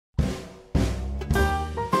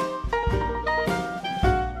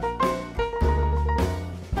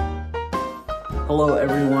Hello,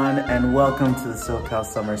 everyone, and welcome to the SoCal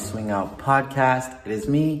Summer Swing Out podcast. It is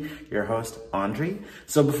me, your host, Andre.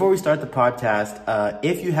 So before we start the podcast,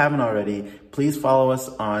 if you haven't already, please follow us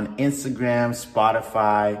on Instagram,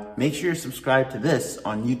 Spotify. Make sure you're subscribed to this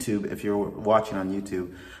on YouTube if you're watching on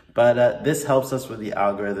YouTube. But this helps us with the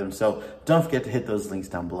algorithm, so don't forget to hit those links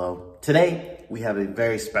down below. Today, we have a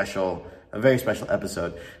very special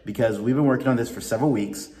episode because we've been working on this for several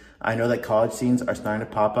weeks. I know that college scenes are starting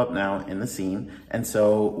to pop up now in the scene, and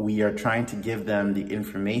so we are trying to give them the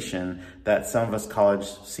information that some of us college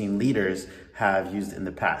scene leaders have used in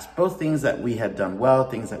the past. Both things that we had done well,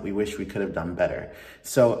 things that we wish we could have done better.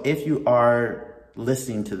 So if you are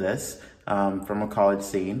listening to this from a college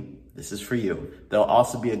scene, this is for you. There'll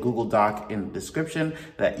also be a Google Doc in the description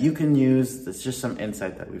that you can use. That's just some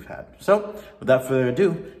insight that we've had. So without further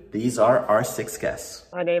ado, these are our 6 guests.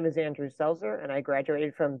 My name is Andrew Selzer, and I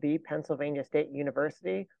graduated from the Pennsylvania State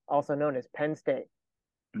University, also known as Penn State.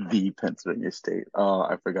 The Pennsylvania State. Oh,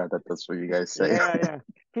 I forgot that that's what you guys say. Yeah.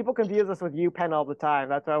 People confuse us with UPenn all the time.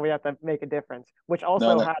 That's why we have to make a difference, which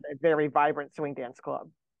also had a very vibrant swing dance club.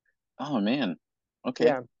 Oh, man. Okay.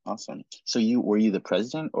 Yeah. Awesome. So were you the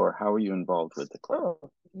president, or how were you involved with the club?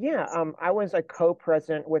 Oh, yeah. I was a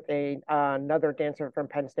co-president with another dancer from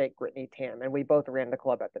Penn State, Brittany Tam, and we both ran the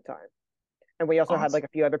club at the time. And we also had like a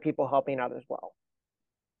few other people helping out as well.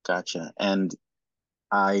 Gotcha. And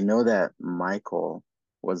I know that Michael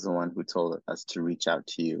was the one who told us to reach out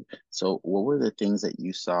to you. So what were the things that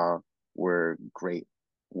you saw were great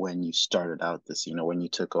when you started out this, when you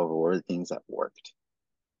took over? What were the things that worked?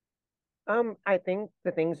 I think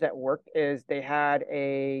the things that worked is they had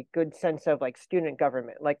a good sense of like student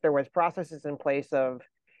government. Like there was processes in place of,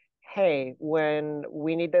 hey, when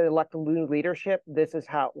we need to elect new leadership, this is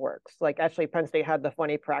how it works. Like actually Penn State had the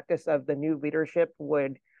funny practice of the new leadership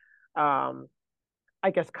would I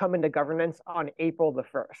guess come into governance on April the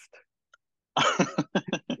 1st.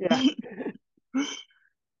 Yeah.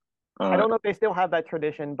 I don't know if they still have that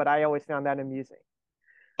tradition, but I always found that amusing.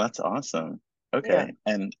 That's awesome. Okay.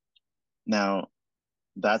 Yeah. And now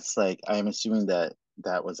that's I'm assuming that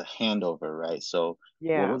was a handover, right? So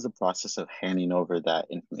yeah. What was the process of handing over that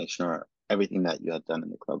information or everything that you had done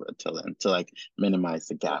in the club until then to minimize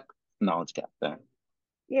the knowledge gap there?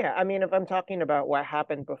 Yeah, I mean, if I'm talking about what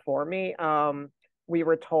happened before me, we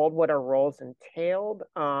were told what our roles entailed.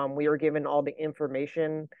 We were given all the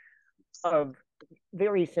information of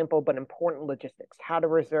very simple but important logistics, how to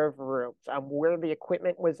reserve rooms, where the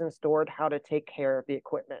equipment was stored, how to take care of the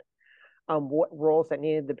equipment, what roles that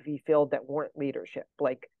needed to be filled that weren't leadership,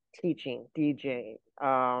 like teaching, DJing,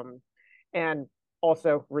 and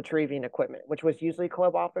also retrieving equipment, which was usually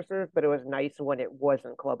club officers, but it was nice when it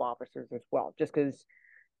wasn't club officers as well, just because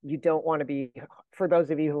you don't want to be, for those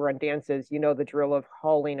of you who run dances, you know the drill of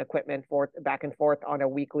hauling equipment back and forth on a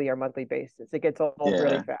weekly or monthly basis. It gets old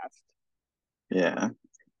really fast. Yeah,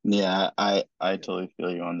 I totally feel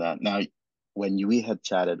you on that. Now, when we had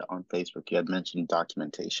chatted on Facebook, you had mentioned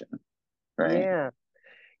documentation, right?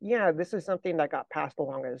 Yeah, this is something that got passed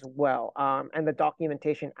along as well. And the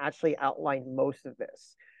documentation actually outlined most of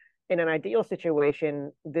this. In an ideal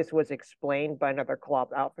situation, this was explained by another club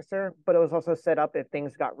officer, but it was also set up if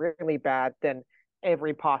things got really bad, then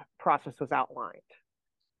every process was outlined.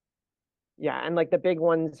 Yeah, and like the big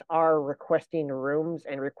ones are requesting rooms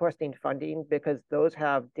and requesting funding because those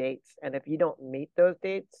have dates. And if you don't meet those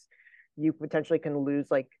dates, you potentially can lose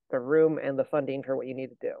like the room and the funding for what you need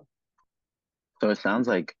to do. So it sounds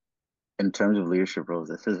like in terms of leadership roles,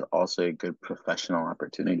 this is also a good professional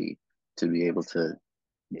opportunity to be able to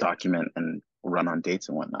document and run on dates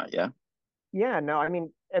and whatnot. Yeah, no, I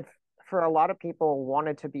mean, if for a lot of people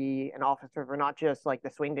wanted to be an officer for not just like the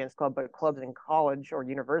swing dance club, but clubs in college or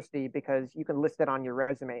university, because you can list it on your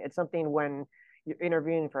resume. It's something when you're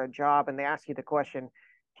interviewing for a job and they ask you the question,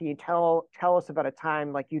 can you tell us about a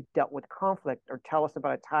time like you dealt with conflict, or tell us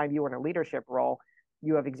about a time you were in a leadership role?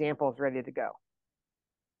 You have examples ready to go.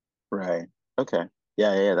 Right. Okay.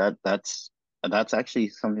 Yeah. That's actually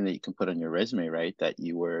something that you can put on your resume, right? That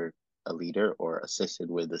you were a leader or assisted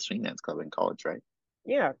with the swing dance club in college, right?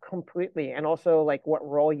 Yeah, completely. And also like what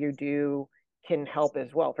role you do can help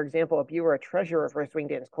as well. For example, if you were a treasurer for a swing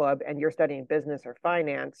dance club and you're studying business or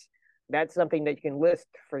finance, that's something that you can list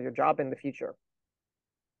for your job in the future.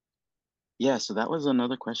 Yeah, so that was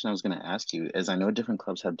another question I was going to ask you, is I know different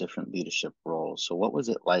clubs have different leadership roles. So what was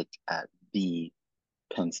it like at the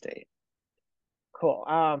Penn State? Cool.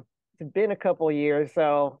 It's been a couple of years,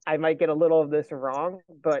 so I might get a little of this wrong,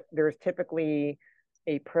 but there's typically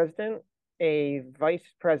a president, a vice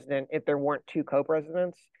president if there weren't two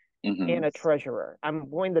co-presidents, Mm-hmm. and a treasurer. I'm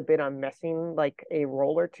going to bid on messing like a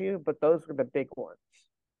role or two, but those were the big ones.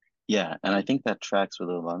 Yeah, and I think that tracks with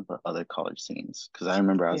a lot of the other college scenes. Because I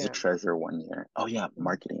remember I was a Yeah. treasurer one year. Oh yeah,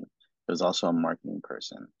 marketing. There was also a marketing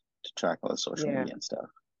person to track all the social Yeah. media and stuff.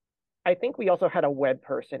 I think we also had a web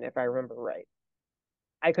person, if I remember right.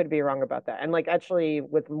 I could be wrong about that. And like actually,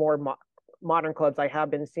 with more modern clubs, I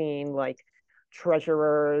have been seeing like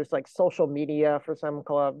treasurers, like social media for some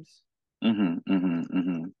clubs. Mm-hmm, mm-hmm,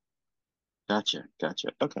 mm-hmm. Gotcha, gotcha.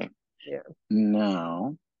 Okay. Yeah.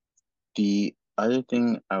 Now, the other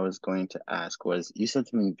thing I was going to ask was you said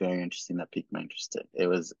something very interesting that piqued my interest. It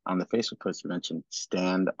was on the Facebook post you mentioned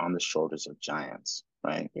stand on the shoulders of giants,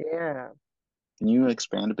 right? Yeah. Can you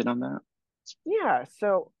expand a bit on that? Yeah.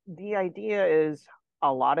 So the idea is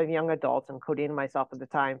a lot of young adults, including myself at the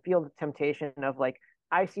time, feel the temptation of like,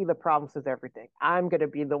 I see the problems with everything. I'm going to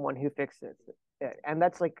be the one who fixes it. And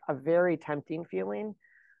that's like a very tempting feeling.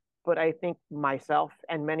 But I think myself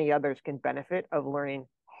and many others can benefit of learning,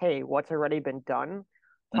 hey, what's already been done,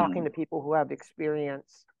 talking Mm-hmm. to people who have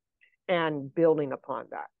experience and building upon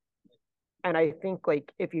that. And I think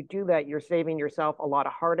like if you do that, you're saving yourself a lot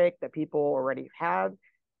of heartache that people already have,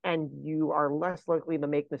 and you are less likely to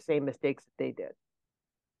make the same mistakes that they did.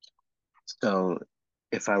 So,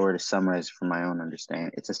 if I were to summarize from my own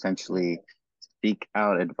understanding, it's essentially seek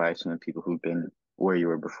out advice from the people who've been where you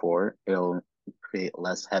were before. It'll create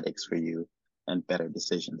less headaches for you and better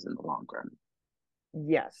decisions in the long run.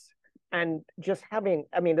 Yes. And just having,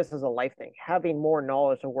 I mean, this is a life thing. Having more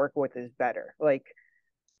knowledge to work with is better. Like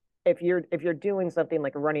if you're doing something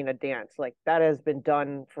like running a dance, like that has been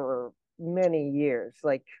done for many years.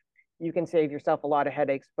 Like you can save yourself a lot of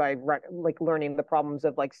headaches by like learning the problems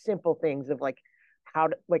of like simple things of like how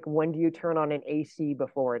to, like when do you turn on an AC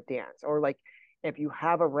before a dance, or like if you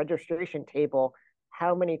have a registration table,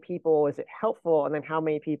 how many people is it helpful, and then how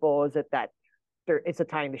many people is it that it's a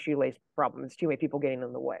tying the shoelace problem. It's too many people getting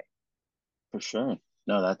in the way. For sure.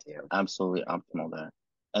 No, that's Yeah. absolutely optimal there.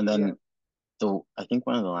 And Yeah. then I think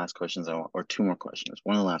one of the last questions I want, or two more questions.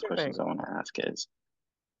 One of the last Sure questions thing. I want to ask is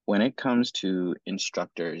when it comes to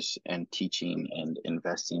instructors and teaching and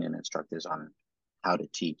investing in instructors on how to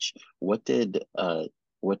teach, what did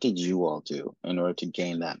you all do in order to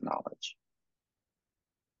gain that knowledge?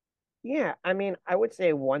 Yeah, I mean, I would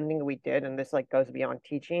say one thing we did, and this like goes beyond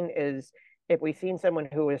teaching, is if we've seen someone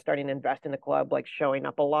who is starting to invest in the club, like showing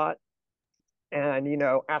up a lot and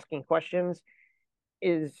asking questions,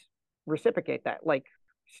 is reciprocate that. Like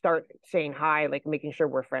start saying hi, like making sure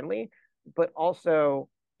we're friendly, but also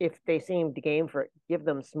if they seem to game for it, give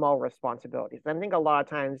them small responsibilities. I think a lot of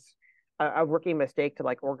times a rookie mistake to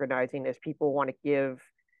like organizing is people want to give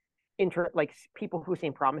like people who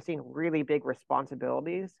seem promising really big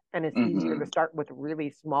responsibilities, and it's easier Mm-hmm. to start with really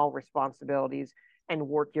small responsibilities and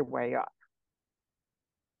work your way up.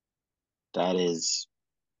 That is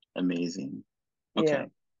amazing. Yeah. Okay,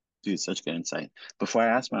 dude, such good insight. Before I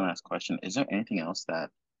ask my last question, is there anything else that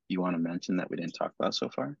you want to mention that we didn't talk about so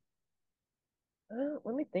far?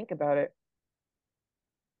 Let me think about it.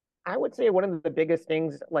 I would say one of the biggest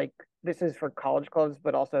things, like this is for college clubs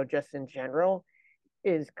but also just in general,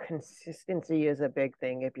 is consistency is a big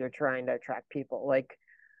thing if you're trying to attract people. Like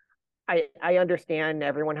I understand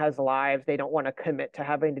everyone has lives. They don't want to commit to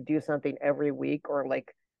having to do something every week or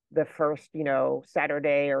like the first,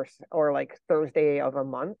 Saturday or like Thursday of a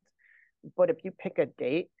month. But if you pick a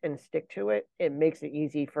date and stick to it, it makes it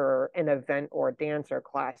easy for an event or a dance or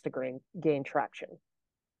class to gain traction.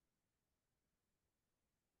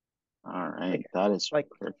 All right, Like that is like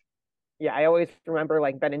perfect. yeah, I always remember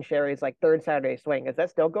like Ben and Sherry's like third Saturday swing. Is that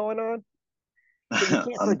still going on? But you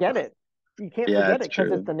can't Um, forget it. You can't yeah, forget it's it because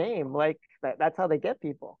it's true. the name. Like that's how they get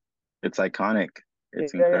people. It's iconic. Yeah,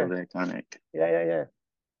 It's yeah, incredibly iconic. yeah, yeah, yeah.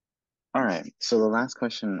 All right. So the last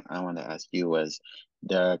question I wanted to ask you was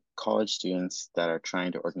the college students that are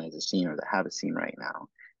trying to organize a scene or that have a scene right now,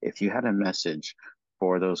 if you had a message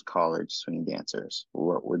for those college swing dancers,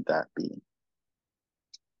 what would that be?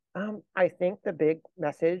 I think the big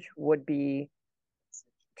message would be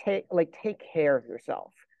take care of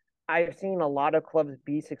yourself. I've seen a lot of clubs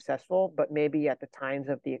be successful, but maybe at the times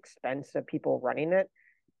of the expense of people running it,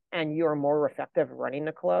 and you're more effective running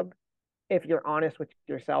the club if you're honest with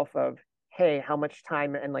yourself of, hey, how much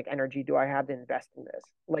time and like energy do I have to invest in this?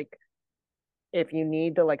 Like if you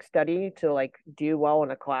need to like study to like do well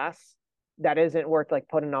in a class, that isn't worth like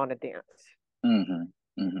putting on a dance.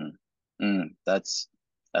 Mm-hmm. Mm-hmm. That's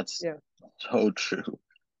Yeah. so true.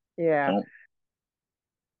 Yeah.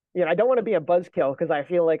 Don't I don't want to be a buzzkill because I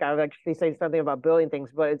feel like I would actually say something about building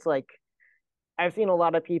things, but it's like I've seen a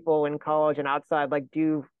lot of people in college and outside like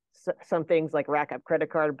do some things like rack up credit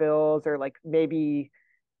card bills, or like maybe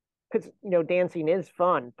because dancing is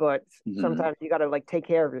fun, but Mm-hmm. sometimes you got to like take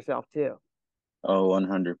care of yourself too. Oh,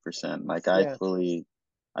 100%. Like Yeah,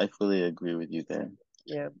 I fully agree with you there.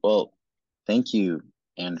 yeah, Well, thank you,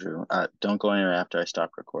 Andrew. Don't go anywhere after I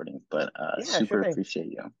stop recording, but yeah. Sure super thing. appreciate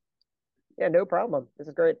you. Yeah, no problem. This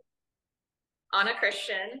is great. Anna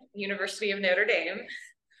Christian, University of Notre Dame.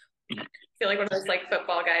 I feel like one of those like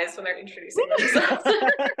football guys when they're introducing themselves.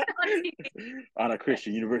 Anna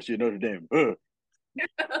Christian, University of Notre Dame.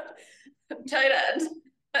 Tight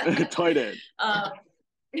end. Tight end.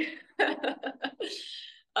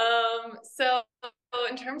 So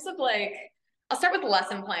in terms of like, I'll start with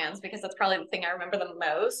lesson plans because that's probably the thing I remember the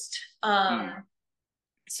most.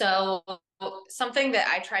 So something that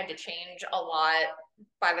I tried to change a lot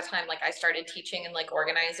by the time like I started teaching and like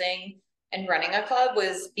organizing and running a club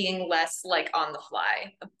was being less like on the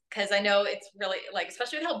fly. Because I know it's really like,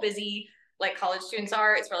 especially with how busy like college students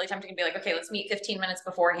are, it's really tempting to be like, okay, let's meet 15 minutes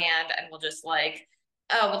beforehand and we'll just like,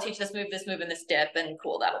 oh, we'll teach this move, and this dip, and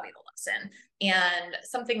cool, that'll be the lesson. And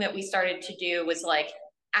something that we started to do was like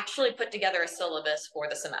actually put together a syllabus for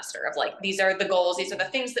the semester of like, these are the goals, these are the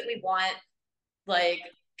things that we want like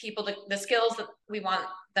people to, the skills that we want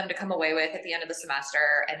them to come away with at the end of the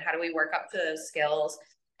semester, and how do we work up to those skills.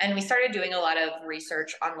 And we started doing a lot of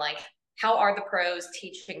research on like how are the pros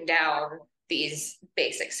teaching down these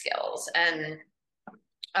basic skills, and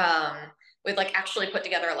we'd like actually put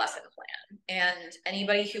together a lesson plan. And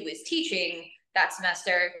anybody who was teaching that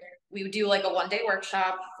semester, we would do like a 1-day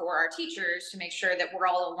workshop for our teachers to make sure that we're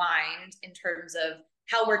all aligned in terms of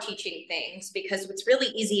how we're teaching things, because it's really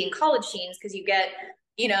easy in college teens because you get,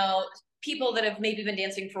 people that have maybe been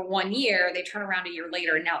dancing for 1 year, they turn around a year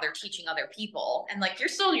later and now they're teaching other people. And like, you're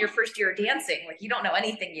still in your first year of dancing, like you don't know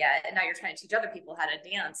anything yet. And now you're trying to teach other people how to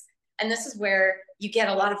dance. And this is where you get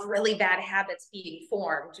a lot of really bad habits being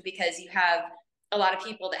formed, because you have a lot of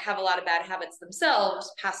people that have a lot of bad habits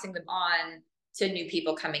themselves, passing them on to new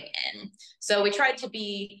people coming in. So we tried to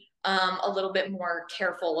be a little bit more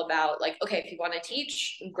careful about like, okay, if you want to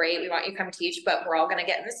teach, great, we want you to come teach, but we're all going to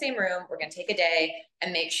get in the same room. We're going to take a day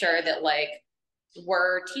and make sure that like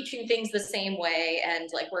we're teaching things the same way, and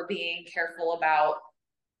like we're being careful about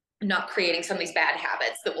not creating some of these bad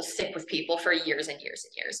habits that will stick with people for years and years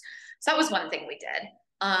and years. So that was one thing we did.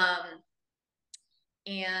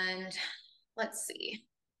 And let's see.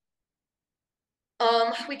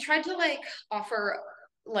 We tried to like offer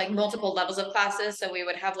like multiple levels of classes. So we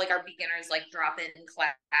would have like our beginners like drop in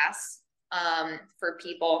class for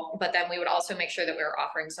people, but then we would also make sure that we were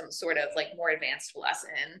offering some sort of like more advanced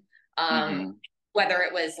lesson. Whether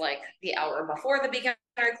it was like the hour before the beginner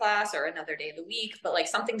class or another day of the week, but like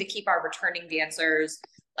something to keep our returning dancers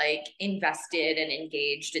like invested and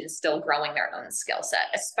engaged and still growing their own skill set,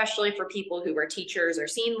 especially for people who were teachers or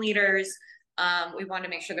scene leaders. We wanted to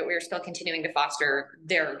make sure that we were still continuing to foster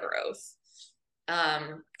their growth.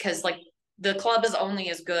 Because like the club is only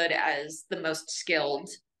as good as the most skilled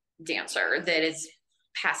dancer that is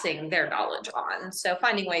passing their knowledge on. So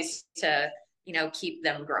finding ways to, keep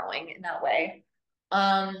them growing in that way.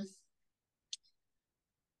 But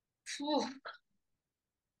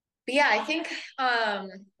yeah, I think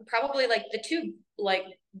probably like the two like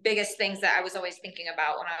biggest things that I was always thinking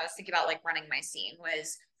about when I was thinking about like running my scene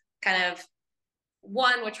was kind of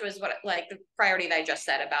one, which was what like the priority that I just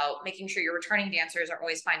said about making sure your returning dancers are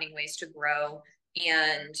always finding ways to grow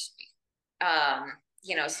and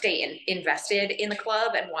stay invested in the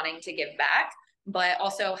club and wanting to give back. But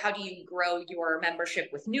also, how do you grow your membership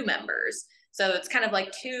with new members? So it's kind of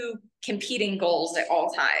like two competing goals at all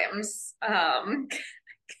times,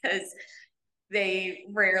 because they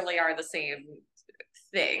rarely are the same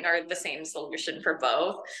thing or the same solution for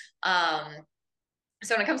both.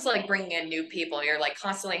 So when it comes to like bringing in new people, you're like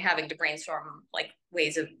constantly having to brainstorm like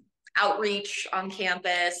ways of outreach on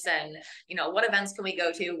campus, and what events can we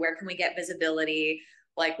go to, where can we get visibility,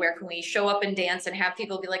 like where can we show up and dance and have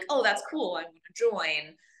people be like, oh, that's cool, I want to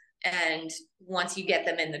join. And once you get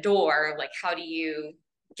them in the door, like how do you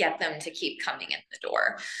get them to keep coming in the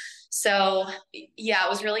door? So yeah, it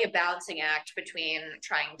was really a balancing act between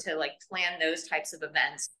trying to like plan those types of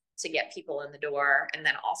events to get people in the door, and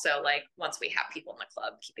then also like once we have people in the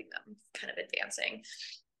club, keeping them kind of advancing.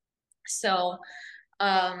 So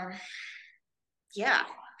yeah,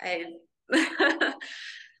 I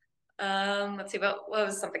let's see, what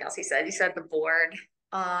was something else he said? He said the board.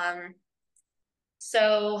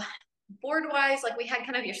 So board wise, like we had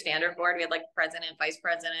kind of your standard board. We had like president, vice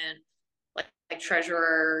president, like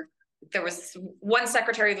treasurer. There was one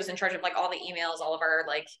secretary who was in charge of like all the emails, all of our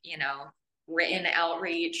like, written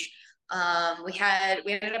outreach. We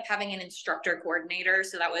ended up having an instructor coordinator.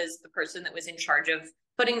 So that was the person that was in charge of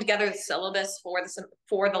putting together the syllabus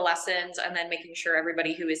for the lessons, and then making sure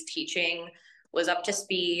everybody who is teaching was up to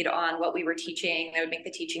speed on what we were teaching. They would make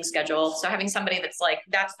the teaching schedule. So having somebody that's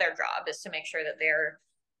their job, is to make sure that they're,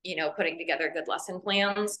 putting together good lesson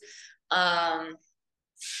plans. And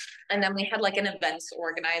then we had like an events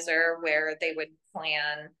organizer where they would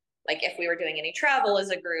plan, like if we were doing any travel as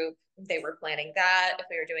a group, they were planning that. If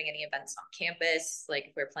we were doing any events on campus, like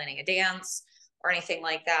if we were planning a dance or anything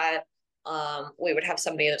like that, we would have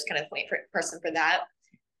somebody that's kind of point person for that.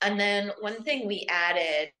 And then one thing we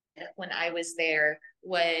added when I was there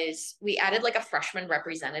was we added like a freshman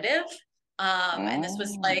representative. And this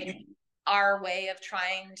was like our way of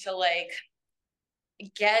trying to like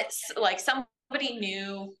get like somebody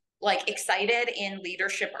new, like excited in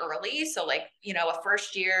leadership early. So like, a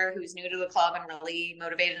first year who's new to the club and really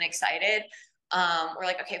motivated and excited. We're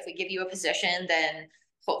like, okay, if we give you a position, then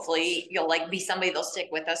hopefully you'll like be somebody that'll stick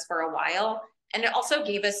with us for a while. And it also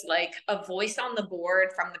gave us like a voice on the board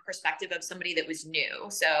from the perspective of somebody that was new.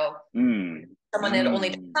 So someone that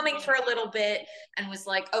only been coming for a little bit and was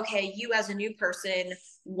like, okay, you as a new person,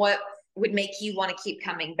 what would make you want to keep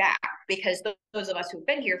coming back? Because those of us who've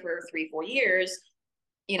been here for 3-4 years,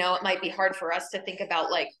 it might be hard for us to think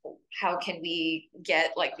about like, how can we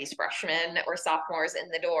get like these freshmen or sophomores in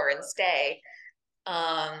the door and stay?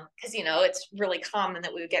 Because it's really common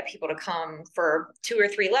that we would get people to come for 2 or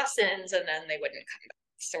 3 lessons and then they wouldn't come back.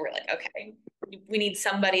 So we're like, okay, we need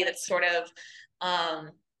somebody that's sort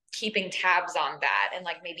of keeping tabs on that, and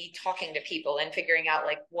like maybe talking to people and figuring out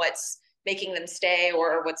like what's making them stay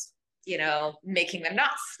or what's making them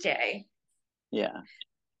not stay. Yeah.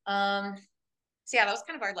 So yeah, that was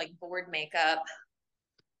kind of our like board makeup.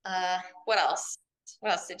 What else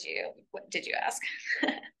did you ask?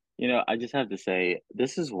 I just have to say,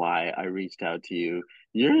 this is why I reached out to you.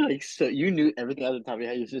 You're like, so you knew everything at the top of your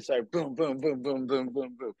head. You just started boom, boom, boom, boom, boom,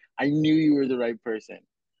 boom, boom. I knew you were the right person.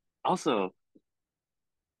 Also,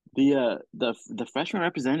 the freshman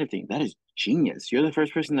representative thing, that is genius. You're the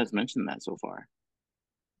first person that's mentioned that so far.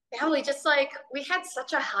 Yeah, we had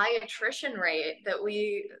such a high attrition rate that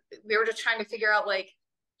we were just trying to figure out like,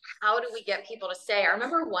 how do we get people to stay? I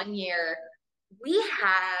remember one year we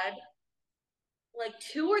had like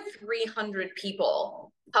 200 or 300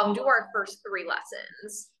 people come to our first 3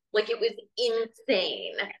 lessons. Like it was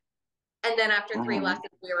insane. And then after 3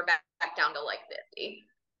 lessons, we were back down to like 50.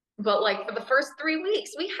 But like for the first 3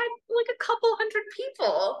 weeks, we had like a couple hundred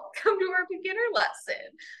people come to our beginner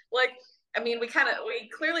lesson. Like, I mean, we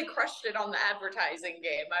clearly crushed it on the advertising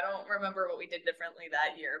game. I don't remember what we did differently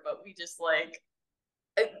that year, but we just like,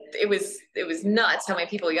 it was nuts how many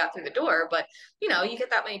people we got through the door. But you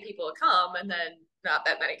get that many people to come and then not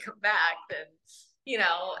that many come back, then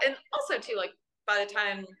and also too, like by the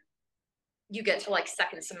time you get to like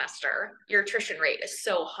second semester, your attrition rate is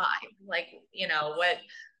so high. Like,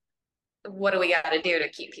 what do we got to do to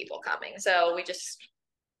keep people coming? So we just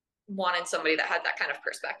wanted somebody that had that kind of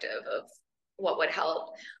perspective of what would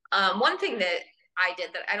help. One thing that I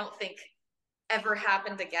did that I don't think ever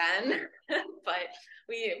happened again, but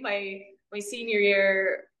my senior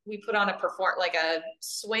year, we put on a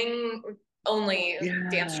swing only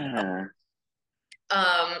dance show.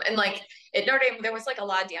 And like at Notre Dame, there was like a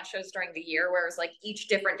lot of dance shows during the year where it was like each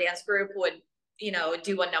different dance group would,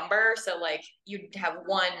 do a number. So like you'd have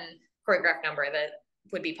one choreographed number that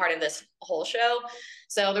would be part of this whole show.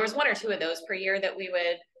 So there was 1 or 2 of those per year that we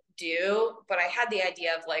would do. But I had the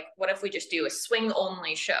idea of like, what if we just do a swing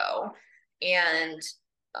only show? And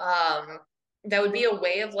that would be a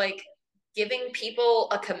way of like giving people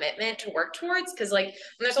a commitment to work towards. Cause like when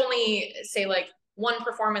there's only say like 1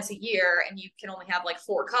 performance a year and you can only have like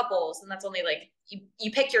 4 couples, and that's only like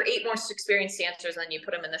you pick your 8 most experienced dancers and then you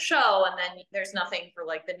put them in the show, and then there's nothing for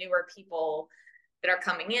like the newer people that are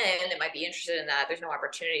coming in that might be interested in that. There's no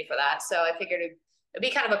opportunity for that. So I figured it'd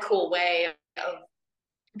be kind of a cool way of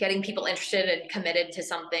getting people interested and committed to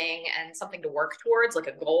something and something to work towards, like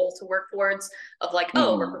a goal to work towards of like,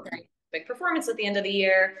 oh, we're preparing a big performance at the end of the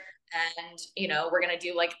year. And, we're going to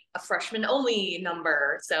do like a freshman only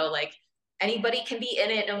number. So like anybody can be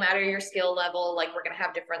in it, no matter your skill level. Like we're going to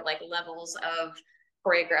have different like levels of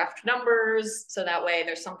choreographed numbers. So that way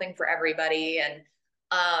there's something for everybody, and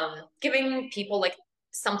giving people like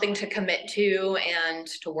something to commit to and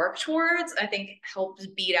to work towards, I think helps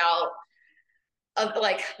beat out of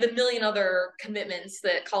like the million other commitments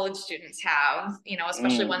that college students have,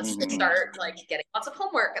 especially once they start like getting lots of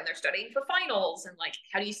homework and they're studying for finals, and like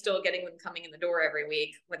how do you still getting them coming in the door every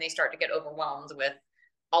week when they start to get overwhelmed with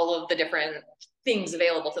all of the different things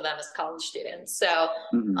available to them as college students. So,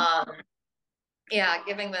 yeah,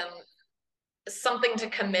 giving them something to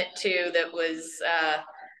commit to that was,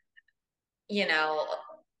 you know,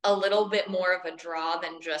 a little bit more of a draw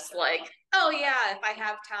than just like, oh yeah, if I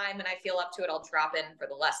have time and I feel up to it, I'll drop in for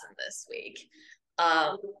the lesson this week.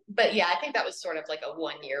 But yeah, I think that was sort of like a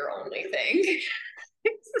 1 year only thing.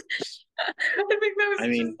 I think that was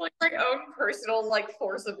just like my own personal like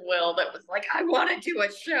force of will that was like, I want to do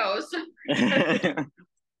a show. So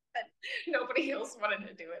nobody else wanted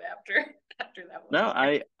to do it after that one. No,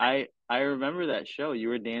 I remember that show. You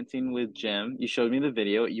were dancing with Jim. You showed me the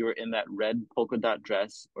video. You were in that red polka dot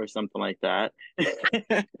dress or something like that.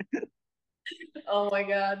 Oh my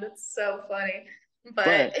God, that's so funny.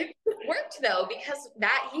 But it worked though, because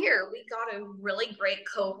that year we got a really great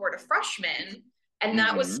cohort of freshmen, and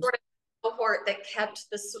that was sort of the cohort that kept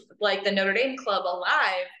this like the Notre Dame club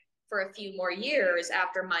alive for a few more years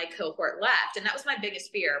after my cohort left. And that was my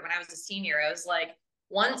biggest fear when I was a senior. I was like,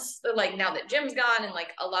 once like now that Jim's gone and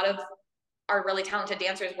like a lot of our really talented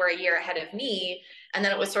dancers were a year ahead of me, and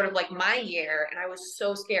then it was sort of like my year, and I was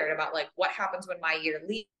so scared about like what happens when my year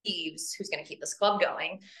leaves, who's going to keep this club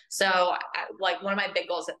going. So like one of my big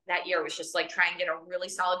goals that year was just like try and get a really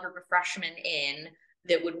solid group of freshmen in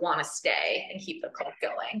that would want to stay and keep the club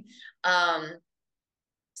going.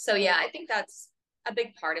 So yeah, I think that's a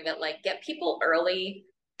big part of it, like get people early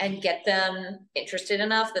and get them interested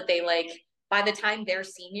enough that they like by the time they're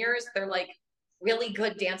seniors, they're like really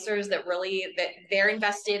good dancers that they're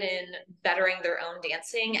invested in bettering their own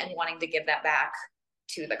dancing and wanting to give that back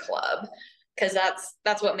to the club, because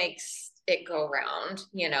that's what makes it go round,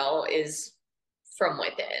 you know, is from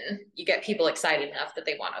within. You get people excited enough that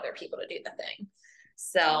they want other people to do the thing.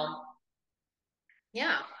 So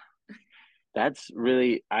yeah, that's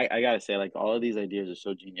really, I gotta say, like all of these ideas are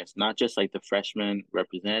so genius. Not just like the freshman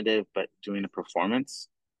representative, but doing a performance.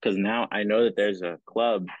 Because now I know that there's a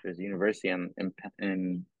university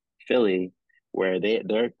in Philly where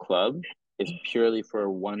their club is purely for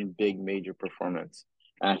one big major performance,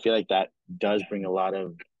 and I feel like that does bring a lot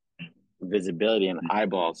of visibility and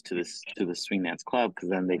eyeballs to the swing dance club, because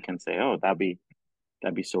then they can say, oh, that'd be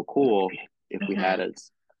so cool if we had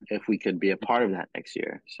if we could be a part of that next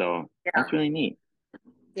year. So that's really neat.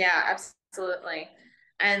 Yeah, absolutely.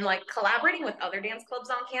 And like collaborating with other dance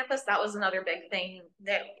clubs on campus, that was another big thing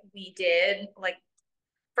that we did. Like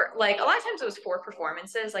for like a lot of times it was for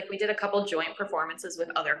performances. Like we did a couple joint performances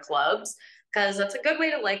with other clubs, because that's a good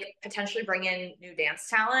way to like potentially bring in new dance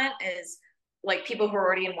talent. Is like people who are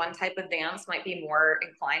already in one type of dance might be more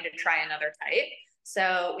inclined to try another type.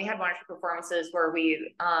 So we had one or two performances where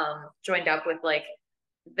we joined up with like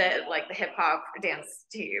the hip hop dance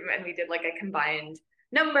team, and we did like a combined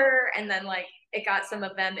number, and then like it got some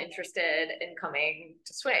of them interested in coming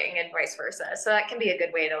to swing and vice versa. So that can be a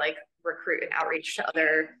good way to like recruit and outreach to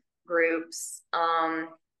other groups.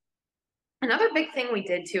 Another big thing we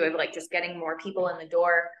did too of like just getting more people in the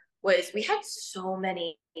door was we had so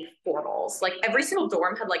many formals. Like every single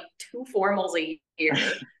dorm had like 2 formals a year.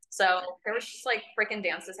 So there was just like freaking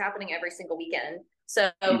dances happening every single weekend. So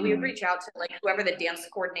we would reach out to like whoever the dance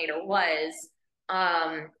coordinator was,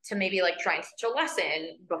 to maybe like try and teach a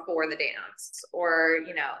lesson before the dance, or,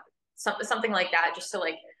 you know, something like that, just to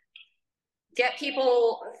like get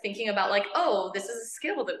people thinking about like, oh, this is a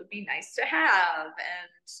skill that would be nice to have,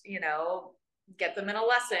 and, you know, get them in a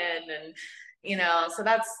lesson. And, you know, so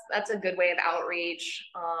that's a good way of outreach.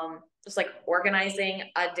 Just like organizing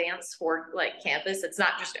a dance for like campus. It's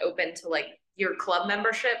not just open to like your club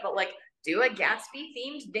membership, but like do a Gatsby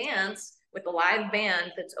themed dance with a live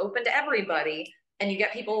band that's open to everybody. And you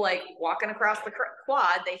get people like walking across the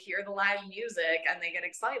quad, they hear the live music and they get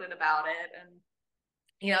excited about it. And,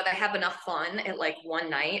 you know, they have enough fun at like one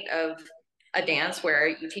night of a dance where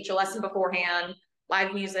you teach a lesson beforehand,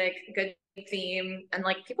 live music, good theme, and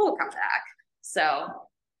like people will come back. So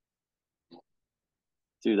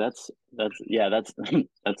dude, that's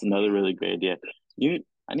that's another really great idea.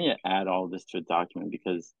 I need to add all this to a document,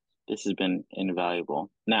 because this has been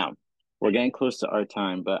invaluable. Now, we're getting close to our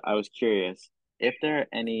time, but I was curious if there are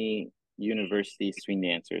any university swing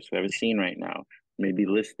dancers who have a scene right now, maybe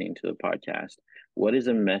listening to the podcast. What is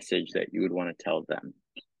a message that you would want to tell them?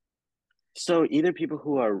 So either people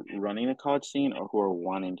who are running a college scene or who are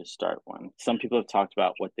wanting to start one. Some people have talked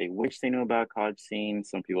about what they wish they knew about college scene.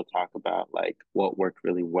 Some people talk about like what worked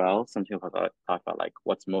really well. Some people talk about like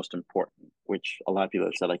what's most important, which a lot of people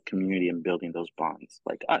have said like community and building those bonds,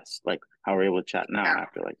 like us, like how we're able to chat now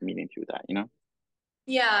after like meeting through that, you know?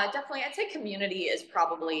 Yeah, definitely. I'd say community is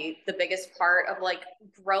probably the biggest part of like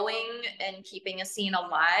growing and keeping a scene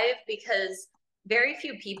alive, because very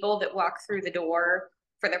few people that walk through the door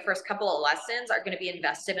for their first couple of lessons are going to be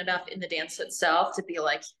invested enough in the dance itself to be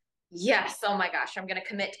like, yes, oh my gosh, I'm going to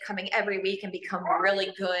commit to coming every week and become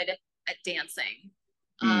really good at dancing.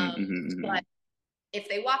 But if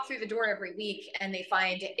they walk through the door every week and they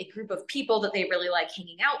find a group of people that they really like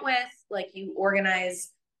hanging out with, like you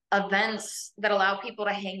organize events that allow people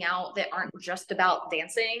to hang out that aren't just about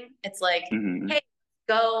dancing. It's like, hey,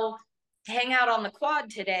 go hang out on the quad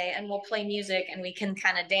today and we'll play music and we can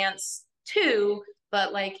kind of dance too,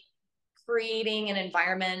 but like creating an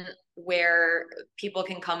environment where people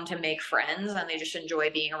can come to make friends and they just enjoy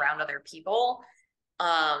being around other people.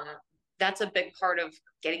 That's a big part of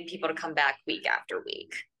getting people to come back week after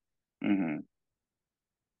week.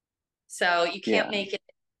 So you can't make it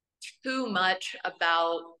too much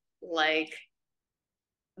about like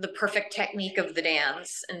the perfect technique of the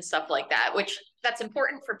dance and stuff like that, which that's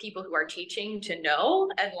important for people who are teaching to know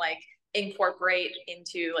and like incorporate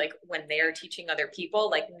into like when they're teaching other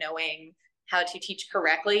people, like knowing how to teach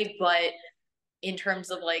correctly. But in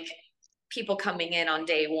terms of like people coming in on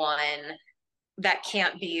day one, that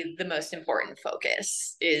can't be the most important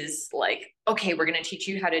focus. Is like, okay, we're going to teach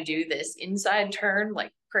you how to do this inside turn,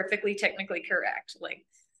 like perfectly technically correct. Like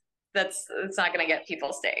it's not going to get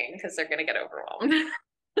people staying because they're going to get overwhelmed.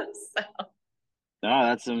 So.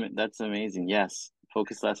 Oh, that's amazing. Yes,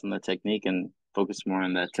 focus less on the technique and focus more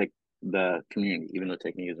on the community, even though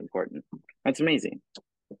technique is important. That's amazing.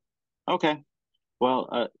 Okay.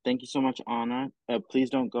 Well, thank you so much, Anna. Please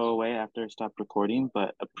don't go away after I stop recording,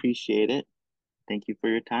 but appreciate it. Thank you for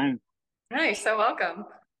your time. Oh, you're so welcome.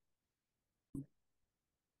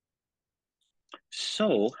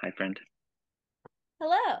 So, hi, friend.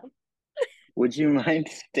 Hello. Would you mind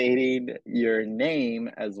stating your name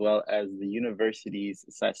as well as the universities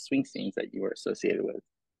 / swing scenes that you were associated with?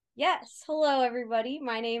 Yes. Hello, everybody.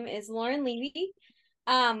 My name is Lauren Levy.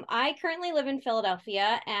 I currently live in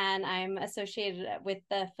Philadelphia, and I'm associated with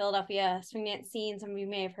the Philadelphia swing dance scene. Some of you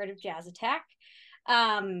may have heard of Jazz Attack.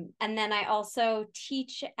 And then I also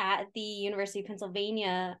teach at the University of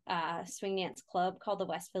Pennsylvania swing dance club called the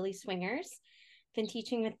West Philly Swingers. Been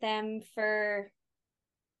teaching with them for,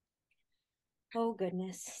 oh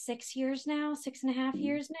goodness, 6 years now, 6.5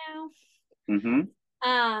 years now.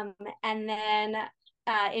 And then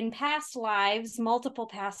in past lives, multiple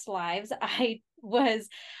past lives, I was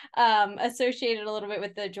associated a little bit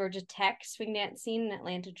with the Georgia Tech swing dance scene in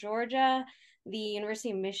Atlanta, Georgia, the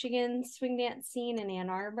University of Michigan swing dance scene in Ann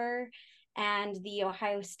Arbor, and the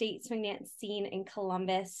Ohio State swing dance scene in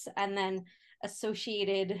Columbus, and then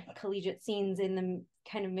associated collegiate scenes in the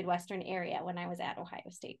kind of Midwestern area when I was at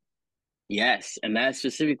Ohio State. Yes, and that's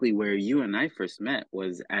specifically where you and I first met,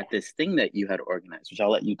 was at this thing that you had organized, which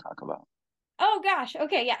I'll let you talk about. Oh gosh,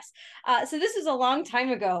 okay, yes. So this is a long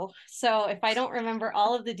time ago, so if I don't remember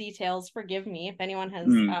all of the details, forgive me. If anyone has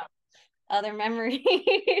other memories,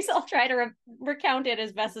 I'll try to recount it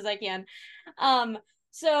as best as I can.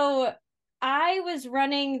 So I was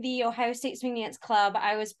running the Ohio State Swing Dance Club.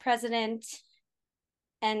 I was president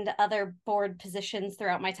and other board positions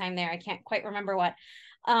throughout my time there. I can't quite remember what.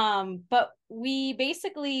 But we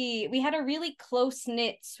had a really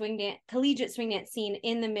close-knit collegiate swing dance scene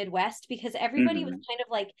in the Midwest, because everybody was kind of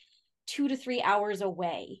like 2 to 3 hours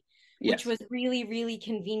away, which was really, really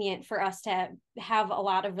convenient for us to have a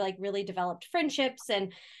lot of like really developed friendships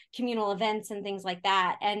and communal events and things like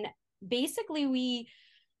that. And basically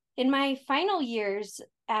in my final years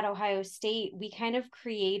at Ohio State, we kind of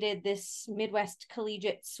created this Midwest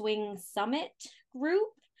Collegiate Swing Summit group.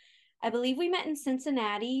 I believe we met in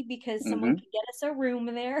Cincinnati because someone could get us a room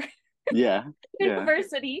there.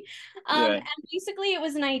 University. And basically it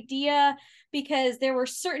was an idea because there were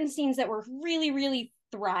certain scenes that were really, really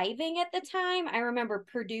thriving at the time. I remember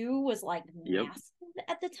Purdue was like massive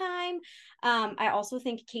at the time. I also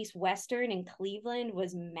think Case Western in Cleveland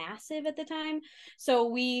was massive at the time. So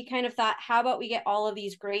we kind of thought, how about we get all of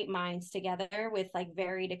these great minds together with like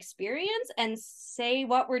varied experience and say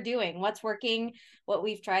what we're doing, what's working, what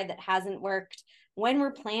we've tried that hasn't worked, when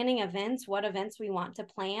we're planning events, what events we want to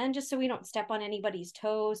plan, just so we don't step on anybody's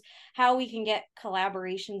toes, how we can get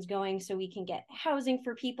collaborations going so we can get housing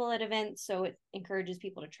for people at events, so it encourages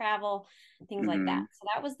people to travel, things like that. So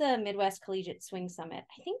that was the Midwest Collegiate Swing Summit.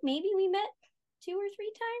 I think maybe we met 2 or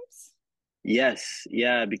 3 times. Yes,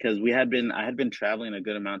 yeah, because I had been traveling a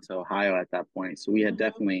good amount to Ohio at that point, so we had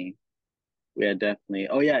definitely.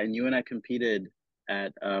 Oh yeah, and you and I competed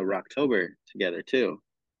at Rocktober together too.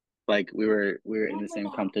 Like we were in the same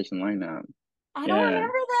competition lineup. I don't remember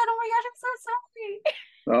that. Oh my gosh, I'm so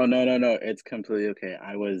sorry. Oh no, it's completely okay.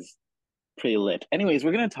 I was pretty lit. Anyways,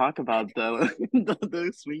 we're gonna talk about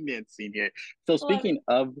the swing dance scene here. So Love it. speaking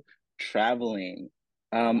of traveling,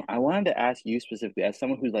 Yeah. I wanted to ask you specifically, as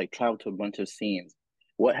someone who's like traveled to a bunch of scenes,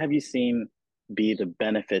 what have you seen be the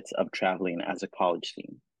benefits of traveling as a college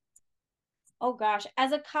scene? Oh gosh,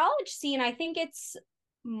 as a college scene, I think it's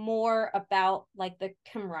more about like the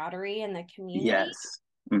camaraderie and the community, Yes.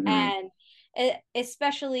 Mm-hmm. and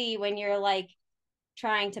especially when you're like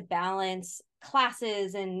trying to balance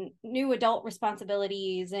classes and new adult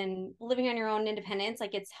responsibilities and living on your own independence,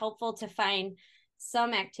 like it's helpful to find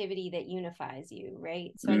some activity that unifies you,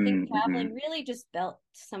 right? So I think Mm-hmm. traveling really just built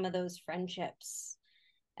some of those friendships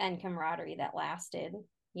and camaraderie that lasted,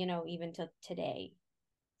 even to today.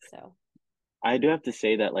 So I do have to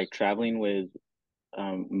say that like traveling with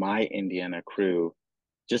my Indiana crew,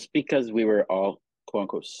 just because we were all quote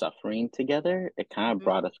unquote suffering together, it kind of mhm.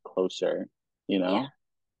 brought us closer, you Yeah, know?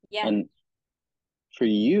 yeah. And for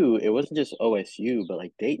you, it wasn't just OSU, but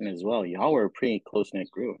like Dayton as well. Y'all were a pretty close-knit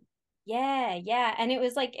group. Yeah, yeah. And it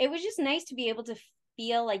was just nice to be able to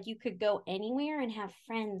feel like you could go anywhere and have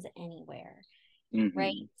friends anywhere,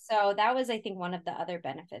 right? Hmm. So that was, I think, one of the other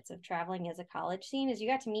benefits of traveling as a college scene is you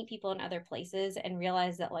got to meet people in other places and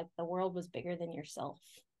realize that like the world was bigger than yourself.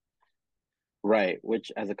 Right,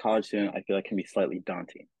 which as a college student, I feel like can be slightly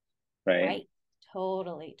daunting, right? Right?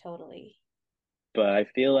 Totally, totally. But I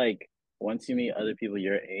feel like once you meet other people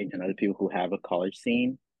your age and other people who have a college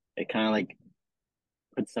scene, it kind of like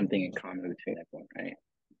puts something in common between everyone, right?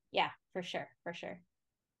 Yeah, for sure, for sure.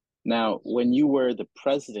 Now, when you were the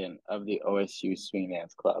president of the OSU Swing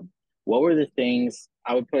Dance Club, what were the things,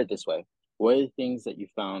 I would put it this way, what are the things that you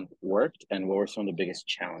found worked and what were some of the biggest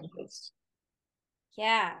challenges?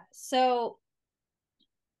 Yeah. So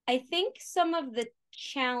I think some of the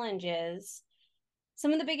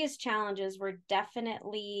biggest challenges were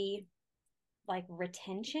definitely like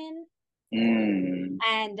Mm,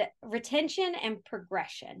 retention and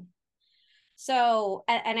progression. So,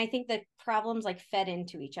 and I think the problems like fed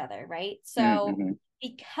into each other, right? So, mm-hmm.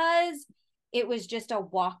 because it was just a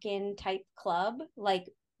walk-in type club, like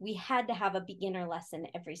we had to have a beginner lesson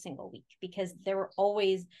every single week because there were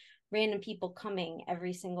always random people coming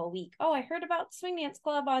every single week. Oh, I heard about Swing Dance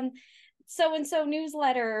Club on so and so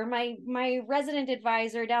newsletter. My resident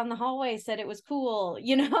advisor down the hallway said it was cool,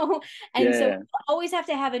 And so we Yeah. always have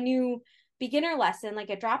to have a new beginner lesson, like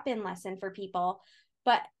a drop-in lesson for people.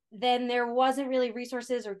 But then there wasn't really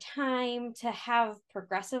resources or time to have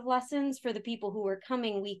progressive lessons for the people who were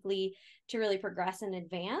coming weekly to really progress and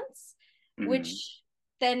advance, Mm-hmm. which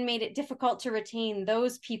then made it difficult to retain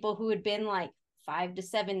those people who had been like 5 to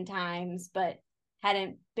 7 times, but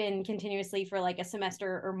hadn't been continuously for like a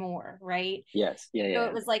semester or more, right? Yes. Yeah, So yeah.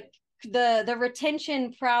 it was like the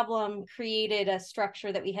retention problem created a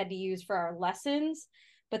structure that we had to use for our lessons,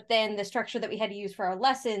 but then the structure that we had to use for our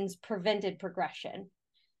lessons prevented progression.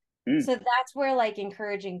 Mm. So that's where like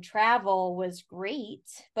encouraging travel was great,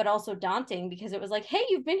 but also daunting because it was like, hey,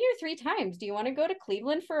 you've been here 3 times. Do you want to go to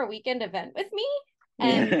Cleveland for a weekend event with me?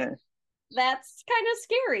 And Yeah. that's kind of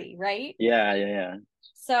scary, right? Yeah, yeah, yeah.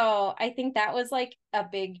 So I think that was like a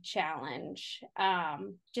big challenge.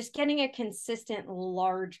 Just getting a consistent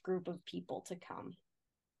large group of people to come.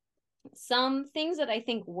 Some things that I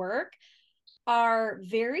think work are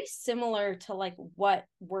very similar to like what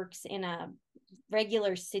works in a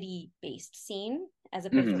regular city based scene as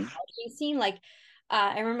opposed to a Mm-hmm. college based scene. Like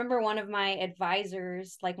I remember one of my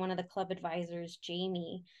advisors, like one of the club advisors,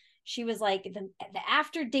 Jamie, she was like the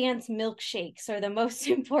after dance milkshakes are the most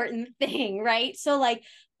important thing, right? So like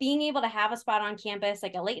being able to have a spot on campus,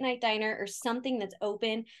 like a late night diner or something that's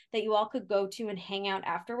open that you all could go to and hang out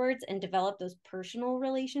afterwards and develop those personal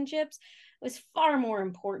relationships was far more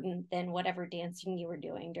important than whatever dancing you were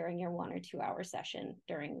doing during your 1 or 2 hour session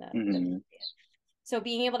during the Mm-hmm. so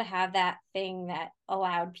being able to have that thing that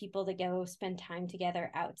allowed people to go spend time together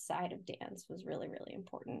outside of dance was really, really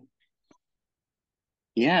important.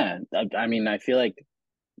 Yeah. I mean, I feel like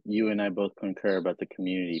you and I both concur about the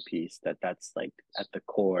community piece, that's like at the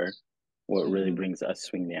core what really Mm-hmm. brings us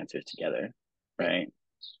swing dancers together, Right. right?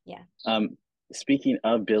 Yeah. Speaking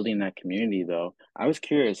of building that community though, I was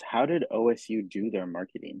curious, how did OSU do their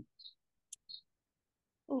marketing?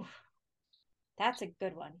 Ooh, that's a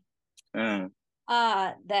good one.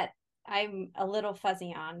 Uh, That I'm a little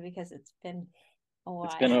fuzzy on because it's been a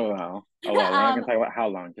it's been while. a while. A while. We're not gonna talk about how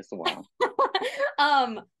long, just a while.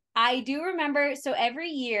 um, I do remember, so every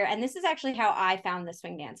year, and this is actually how I found the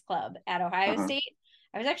swing dance club at Ohio Uh-huh. State.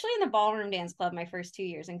 I was actually in the ballroom dance club my first 2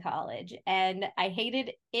 years in college, and I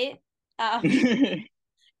hated it,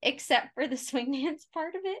 except for the swing dance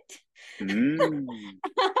part of it. Mm.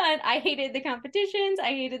 fun. I hated the competitions. I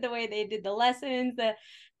hated the way they did the lessons, the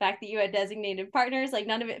fact that you had designated partners. Like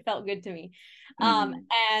none of it felt good to me.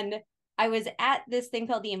 And I was at this thing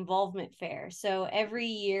called the Involvement Fair. So every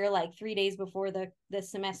year, like 3 days before the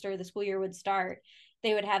semester, the school year would start,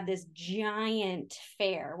 they would have this giant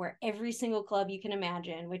fair where every single club you can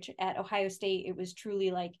imagine, which at Ohio State, it was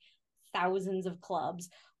truly like thousands of clubs,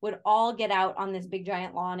 would all get out on this big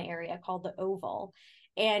giant lawn area called the Oval,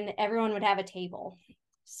 and everyone would have a table.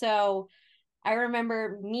 So I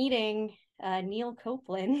remember meeting Neil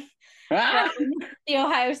Copeland from the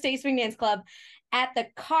Ohio State Swing Dance Club at the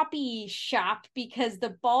copy shop because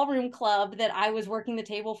the ballroom club that I was working the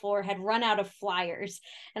table for had run out of flyers,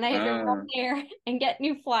 and I had to run there and get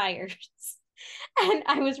new flyers. And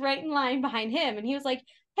I was right in line behind him, and he was like,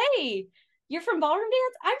 "Hey, you're from ballroom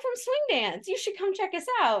dance? I'm from swing dance. You should come check us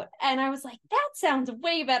out." And I was like, that sounds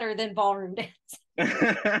way better than ballroom dance.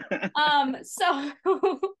 So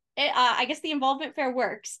I guess the Involvement Fair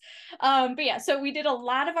works. But yeah, so we did a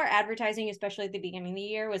lot of our advertising, especially at the beginning of the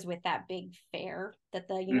year, was with that big fair that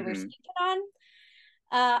the university put on.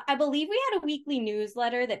 I believe we had a weekly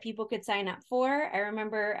newsletter that people could sign up for. I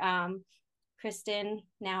remember Kristen,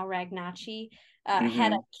 now Ragnacci,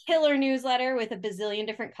 had a killer newsletter with a bazillion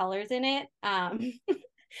different colors in it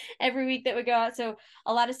every week that would go out. So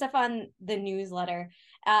a lot of stuff on the newsletter.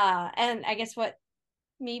 And I guess what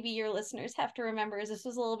maybe your listeners have to remember is this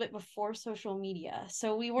was a little bit before social media.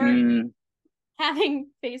 So we weren't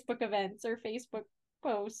having Facebook events or Facebook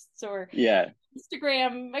posts or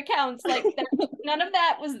Instagram accounts like that. None of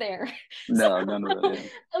that was there. No, none of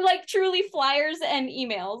it. Yeah. Like truly flyers and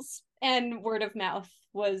emails and word of mouth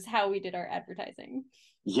was how we did our advertising.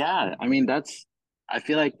 Yeah, I mean I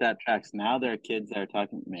feel like that tracks. Now there are kids that are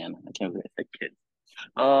talking. Man, I can't believe I said kids.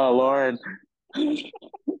 Oh Lord.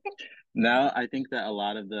 Now I think that a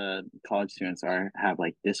lot of the college students have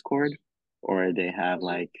like Discord, or they have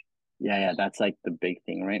like that's like the big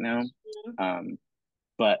thing right now.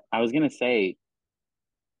 But I was gonna say,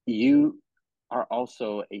 you are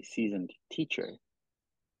also a seasoned teacher.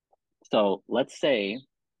 So let's say,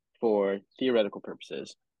 for theoretical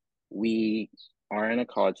purposes, we are in a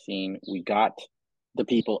college scene, we got the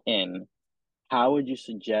people in. How would you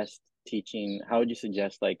suggest teaching? How would you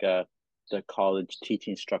suggest like the college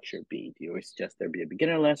teaching structure be? Do you always suggest there be a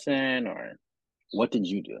beginner lesson, or what did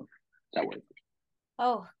you do that worked?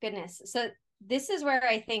 Oh goodness. So this is where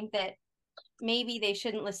I think that maybe they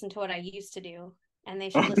shouldn't listen to what I used to do, and they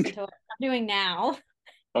should listen to what I'm doing now.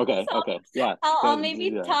 Okay. So okay. Yeah. I'll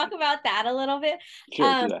maybe talk about that a little bit.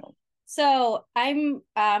 Sure. Do that. So I'm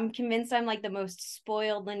convinced I'm like the most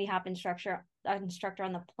spoiled Lindy Hop instructor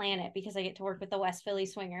on the planet because I get to work with the West Philly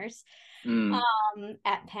Swingers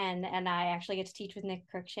at Penn, and I actually get to teach with Nick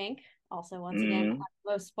Cruikshank. Also, once again, I'm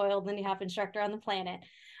the most spoiled Lindy Hop instructor on the planet.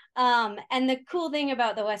 And the cool thing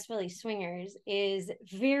about the West Philly Swingers is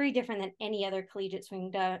very different than any other collegiate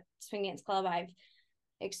swing dance club I've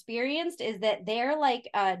experienced, is that they're like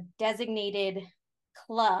a designated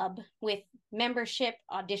club with membership,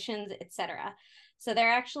 auditions, etc. So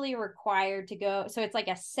they're actually required to go. So it's like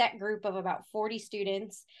a set group of about 40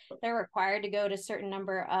 students. They're required to go to a certain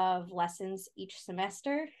number of lessons each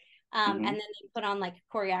semester. And then they put on like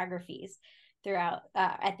choreographies throughout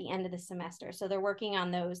at the end of the semester. So they're working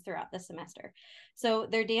on those throughout the semester. So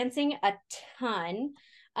they're dancing a ton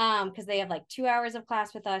because they have like 2 hours of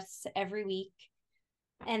class with us every week.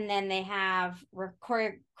 And then they have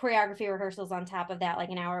choreography rehearsals on top of that,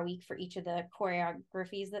 like an hour a week for each of the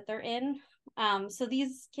choreographies that they're in. So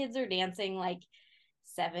these kids are dancing like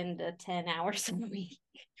 7 to 10 hours a week.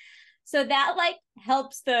 So that like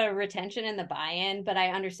helps the retention and the buy-in, but I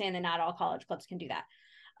understand that not all college clubs can do that.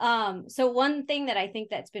 So one thing that I think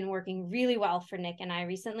that's been working really well for Nick and I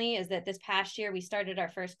recently is that this past year we started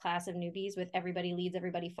our first class of newbies with Everybody Leads,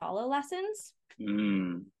 Everybody Follow lessons.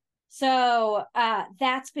 So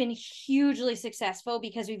that's been hugely successful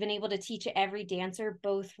because we've been able to teach every dancer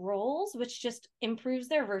both roles, which just improves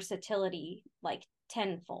their versatility like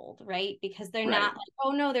tenfold, right? Because they're not like,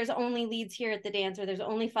 oh no, there's only leads here at the dance, or there's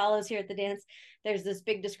only follows here at the dance. There's this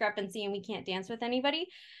big discrepancy and we can't dance with anybody.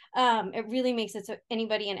 It really makes it so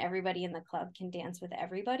anybody and everybody in the club can dance with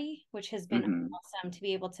everybody, which has been awesome to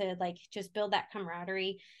be able to like just build that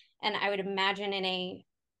camaraderie. And I would imagine in a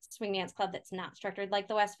swing dance club that's not structured like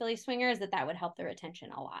the West Philly Swingers, that would help the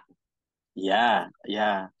retention a lot. Yeah.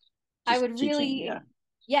 I would really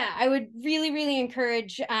Yeah, I would really, really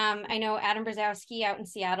encourage. I know Adam Brzezowski out in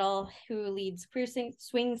Seattle, who leads Queer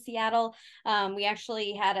Swing Seattle. We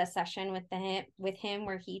actually had a session with him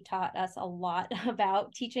where he taught us a lot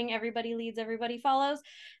about teaching everybody leads, everybody follows.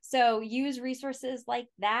 So use resources like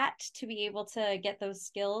that to be able to get those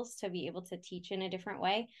skills, to be able to teach in a different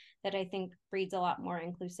way. That I think breeds a lot more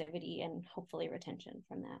inclusivity and hopefully retention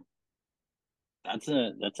from that. That's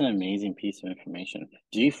an amazing piece of information.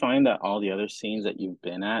 Do you find that all the other scenes that you've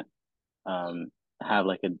been at um have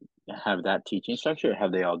like a have that teaching structure, or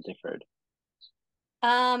have they all differed?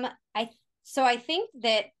 Um, I think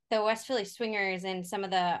that the West Philly Swingers and some of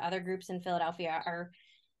the other groups in Philadelphia are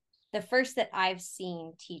the first that I've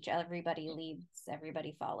seen teach everybody leads,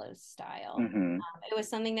 everybody follows style. Mm-hmm. It was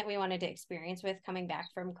something that we wanted to experience with coming back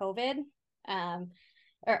from COVID.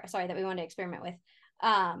 Or sorry, that we wanted to experiment with.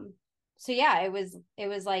 So yeah, it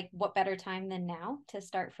was like, what better time than now to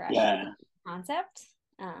start fresh with Yeah. a concept.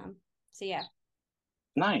 So yeah.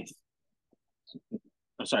 Nice.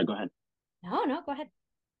 I'm sorry, go ahead. No, go ahead.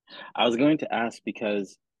 I was going to ask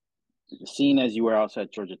because seeing as you were also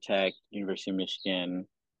at Georgia Tech, University of Michigan,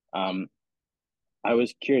 um, I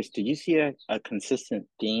was curious, did you see a consistent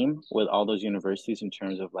theme with all those universities in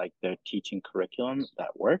terms of like their teaching curriculum that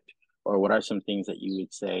worked? Or what are some things that you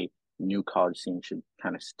would say new college scene should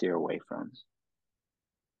kind of steer away from?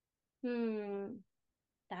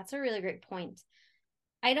 That's a really great point.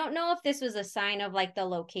 I don't know if this was a sign of like the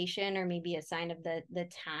location or maybe a sign of the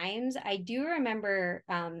times. I do remember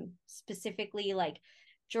specifically like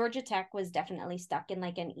Georgia Tech was definitely stuck in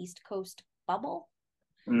like an East Coast bubble.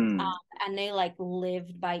 Mm, And they like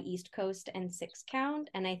lived by East Coast and six count.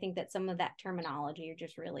 And I think that some of that terminology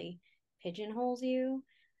just really pigeonholes you.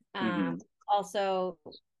 mm-hmm. Also,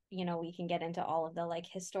 we can get into all of the like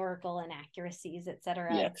historical inaccuracies, et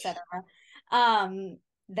cetera, et Yes. cetera.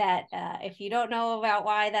 That if you don't know about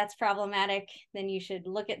why that's problematic, then you should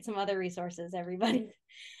look at some other resources, everybody.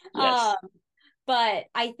 Yes. But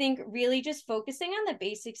I think really just focusing on the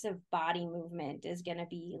basics of body movement is going to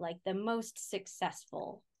be like the most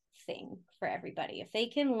successful thing for everybody. If they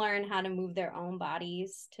can learn how to move their own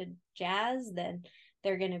bodies to jazz, then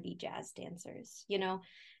they're going to be jazz dancers,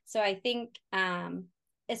 So I think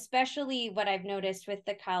especially what I've noticed with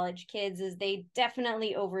the college kids is they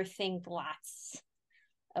definitely overthink lots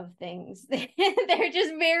of things. They're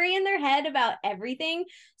just very in their head about everything.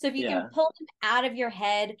 So if you can Yeah. pull them out of your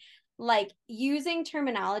head, like using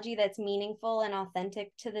terminology that's meaningful and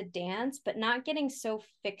authentic to the dance, but not getting so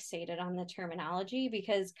fixated on the terminology,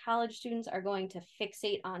 because college students are going to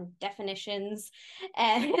fixate on definitions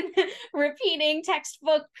and repeating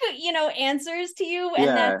textbook, answers to you. And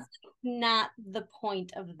Yeah. that's not the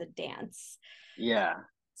point of the dance. Yeah.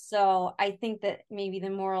 So I think that maybe the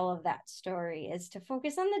moral of that story is to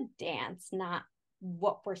focus on the dance, not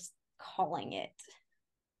what we're calling it.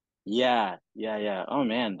 Yeah. Yeah. Yeah. Oh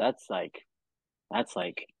man, that's like,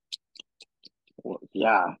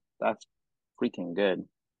 yeah, that's freaking good.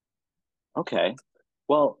 Okay.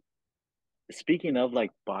 Well, speaking of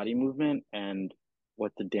like body movement and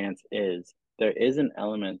what the dance is, there is an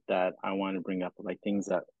element that I want to bring up, like things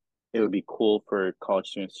that it would be cool for college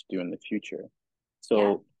students to do in the future. Yeah.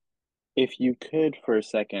 So, if you could for a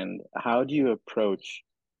second, how do you approach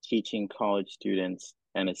teaching college students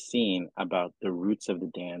and a scene about the roots of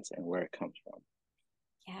the dance and where it comes from?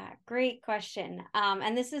 Yeah, great question.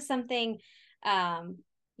 And this is something,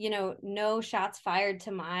 no shots fired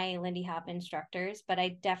to my Lindy Hop instructors, but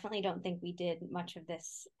I definitely don't think we did much of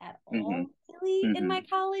this at Mm-hmm. all, really, in Mm-hmm. my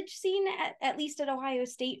college scene, at least at Ohio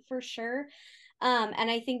State for sure.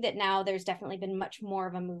 And I think that now there's definitely been much more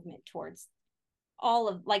of a movement towards all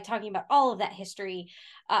of like talking about all of that history,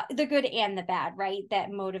 the good and the bad, right? That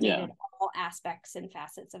Yeah. motivated all aspects and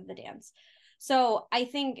facets of the dance. So I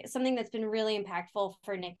think something that's been really impactful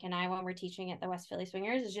for Nick and I when we're teaching at the West Philly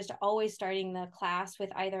Swingers is just always starting the class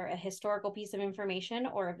with either a historical piece of information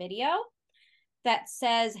or a video that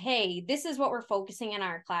says, hey, this is what we're focusing in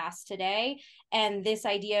our class today. And this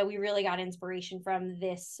idea, we really got inspiration from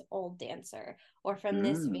this old dancer or from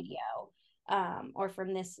this Mm. video. Or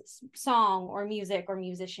from this song or music or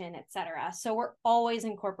musician, etc. So we're always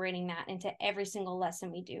incorporating that into every single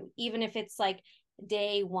lesson we do, even if it's like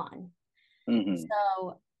day one. Mm-hmm.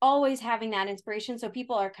 So always having that inspiration, so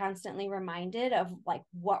people are constantly reminded of like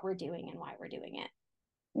what we're doing and why we're doing it.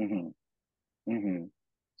 Mm-hmm. Mm-hmm.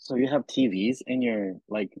 So you have TVs in your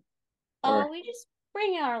like, Oh, or we just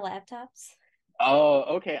bring our laptops.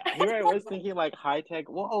 oh, okay. Here I was thinking like high tech.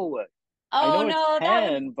 Whoa, I Oh know it's no,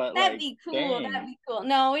 10, but that'd like, be cool. That'd dang. be cool.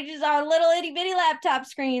 No, we just our little itty bitty laptop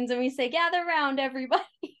screens and we say gather around everybody.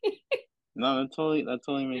 No, that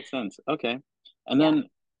totally makes sense. Okay. And then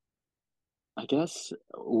I guess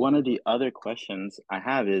one of the other questions I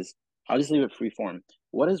have is, I'll just leave it free form.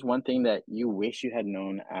 What is one thing that you wish you had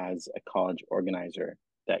known as a college organizer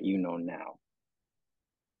that you know now?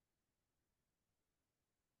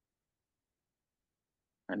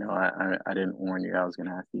 I know I didn't warn you I was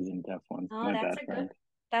gonna ask these in-depth ones. Oh, My bad, friend.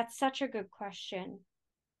 that's such a good question.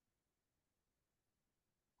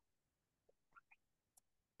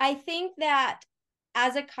 I think that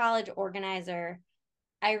as a college organizer,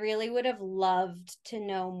 I really would have loved to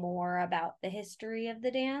know more about the history of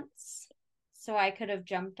the dance. So I could have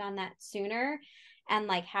jumped on that sooner, and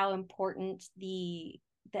like how important the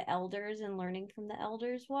elders and learning from the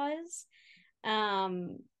elders was.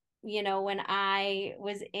 Um, when I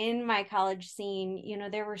was in my college scene,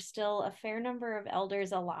 there were still a fair number of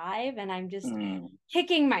elders alive, and I'm just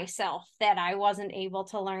kicking myself that I wasn't able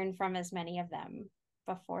to learn from as many of them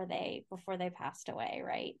before they passed away,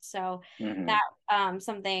 right? So that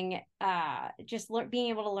something just being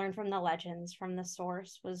able to learn from the legends, from the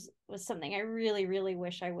source, was something I really, really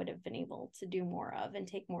wish I would have been able to do more of and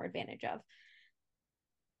take more advantage of.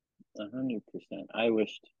 100%. I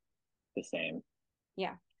wished the same.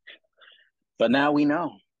 Yeah. But now we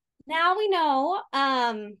know.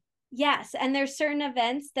 Yes, and there's certain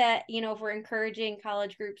events that, if we're encouraging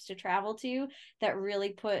college groups to travel to, that really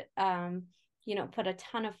put a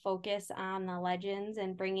ton of focus on the legends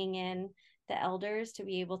and bringing in the elders to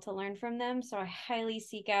be able to learn from them. So I highly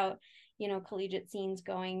seek out, collegiate scenes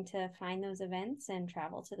going to find those events and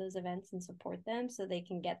travel to those events and support them so they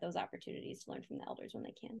can get those opportunities to learn from the elders when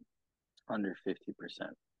they can. 150%.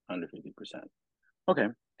 Okay.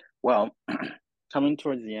 Well, coming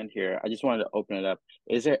towards the end here, I just wanted to open it up.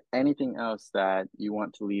 Is there anything else that you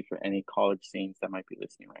want to leave for any college scenes that might be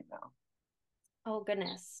listening right now? Oh,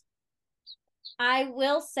 goodness. I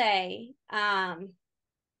will say, I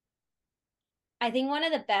think one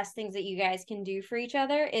of the best things that you guys can do for each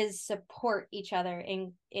other is support each other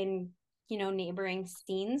in neighboring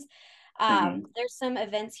scenes. There's some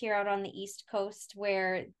events here out on the East Coast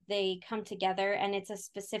where they come together, and it's a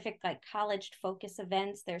specific like college focus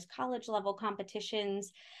events. There's college level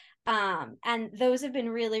competitions. And those have been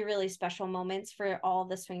really, really special moments for all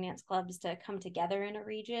the swing dance clubs to come together in a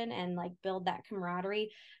region and like build that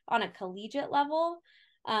camaraderie on a collegiate level.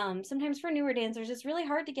 Sometimes for newer dancers, it's really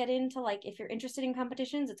hard to get into, like, if you're interested in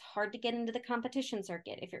competitions, it's hard to get into the competition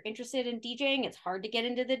circuit. If you're interested in DJing, it's hard to get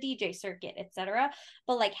into the DJ circuit, etc.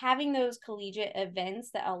 But like having those collegiate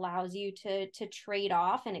events that allows you to trade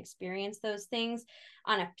off and experience those things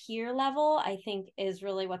on a peer level, I think is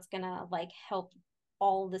really what's gonna like help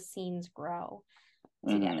all the scenes grow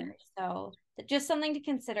together. So just something to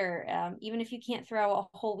consider. Even if you can't throw a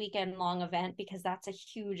whole weekend long event, because that's a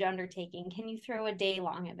huge undertaking, can you throw a day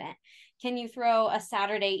long event? Can you throw a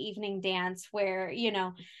Saturday evening dance where,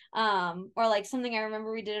 or like something I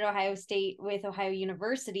remember we did at Ohio State with Ohio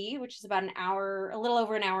University, which is about a little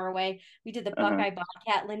over an hour away. We did the Buckeye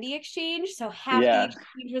Bobcat Lindy exchange. So half the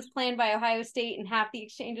exchange was planned by Ohio State and half the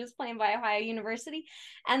exchange was planned by Ohio University.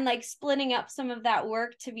 And like splitting up some of that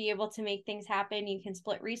work to be able to make things happen. You can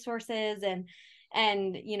split resources and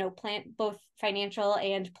plan both financial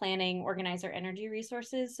and planning, organizer energy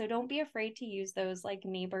resources. So don't be afraid to use those like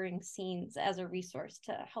neighboring scenes as a resource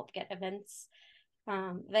to help get events,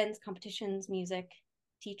 competitions, music,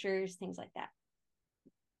 teachers, things like that.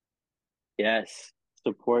 Yes,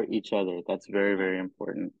 support each other. That's very, very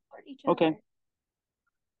important. Okay.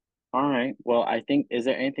 All right. Well, I think, is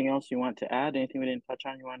there anything else you want to add? Anything we didn't touch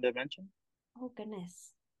on you wanted to mention? Oh, goodness.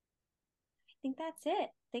 I think that's it.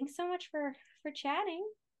 Thanks so much for chatting.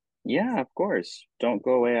 Yeah, of course. Don't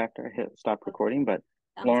go away after I stop recording. But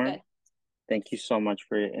Sounds Lauren, good. Thank you so much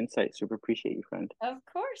for your insight. Super appreciate you, friend. Of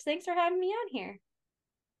course. Thanks for having me on here.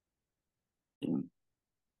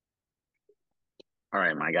 All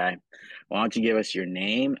right, my guy. Why don't you give us your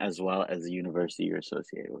name as well as the university you're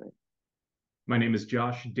associated with? My name is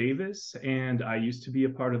Josh Davis, and I used to be a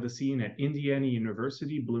part of the scene at Indiana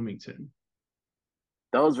University, Bloomington.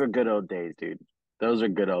 Those were good old days, dude. Those are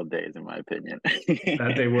good old days, in my opinion.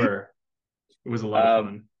 That they were. It was a lot of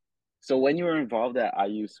fun. So when you were involved at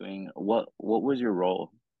IU Swing, what was your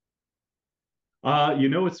role?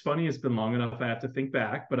 It's funny. It's been long enough I have to think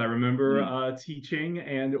back, but I remember teaching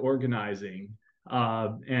and organizing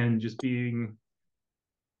and just being.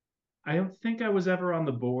 I don't think I was ever on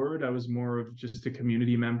the board. I was more of just a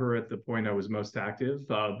community member at the point I was most active.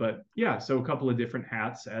 But yeah, so a couple of different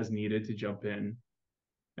hats as needed to jump in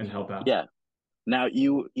and help out. Yeah. Now,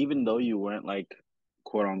 even though you weren't like,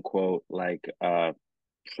 quote unquote, like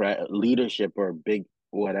leadership or big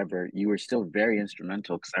whatever, you were still very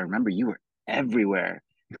instrumental, because I remember you were everywhere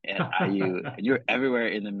at IU, and you're everywhere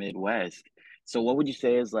in the Midwest. So what would you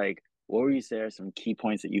say is like, what would you say are some key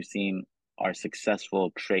points that you've seen are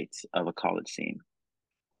successful traits of a college scene?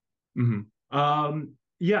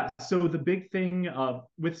 Yeah, so the big thing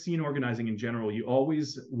with scene organizing in general, you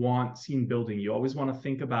always want scene building. You always want to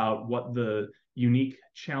think about what the unique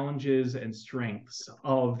challenges and strengths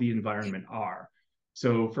of the environment are.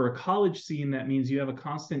 So for a college scene, that means you have a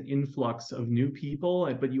constant influx of new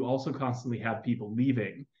people, but you also constantly have people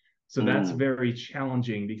leaving. So that's Mm, very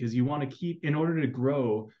challenging because you want to keep, in order to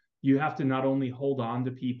grow, you have to not only hold on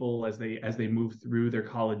to people as they move through their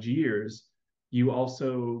college years, you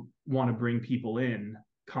also want to bring people in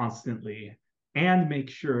constantly and make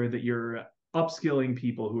sure that you're upskilling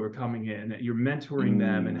people who are coming in, that you're mentoring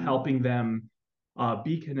them and mm, helping them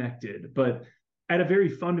be connected. But at a very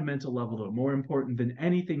fundamental level, though, more important than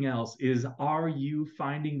anything else is, are you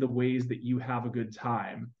finding the ways that you have a good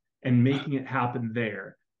time and making it happen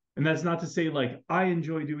there? And that's not to say like, I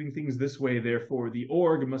enjoy doing things this way, therefore the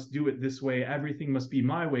org must do it this way, everything must be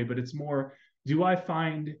my way, but it's more, do I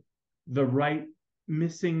find the right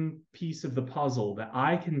missing piece of the puzzle that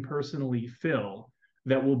I can personally fill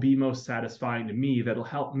that will be most satisfying to me, that'll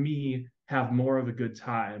help me have more of a good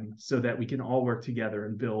time so that we can all work together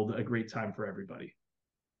and build a great time for everybody.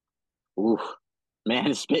 oof,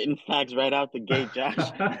 man, spitting facts right out the gate,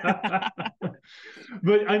 Josh.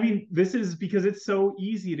 But I mean, this is because it's so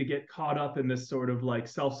easy to get caught up in this sort of like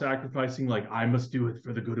self-sacrificing, like I must do it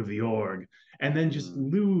for the good of the org, and then just Mm,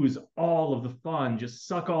 lose all of the fun, just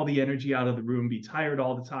suck all the energy out of the room, be tired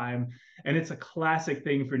all the time. And it's a classic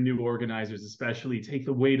thing for new organizers, especially take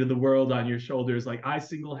the weight of the world on your shoulders. Like I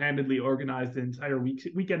single-handedly organized an entire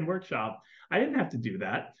weekend workshop. I didn't have to do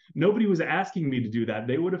that. Nobody was asking me to do that.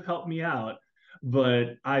 They would have helped me out,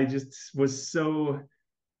 but I just was so,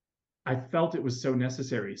 I felt it was so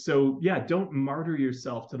necessary. So yeah, don't martyr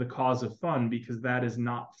yourself to the cause of fun because that is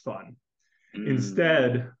not fun. mm.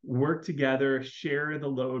 Instead, work together, share the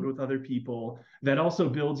load with other people. That also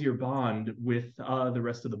builds your bond with the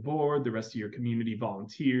rest of the board, the rest of your community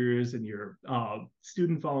volunteers, and your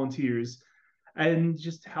student volunteers, and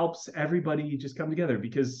just helps everybody just come together.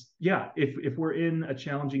 Because yeah, if we're in a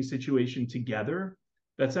challenging situation together,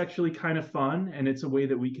 that's actually kind of fun, and it's a way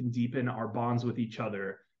that we can deepen our bonds with each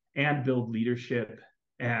other and build leadership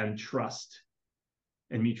and trust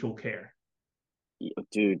and mutual care.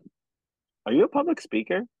 Dude, are you a public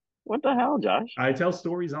speaker? What the hell, Josh? I tell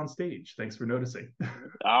stories on stage. Thanks for noticing.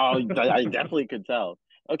 Oh, I definitely could tell.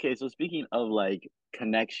 Okay, so speaking of like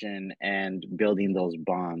connection and building those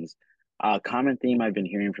bonds, a common theme I've been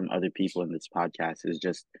hearing from other people in this podcast is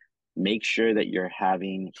just make sure that you're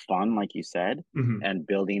having fun, like you said, Mhm. and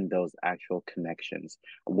building those actual connections.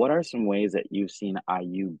 What are some ways that you've seen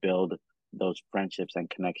IU build those friendships and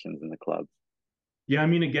connections in the club? Yeah, I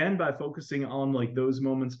mean, again, by focusing on like those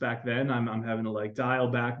moments back then, I'm having to like dial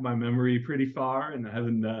back my memory pretty far, and I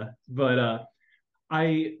haven't. But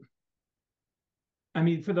I I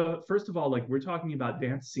mean, for the first of all, like we're talking about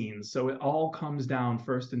dance scenes, so it all comes down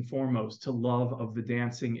first and foremost to love of the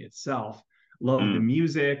dancing itself, love of the Mm,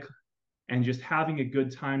 music, and just having a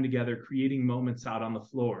good time together, creating moments out on the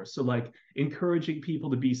floor. So, like, encouraging people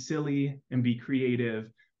to be silly and be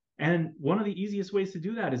creative. And one of the easiest ways to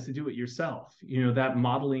do that is to do it yourself. You know, that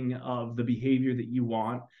modeling of the behavior that you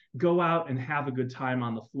want. Go out and have a good time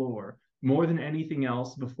on the floor. More than anything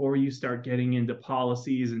else, before you start getting into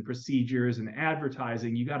policies and procedures and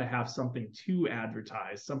advertising, you got to have something to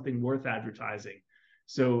advertise, something worth advertising.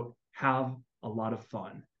 So, have a lot of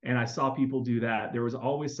fun. And I saw people do that. There was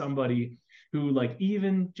always somebody who, like,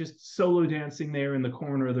 even just solo dancing there in the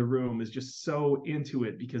corner of the room is just so into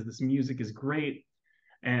it because this music is great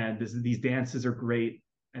and these dances are great.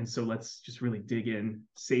 And so let's just really dig in,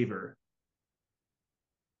 savor.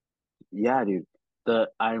 yeah, dude.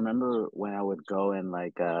 I remember when I would go and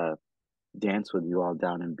like dance with you all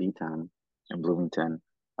down in B Town in Bloomington.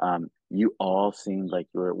 You all seemed like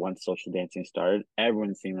you were once social dancing started,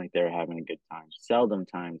 everyone seemed like they were having a good time. Seldom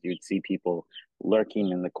times you'd see people lurking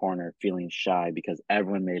in the corner feeling shy because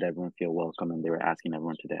everyone made everyone feel welcome and they were asking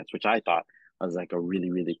everyone to dance, which I thought was like a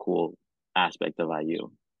really, really cool aspect of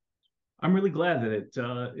IU. I'm really glad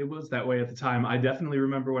that it was that way at the time. I definitely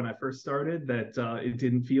remember when I first started that it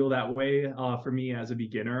didn't feel that way for me as a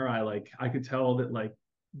beginner. I could tell that like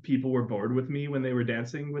people were bored with me when they were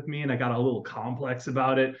dancing with me, and I got a little complex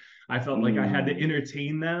about it. I felt like I had to Mm,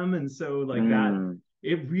 entertain them, and so like that mm.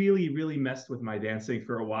 it really messed with my dancing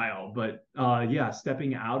for a while. But yeah,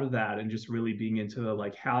 stepping out of that and just really being into the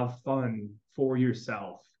like have fun for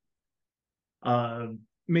yourself, uh,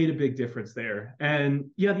 made a big difference there. And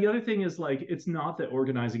yeah, the other thing is like, it's not that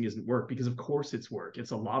organizing isn't work, because of course it's work.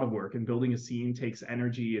 It's a lot of work, and building a scene takes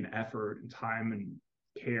energy and effort and time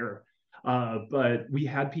and care. But we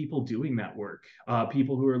had people doing that work,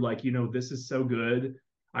 people who are like, this is so good.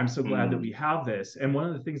 I'm so glad that we have this. And one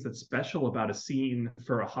of the things that's special about a scene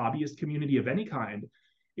for a hobbyist community of any kind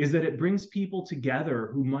is that it brings people together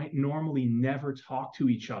who might normally never talk to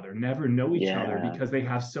each other, never know each other, because they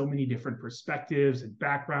have so many different perspectives and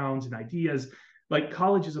backgrounds and ideas. Like,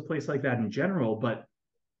 college is a place like that in general, but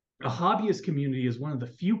a hobbyist community is one of the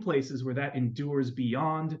few places where that endures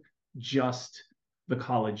beyond just the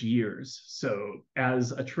college years. So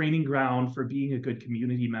as a training ground for being a good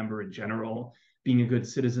community member in general, being a good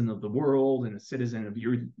citizen of the world and a citizen of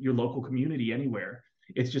your local community anywhere,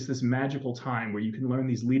 it's just this magical time where you can learn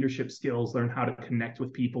these leadership skills, learn how to connect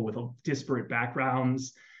with people with disparate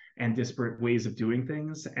backgrounds and disparate ways of doing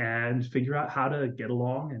things, and figure out how to get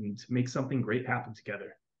along and make something great happen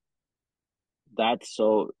together. That's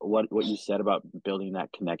so what you said about building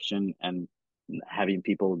that connection and having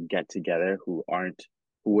people get together who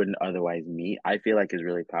wouldn't otherwise meet, I feel like is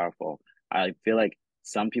really powerful. I feel like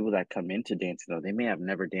some people that come into dancing, though, they may have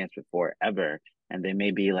never danced before ever, and they may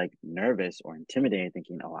be like nervous or intimidated,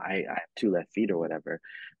 thinking, "Oh, I have two left feet or whatever."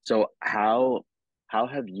 So how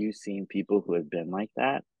have you seen people who have been like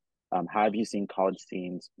that? How have you seen college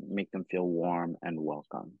scenes make them feel warm and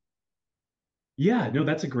welcome? Yeah, no,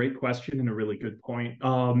 that's a great question and a really good point.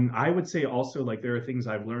 I would say also, like, there are things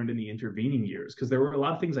I've learned in the intervening years, because there were a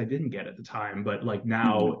lot of things I didn't get at the time, but like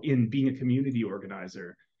now in being a community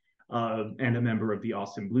organizer and a member of the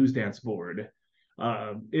Austin Blues Dance Board,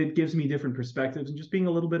 it gives me different perspectives, and just being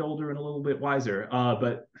a little bit older and a little bit wiser.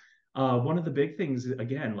 But one of the big things,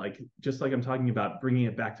 again, like just like I'm talking about bringing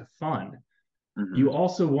it back to fun, you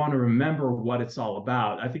also want to remember what it's all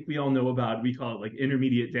about. I think we all know about, we call it like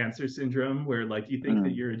intermediate dancer syndrome, where like you think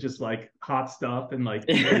that you're just like hot stuff and like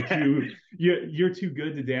you're too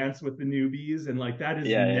good to dance with the newbies, and like that is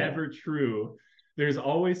never true. There's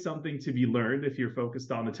always something to be learned if you're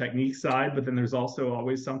focused on the technique side, but then there's also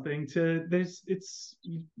always something to it's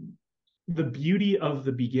the beauty of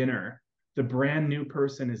the beginner, the brand new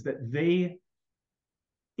person, is that they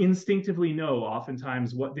instinctively know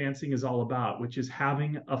oftentimes what dancing is all about, which is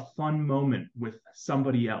having a fun moment with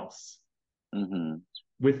somebody else,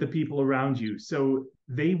 with the people around you. So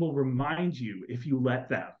they will remind you if you let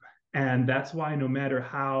them. And that's why no matter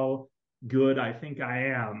how good I think I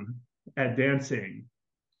am at dancing,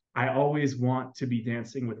 I always want to be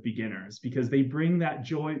dancing with beginners, because they bring that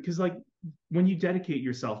joy. Because like when you dedicate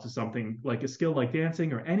yourself to something like a skill like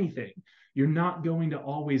dancing or anything, you're not going to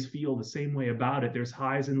always feel the same way about it. There's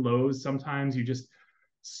highs and lows. Sometimes you're just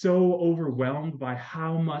so overwhelmed by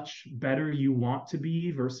how much better you want to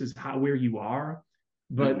be versus where you are.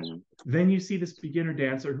 But then you see this beginner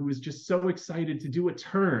dancer who is just so excited to do a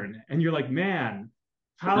turn, and you're like, man,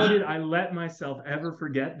 how did I let myself ever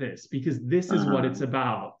forget this? Because this is what it's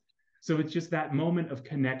about. So it's just that moment of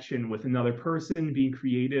connection with another person, being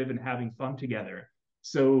creative and having fun together.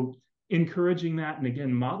 So encouraging that, and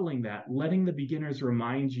again, modeling that, letting the beginners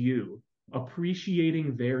remind you,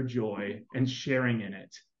 appreciating their joy and sharing in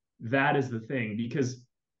it. That is the thing, because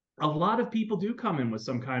a lot of people do come in with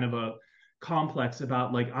some kind of a complex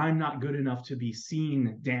about like, I'm not good enough to be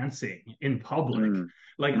seen dancing in public.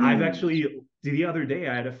 Like I've actually, the other day,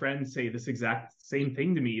 I had a friend say this exact same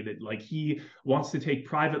thing to me, that like he wants to take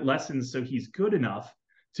private lessons so he's good enough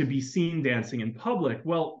to be seen dancing in public.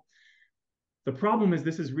 Well, the problem is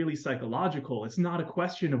this is really psychological. It's not a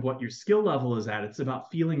question of what your skill level is at. It's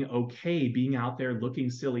about feeling okay being out there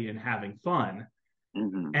looking silly and having fun.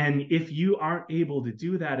 And if you aren't able to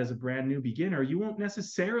do that as a brand new beginner, you won't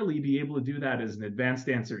necessarily be able to do that as an advanced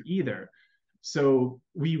dancer either. So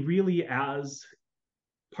we really, as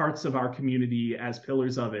parts of our community, as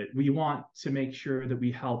pillars of it, we want to make sure that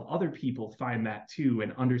we help other people find that too,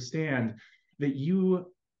 and understand that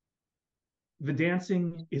the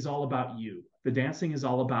dancing is all about you. The dancing is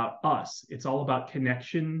all about us. It's all about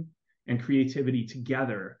connection and creativity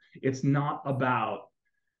together. It's not about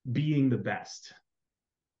being the best.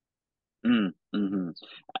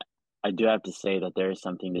 I do have to say that there is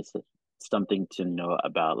something to know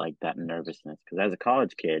about like that nervousness, because as a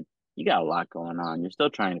college kid, you got a lot going on. You're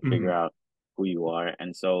still trying to figure out who you are,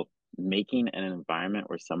 and so making an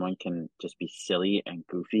environment where someone can just be silly and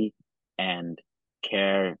goofy and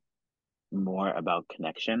care more about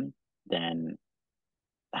connection than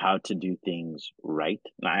how to do things right.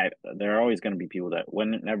 There are always going to be people that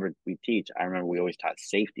whenever we teach, I remember we always taught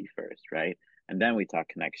safety first, right? And then we taught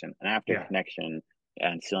connection. And after connection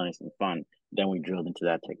and silliness and fun, then we drilled into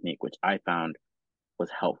that technique, which I found was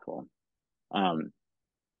helpful.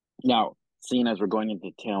 Now, seeing as we're going into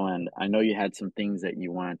the tail end, I know you had some things that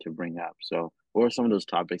you wanted to bring up. So what were some of those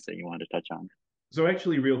topics that you wanted to touch on? So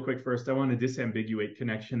actually, real quick, first, I want to disambiguate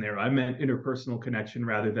connection there. I meant interpersonal connection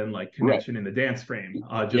rather than like connection in the dance frame,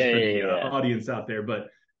 just for the audience out there. But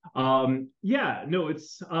yeah, no,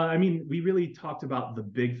 it's, I mean, we really talked about the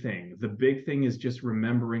big thing. The big thing is just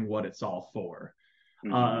remembering what it's all for.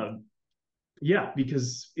 Yeah,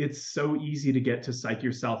 because it's so easy to get to psych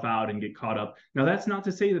yourself out and get caught up. Now, that's not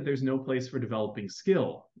to say that there's no place for developing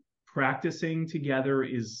skill. Practicing together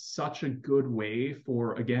is such a good way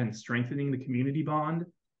for, again, strengthening the community bond,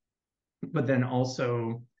 but then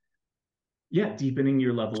also, yeah, deepening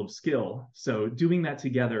your level of skill. So doing that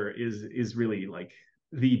together is really like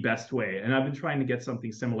the best way. And I've been trying to get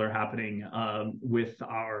something similar happening with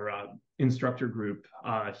our instructor group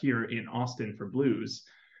here in Austin for blues.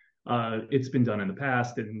 It's been done in the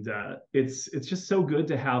past, and it's just so good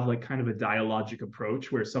to have like kind of a dialogic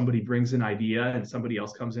approach where somebody brings an idea and somebody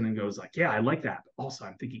else comes in and goes like, yeah, I like that, but also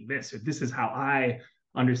I'm thinking this, or this is how I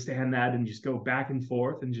understand that, and just go back and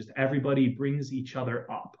forth, and just everybody brings each other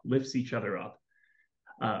up, lifts each other up.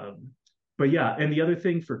 But yeah, and the other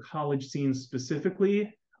thing for college scenes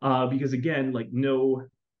specifically, because again, like know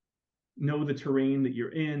the terrain that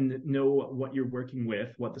you're in, know what you're working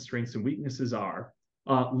with, what the strengths and weaknesses are.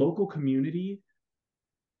 Local community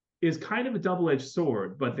is kind of a double-edged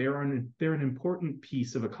sword, but they're an important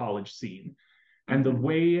piece of a college scene. And the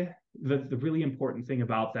way that the really important thing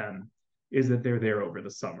about them is that they're there over the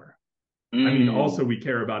summer. I mean, also we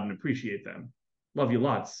care about and appreciate them. Love you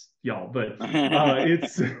lots, y'all. But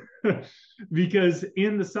it's because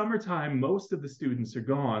in the summertime, most of the students are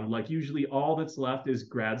gone. Like usually all that's left is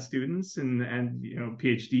grad students and you know,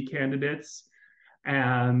 PhD candidates,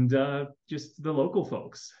 and just the local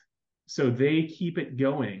folks. So they keep it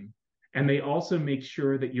going. And they also make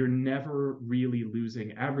sure that you're never really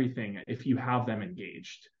losing everything if you have them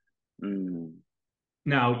engaged.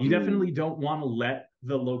 Now, you definitely don't want to let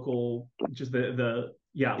the local, just the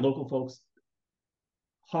local folks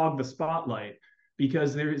hog the spotlight,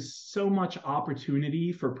 because there is so much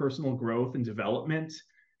opportunity for personal growth and development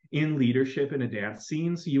in leadership in a dance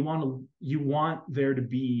scene. So you want there to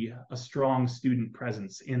be a strong student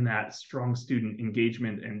presence in that, strong student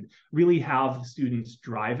engagement, and really have the students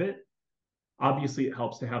drive it. Obviously, it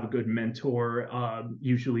helps to have a good mentor,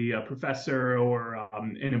 usually a professor or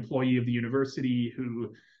an employee of the university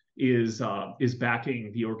who is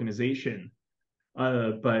backing the organization.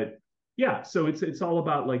 But yeah, so it's all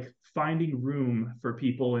about like finding room for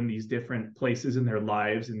people in these different places in their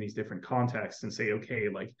lives, in these different contexts, and say, okay,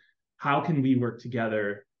 like how can we work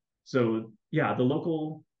together? So yeah, the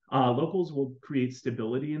locals will create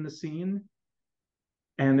stability in the scene,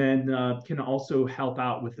 and then can also help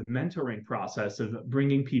out with the mentoring process of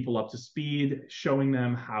bringing people up to speed, showing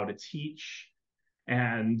them how to teach,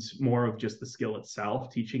 and more of just the skill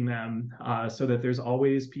itself, teaching them, so that there's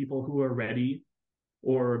always people who are ready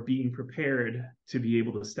or being prepared to be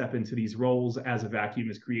able to step into these roles as a vacuum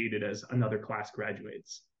is created, as another class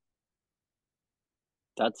graduates.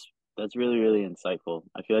 That's really, really insightful.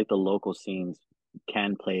 I feel like the local scenes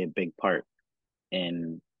can play a big part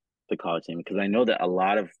in the college scene, because I know that a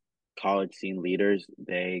lot of college scene leaders,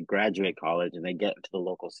 they graduate college and they get into the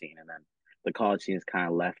local scene, and then the college scene is kind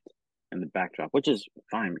of left in the backdrop, which is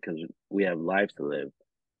fine because we have lives to live.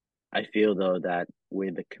 I feel though that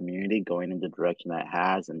with the community going in the direction that it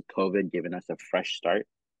has, and COVID giving us a fresh start,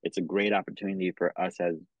 it's a great opportunity for us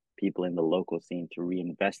as people in the local scene to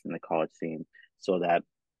reinvest in the college scene so that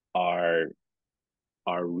our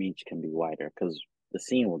reach can be wider, because the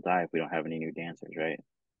scene will die if we don't have any new dancers, right?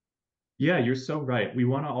 Yeah, you're so right. We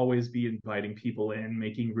want to always be inviting people in,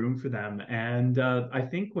 making room for them. And I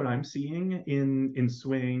think what I'm seeing in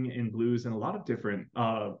swing, in blues, and a lot of different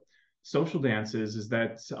social dances is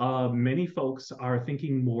that many folks are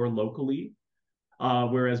thinking more locally,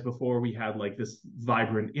 whereas before we had like this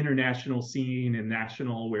vibrant international scene and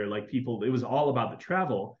national, where like people, it was all about the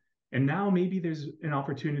travel. And now maybe there's an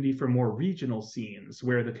opportunity for more regional scenes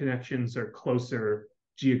where the connections are closer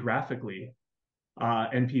geographically,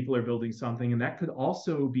 and people are building something. And that could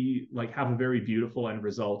also be like have a very beautiful end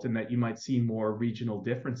result, in that you might see more regional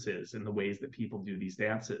differences in the ways that people do these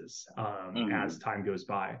dances as time goes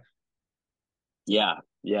by. Yeah.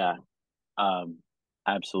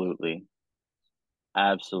 Absolutely.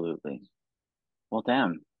 Well,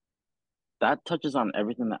 damn, that touches on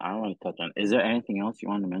everything that I want to touch on. Is there anything else you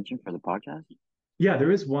want to mention for the podcast? Yeah,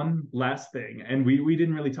 there is one last thing, and we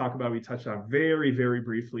didn't really talk about, we touched on very, very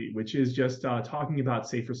briefly, which is just talking about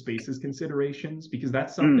safer spaces considerations, because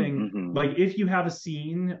that's something Mm-hmm. like if you have a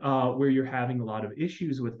scene where you're having a lot of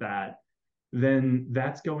issues with that, then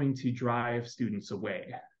that's going to drive students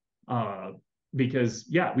away. Because,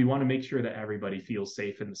 yeah, we want to make sure that everybody feels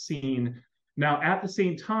safe in the scene. Now, at the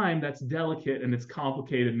same time, that's delicate and it's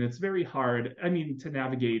complicated and it's very hard, I mean, to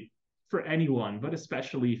navigate for anyone, but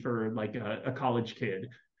especially for like a college kid,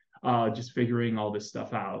 just figuring all this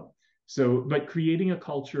stuff out. So, but creating a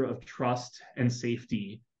culture of trust and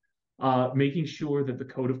safety, making sure that the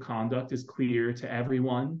code of conduct is clear to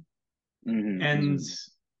everyone, Mm-hmm. and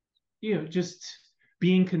just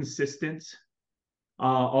being consistent.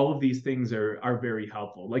 All of these things are very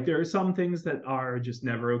helpful. Like there are some things that are just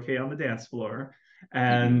never okay on the dance floor,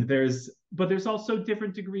 and there's also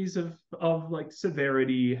different degrees of like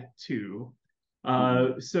severity too.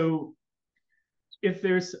 So if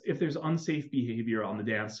there's unsafe behavior on the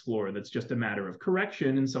dance floor that's just a matter of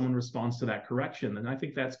correction and someone responds to that correction, then I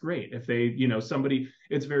think that's great. If they, somebody,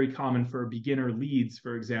 it's very common for beginner leads,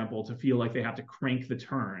 for example, to feel like they have to crank the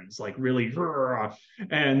turns like really,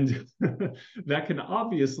 and that can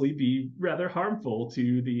obviously be rather harmful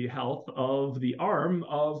to the health of the arm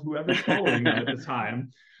of whoever's following them at the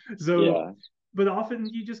time. So Yeah. But often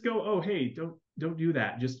you just go, oh, hey, don't do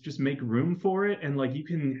that. Just make room for it, and like you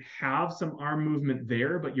can have some arm movement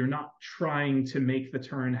there, but you're not trying to make the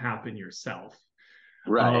turn happen yourself.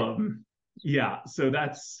 Right. Yeah, so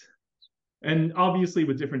that's, and obviously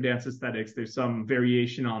with different dance aesthetics, there's some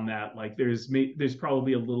variation on that. Like there's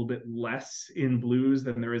probably a little bit less in blues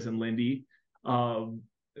than there is in Lindy,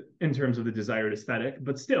 in terms of the desired aesthetic,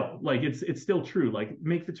 but still, like it's still true. Like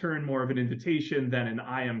make the turn more of an invitation than an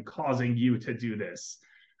I am causing you to do this.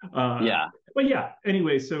 Yeah. But yeah,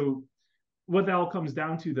 anyway, so what that all comes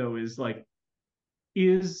down to though is like,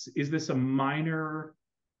 is this a minor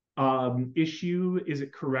issue? Is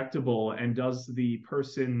it correctable? And does the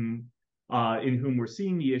person in whom we're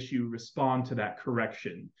seeing the issue respond to that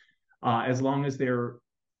correction? As long as they're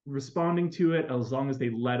responding to it, as long as they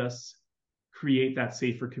let us create that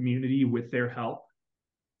safer community with their help,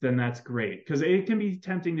 then that's great. Because it can be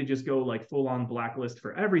tempting to just go like full on blacklist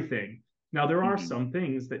for everything. Now there are some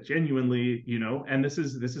things that genuinely, and this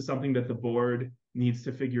is something that the board needs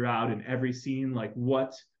to figure out in every scene, like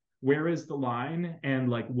where is the line, and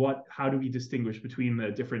like how do we distinguish between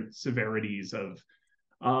the different severities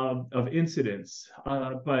of incidents.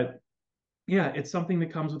 But yeah, it's something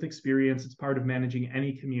that comes with experience. It's part of managing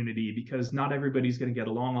any community, because not everybody's going to get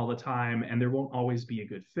along all the time and there won't always be a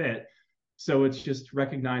good fit. So it's just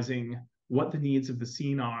recognizing what the needs of the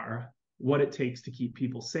scene are, what it takes to keep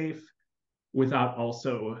people safe, without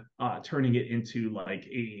also turning it into like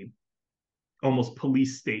a almost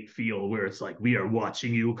police state feel where it's like, we are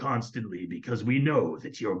watching you constantly because we know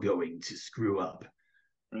that you're going to screw up.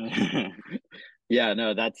 Yeah,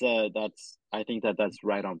 no, that's I think that's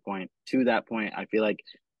right on point. To that point, I feel like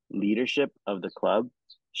leadership of the club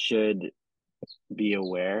should be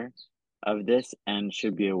aware of this and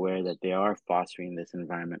should be aware that they are fostering this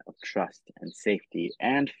environment of trust and safety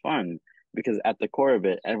and fun, because at the core of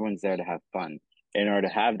it, everyone's there to have fun. In order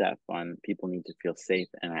to have that fun, people need to feel safe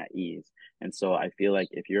and at ease. And so I feel like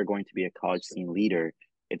if you're going to be a college scene leader,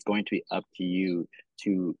 it's going to be up to you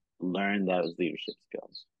to learn those leadership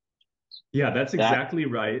skills. Yeah, that's exactly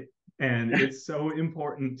right. And it's so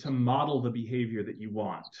important to model the behavior that you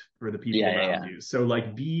want for the people around you. So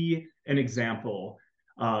like be an example,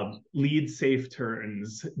 lead safe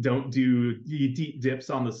turns, don't do deep dips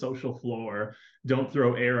on the social floor, don't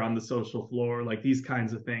throw air on the social floor, like these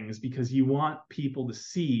kinds of things, because you want people to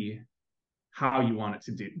see how you want it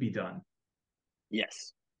to be done.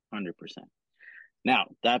 Yes, 100%. Now,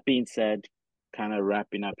 that being said, kind of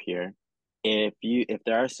wrapping up here, if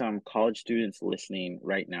there are some college students listening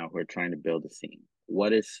right now who are trying to build a scene,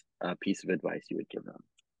 what is a piece of advice you would give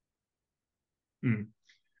them?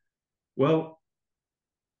 Well,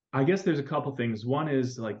 I guess there's a couple things. One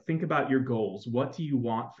is like, think about your goals. What do you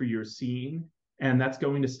want for your scene? And that's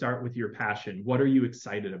going to start with your passion. What are you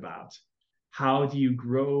excited about? How do you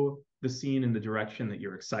grow the scene in the direction that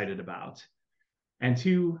you're excited about? And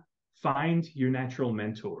two, find your natural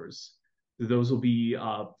mentors. Those will be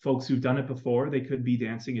folks who've done it before. They could be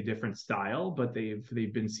dancing a different style, but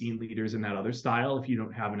they've been scene leaders in that other style if you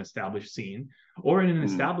don't have an established scene. Or in an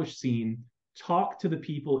established scene, talk to the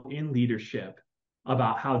people in leadership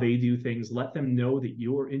about how they do things. Let them know that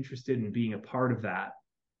you're interested in being a part of that,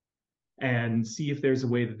 and see if there's a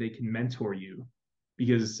way that they can mentor you.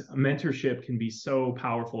 Because mentorship can be so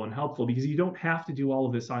powerful and helpful, because you don't have to do all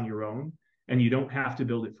of this on your own, and you don't have to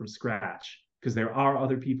build it from scratch. because there are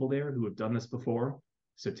other people there who have done this before.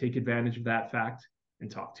 So take advantage of that fact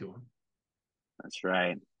and talk to them. That's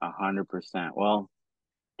right. 100%. Well,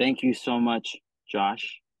 thank you so much,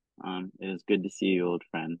 Josh. It is good to see you, old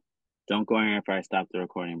friend. Don't go anywhere after I stop the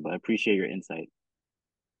recording, but I appreciate your insight.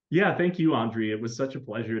 Yeah, thank you, Andre. It was such a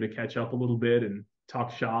pleasure to catch up a little bit and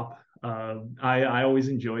talk shop. I always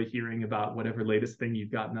enjoy hearing about whatever latest thing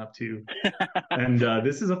you've gotten up to. And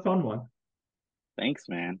this is a fun one. Thanks,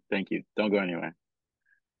 man. Thank you. Don't go anywhere.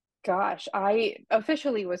 Gosh, I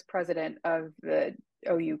officially was president of the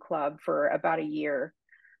OU club for about a year,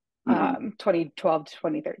 2012 to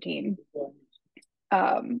 2013.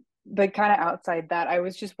 But kind of outside that, I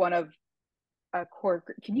was just one of a core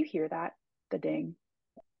group. Can you hear that? The ding.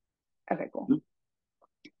 Okay, cool.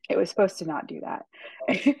 It was supposed to not do that.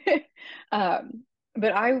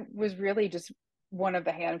 But I was really just one of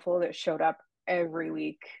the handful that showed up every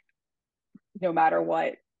week, no matter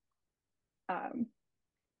what.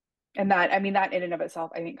 And that, I mean, that in and of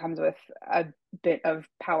itself, I think comes with a bit of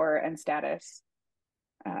power and status.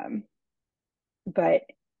 But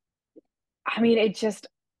I mean,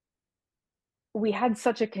 we had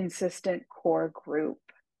such a consistent core group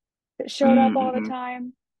that showed up all the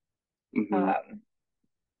time.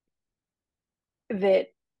 That,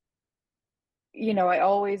 you know, I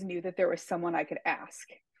always knew that there was someone I could ask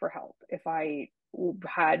for help if I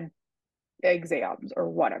had exams or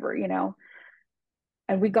whatever, you know.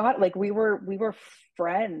 And we were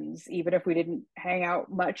friends, even if we didn't hang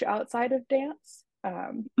out much outside of dance.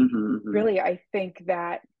 Really, I think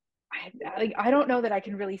that I don't know that I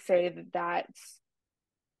can really say that that's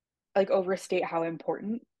like overstate how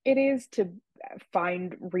important it is to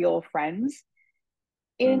find real friends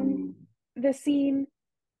in the scene.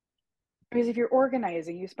 Because if you're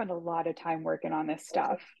organizing, you spend a lot of time working on this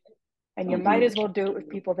stuff. And you might as well do it with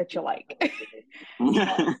people that you like.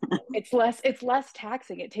 It's less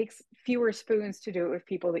taxing. It takes fewer spoons to do it with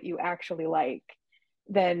people that you actually like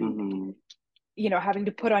than you know, having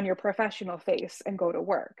to put on your professional face and go to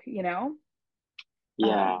work, you know?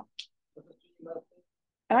 Yeah.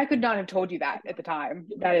 And I could not have told you that at the time.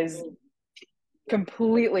 That is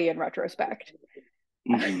completely in retrospect.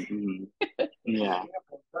 Yeah.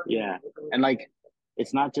 Yeah. And like,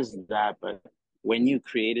 it's not just that, but when you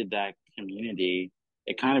created that community,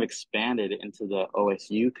 it kind of expanded into the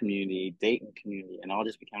OSU community, Dayton community, and all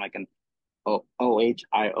just became like an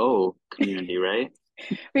OHIO community, right?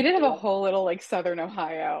 We did have a whole little like Southern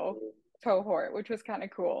Ohio cohort, which was kind of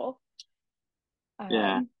cool.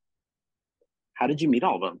 Yeah. How did you meet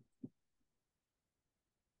all of them?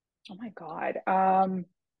 Oh my God.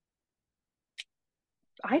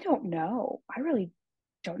 I don't know. I really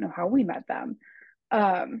don't know how we met them.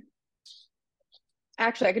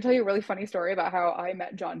 Actually, I could tell you a really funny story about how I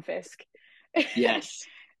met John Fisk. Yes.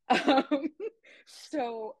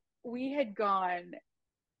 So we had gone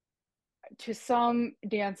to some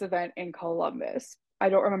dance event in Columbus. I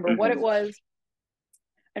don't remember what it was.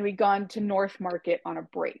 And we'd gone to North Market on a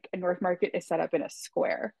break. And North Market is set up in a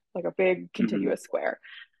square, like a big continuous square.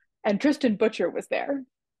 And Tristan Butcher was there.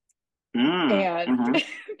 And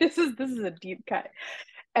this is a deep cut.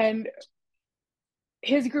 And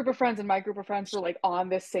his group of friends and my group of friends were like on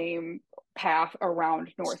the same path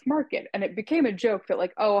around North Market. And it became a joke that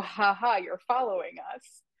like, oh, haha, you're following us.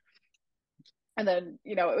 And then,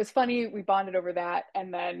 you know, it was funny. We bonded over that.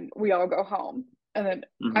 And then we all go home. And then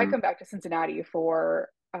I come back to Cincinnati for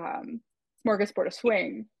Smorgasbord of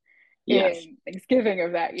Swing in Thanksgiving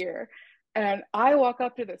of that year. And I walk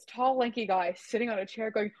up to this tall, lanky guy sitting on a chair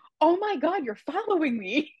going, oh my God, you're following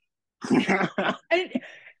me. And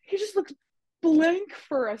he just looks blank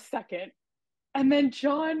for a second. And then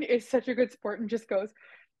John is such a good sport and just goes,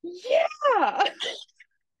 yeah.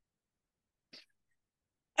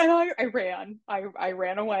 And I ran. I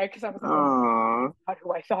ran away because I was like, oh, not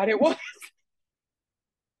who I thought it was.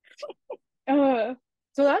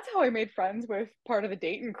 So that's how I made friends with part of the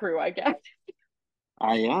Dayton crew, I guess.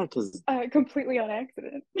 Yeah, because completely on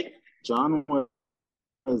accident. John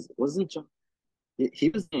wasn't John? He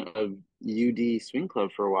was in a UD swing club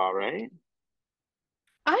for a while, right?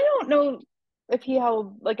 I don't know if he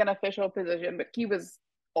held like an official position, but he was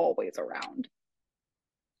always around.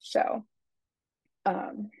 So,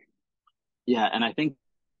 yeah, and I think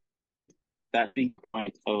that big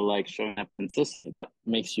point of like showing up consistent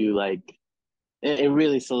makes you like it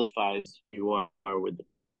really solidifies who you are with the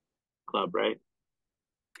club, right?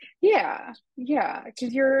 Yeah,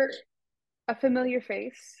 because you're a familiar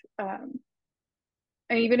face, and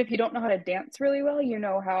even if you don't know how to dance really well, you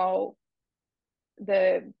know how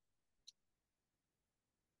the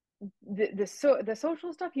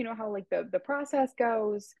social stuff, you know how like the process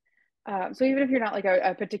goes. So even if you're not like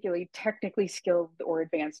a particularly technically skilled or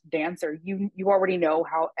advanced dancer, you already know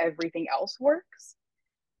how everything else works.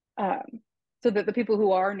 So that the people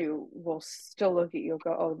who are new will still look at you and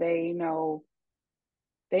go, oh, they know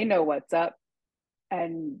what's up,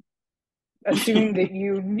 and assume that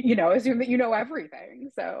assume that you know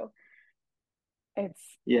everything. So it's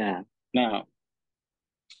Yeah. No.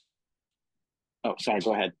 Oh, sorry,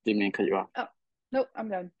 go ahead. Didn't mean to cut you off. oh nope, I'm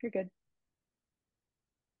done. You're good.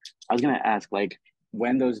 I was gonna ask, like,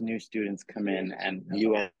 when those new students come in and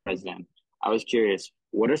you as president, I was curious,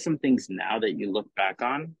 what are some things now that you look back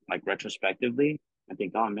on, like retrospectively, and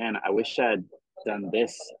think, oh man, I wish I'd done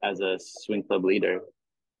this as a swing club leader.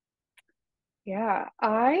 Yeah,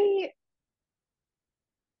 I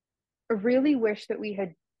really wish that we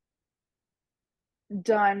had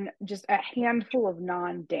done just a handful of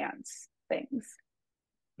non-dance things.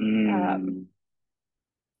 Mm.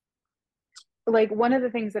 Like one of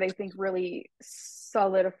the things that I think really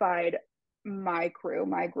solidified my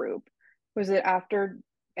group, was that after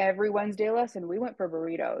every Wednesday lesson, we went for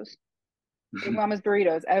burritos. Big Mama's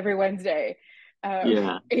burritos every Wednesday.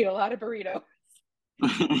 Yeah. Ate a lot of burritos.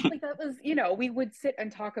 Like that was, we would sit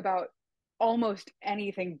and talk about almost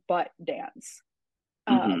anything but dance.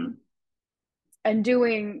 And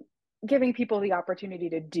giving people the opportunity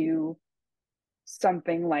to do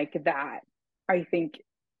something like that, I think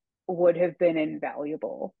would have been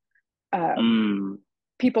invaluable.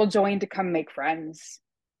 People joined to come make friends,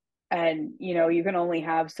 and you can only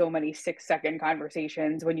have so many 6-second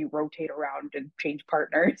conversations when you rotate around and change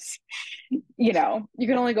partners. You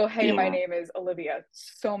can only go, hey, my name is Olivia,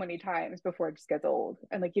 so many times before it just gets old,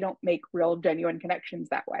 and like you don't make real genuine connections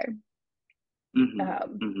that way.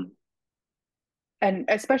 And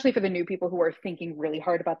especially for the new people who are thinking really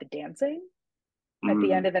hard about the dancing, at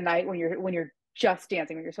the end of the night, when you're just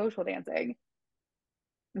dancing, when you're social dancing,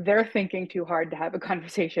 they're thinking too hard to have a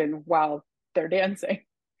conversation while they're dancing.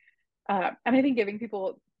 And I think giving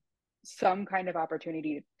people some kind of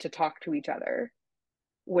opportunity to talk to each other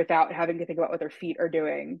without having to think about what their feet are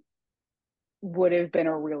doing would have been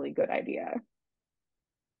a really good idea.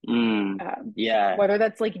 Yeah. Whether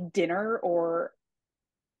that's like dinner or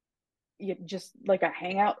just like a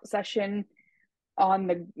hangout session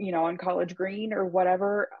on on College Green or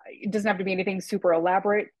whatever. It doesn't have to be anything super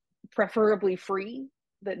elaborate, preferably free,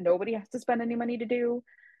 that nobody has to spend any money to do.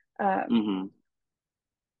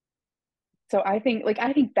 So I think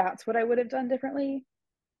that's what I would have done differently.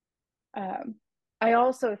 I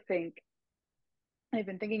also think, I've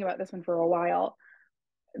been thinking about this one for a while,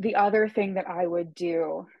 the other thing that I would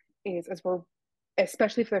do is,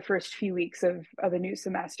 especially for the first few weeks of a new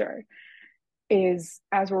semester, is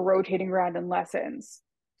as we're rotating around in lessons,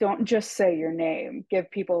 don't just say your name. Give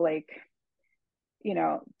people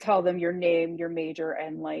tell them your name, your major,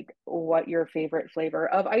 and like what your favorite flavor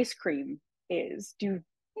of ice cream is. Do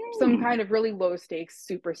some kind of really low stakes,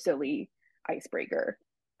 super silly icebreaker.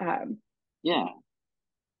 Yeah.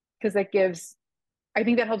 Because I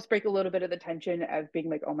think that helps break a little bit of the tension of being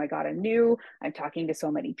like, oh my God, I'm talking to so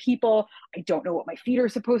many people. I don't know what my feet are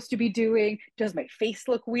supposed to be doing. Does my face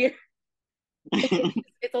look weird?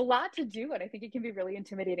 It's a lot to do, and I think it can be really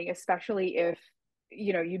intimidating, especially if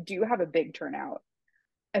you do have a big turnout.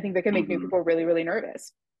 I think that can make new people really, really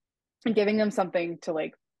nervous, and giving them something to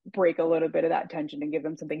like break a little bit of that tension and give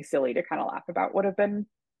them something silly to kind of laugh about would have been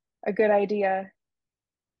a good idea.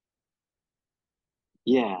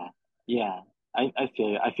 Yeah. I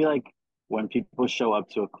feel like when people show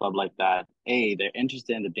up to a club like that, A, they're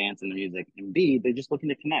interested in the dance and the music, and B, they're just looking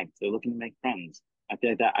to connect. They're looking to make friends. I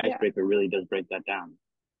feel like that icebreaker really does break that down.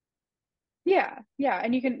 Yeah.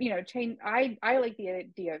 And you can, change. I like the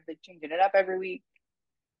idea of like changing it up every week.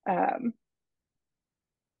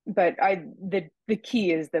 But the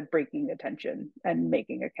key is the breaking the tension and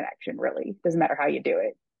making a connection. Really doesn't matter how you do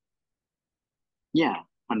it. Yeah,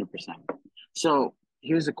 100%. So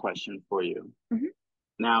here's a question for you.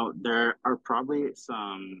 Now, there are probably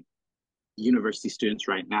some university students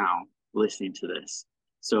right now listening to this.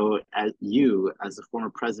 So as the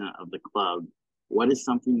former president of the club, what is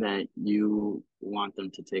something that you want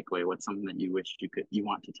them to take away? What's something that you wish you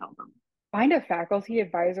want to tell them? Find a faculty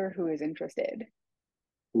advisor who is interested.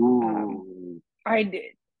 Ooh.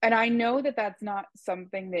 I know that that's not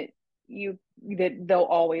something that they'll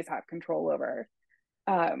always have control over.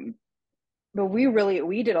 But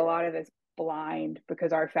we did a lot of this blind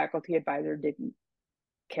because our faculty advisor didn't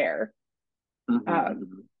care.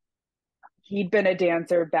 He'd been a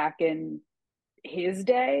dancer back in his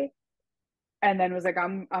day, and then was like,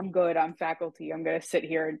 I'm good, I'm faculty, I'm gonna sit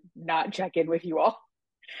here and not check in with you all.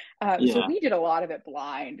 So we did a lot of it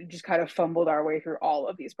blind and just kind of fumbled our way through all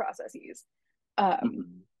of these processes.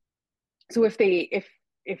 So if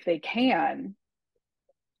they can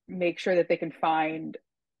make sure that they can find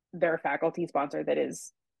their faculty sponsor that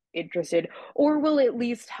is interested, or will at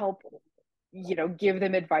least help, give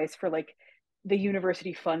them advice for like the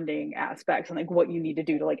university funding aspects and like what you need to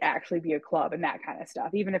do to like actually be a club and that kind of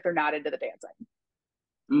stuff, even if they're not into the dancing.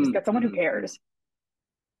 Just get someone who cares.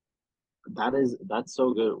 That's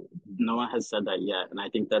so good. No one has said that yet, and I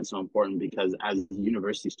think that's so important because as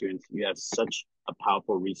university students, you have such a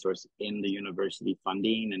powerful resource in the university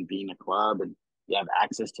funding and being a club, and you have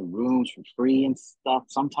access to rooms for free and stuff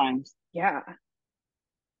sometimes. Yeah.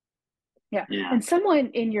 And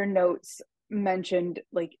someone in your notes mentioned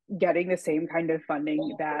like getting the same kind of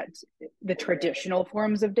funding that the traditional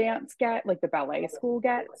forms of dance get, like the ballet school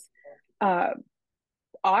gets. I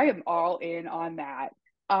am all in on that.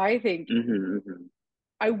 I think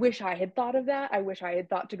I wish I had thought of that. I wish I had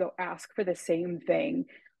thought to go ask for the same thing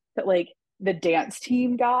that like the dance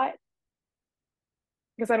team got.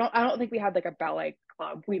 Because I don't think we had like a ballet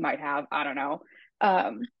club. We might have, I don't know.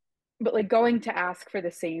 But like going to ask for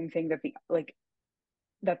the same thing that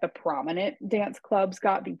the prominent dance clubs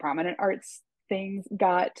got, the prominent arts things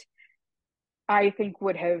got, I think it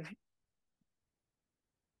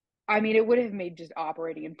would have made just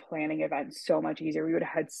operating and planning events so much easier. We would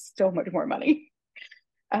have had so much more money.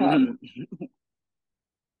 Yeah.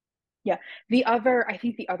 I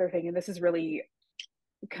think the other thing, and this is really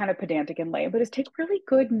kind of pedantic and lame, but is take really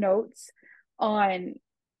good notes on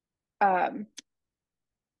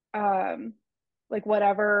like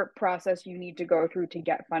whatever process you need to go through to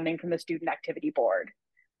get funding from the student activity board.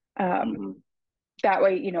 That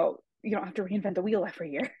way, you don't have to reinvent the wheel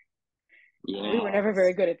every year. We were never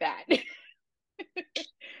very good at that.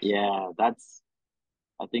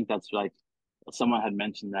 I think that's like someone had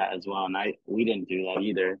mentioned that as well, and we didn't do that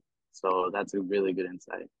either. So that's a really good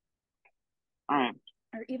insight. All right.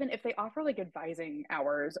 Or even if they offer like advising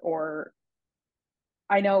hours, or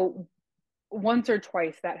I know once or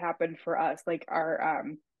twice that happened for us, like our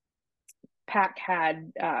PAC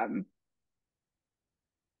had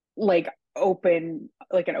like an open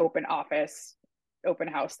office, open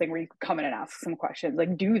house thing where you could come in and ask some questions.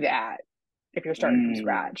 Like do that if you're starting from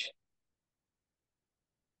scratch.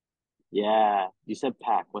 Yeah, you said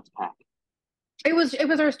PAC. What's PAC? It was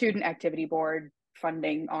our student activity board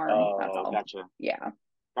funding arm. That's all. Gotcha. Yeah.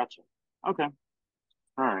 Gotcha. Okay.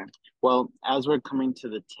 All right. Well, as we're coming to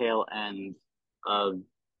the tail end of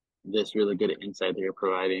this really good insight that you're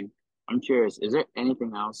providing, I'm curious, is there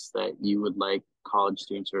anything else that you would like college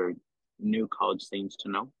students or new college students to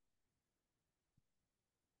know?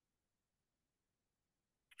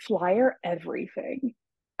 Flyer everything.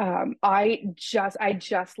 I just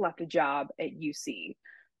left a job at UC.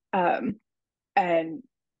 And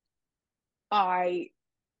I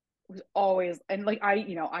was always, and like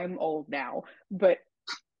I'm old now, but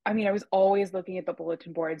I mean, I was always looking at the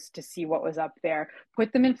bulletin boards to see what was up there,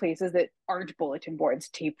 put them in places that aren't bulletin boards,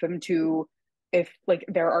 tape them to, if like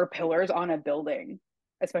there are pillars on a building,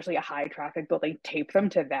 especially a high traffic building, tape them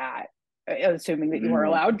to that, assuming that you are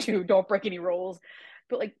allowed to, don't break any rules,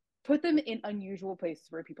 but like put them in unusual places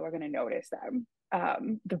where people are going to notice them.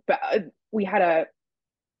 We had a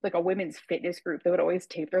women's fitness group that would always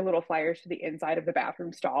tape their little flyers to the inside of the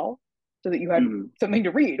bathroom stall so that you had something to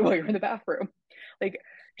read while you're in the bathroom. Like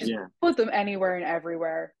just put them anywhere and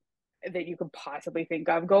everywhere that you could possibly think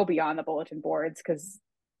of. Go beyond the bulletin boards, because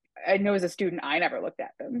I know as a student I never looked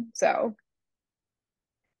at them. So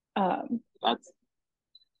that's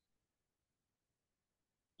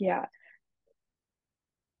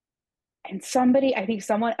and I think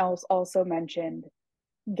someone else also mentioned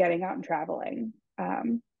getting out and traveling.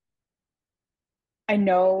 I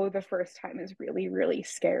know the first time is really, really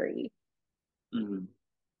scary,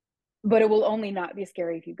 but it will only not be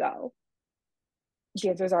scary if you go.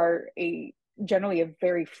 Dancers are generally a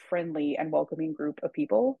very friendly and welcoming group of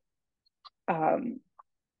people. And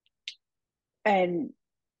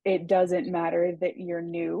it doesn't matter that you're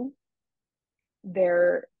new.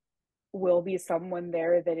 There will be someone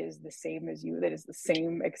there that is the same as you, that is the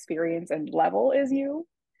same experience and level as you.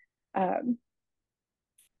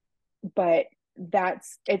 But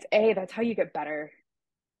that's how you get better.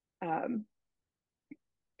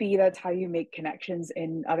 B, that's how you make connections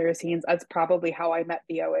in other scenes. That's probably how I met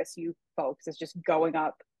the OSU folks, is just going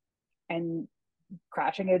up and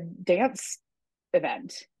crashing a dance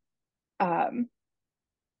event.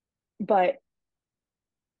 But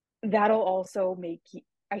that'll also make,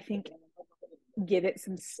 I think, give it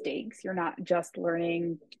some stakes. You're not just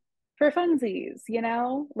learning for funsies, you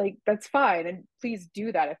know, like that's fine. And please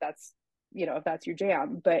do that if that's, you know, if that's your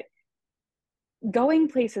jam. But going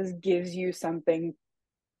places gives you something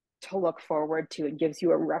to look forward to and gives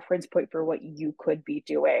you a reference point for what you could be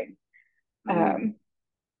doing. Mm.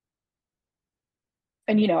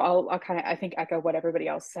 And you know, I'll kind of, I think, echo what everybody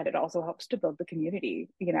else said. It also helps to build the community.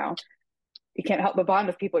 You know, you can't help but bond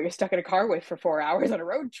with people you're stuck in a car with for 4 hours on a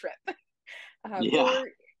road trip. Yeah. Or,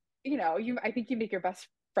 you know, I think you make your best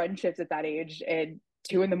friendships at that age and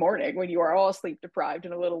 2 a.m. when you are all sleep deprived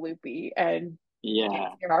and a little loopy and Yeah.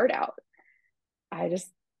 can't get your heart out. I just,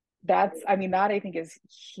 I mean, that I think is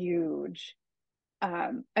huge.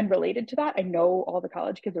 And related to that, I know all the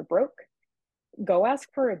college kids are broke. Go ask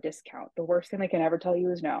for a discount. The worst thing they can ever tell you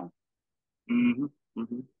is no. Hmm.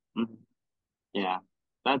 Hmm. Hmm. Yeah.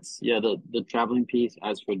 That's, yeah, the traveling piece,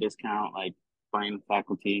 as for discount, like find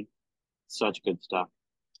faculty, such good stuff.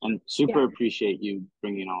 And Yeah. super appreciate you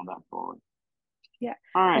bringing all that forward. Yeah.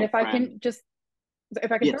 All And right, if I friend. can just,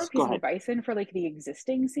 if I can throw a Yes, go piece of ahead. advice in for like the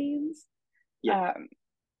existing scenes, Yeah.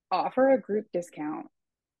 offer a group discount.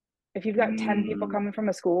 If you've got 10 people Mm, coming from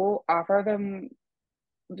a school, offer them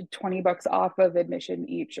 $20 off of admission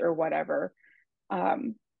each or whatever.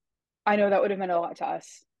 Um, I know that would have meant a lot to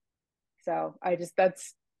us. So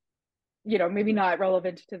that's, you know, maybe not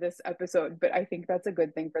relevant to this episode, but I think that's a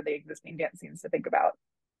good thing for the existing dance scenes to think about.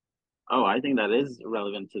 oh, I think that is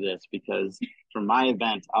relevant to this because for my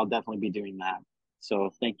event, I'll definitely be doing that.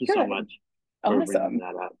 So thank you so Good. much for bringing Awesome.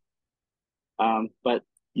 that up. But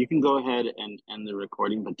you can go ahead and end the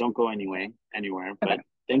recording, but don't go anywhere. Okay. But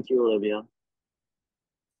thank you, Olivia.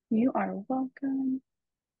 You are welcome.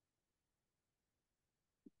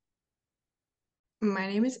 My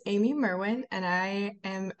name is Amy Merwin, and I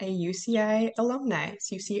am a UCI alumni.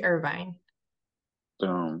 It's UC Irvine.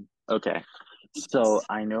 Boom. Okay. So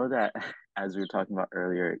I know that as we were talking about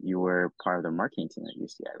earlier, you were part of the marketing team at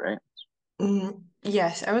UCI, right?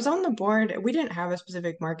 Yes, I was on the board. We didn't have a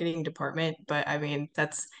specific marketing department, but I mean,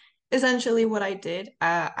 that's essentially what I did.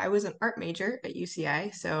 I was an art major at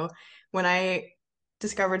UCI, so when I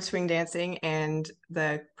discovered swing dancing and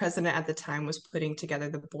the president at the time was putting together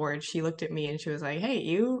the board, she looked at me and she was like, "Hey,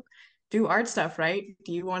 you do art stuff, right?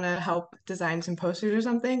 Do you want to help design some posters or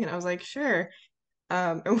something?" And I was like, "Sure."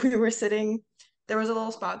 And we were sitting, there was a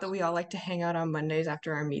little spot that we all like to hang out on Mondays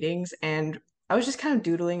after our meetings. And I was just kind of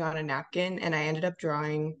doodling on a napkin and I ended up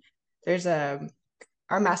drawing, there's our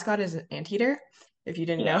mascot is an anteater, if you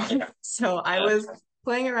didn't know. Yeah. So I Yeah. was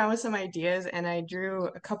playing around with some ideas and I drew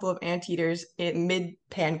a couple of anteaters in mid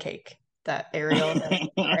pancake that Ariel has,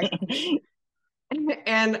 right?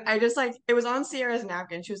 And I just like, it was on Sierra's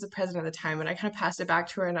napkin. She was the president at the time. And I kind of passed it back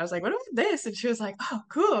to her and I was like, what about this? And she was like, oh,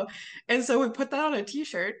 cool. And so we put that on a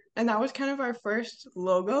t-shirt. And that was kind of our first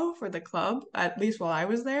logo for the club, at least while I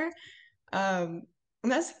was there. And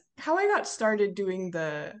that's how I got started doing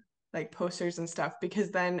the like posters and stuff,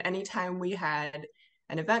 because then anytime we had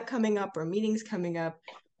an event coming up or meetings coming up,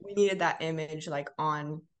 we needed that image like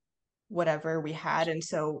on whatever we had. And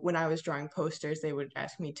so when I was drawing posters, they would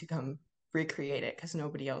ask me to come recreate it because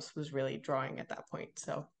nobody else was really drawing at that point.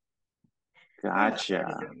 So I got started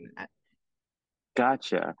Gotcha. doing that.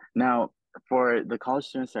 Gotcha. Now, for the college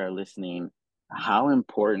students that are listening, how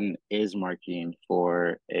important is marketing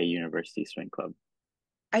for a university swing club?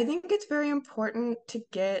 I think it's very important to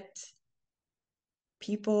get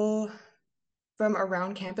people from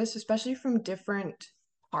around campus, especially from different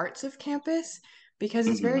parts of campus, because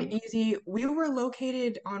it's very Hmm. easy. We were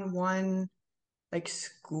located on one like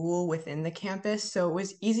school within the campus. So it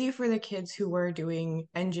was easy for the kids who were doing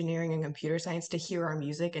engineering and computer science to hear our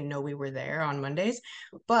music and know we were there on Mondays.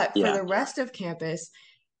 But for Yeah. the rest of campus,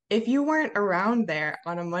 if you weren't around there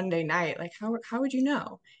on a Monday night, like how would you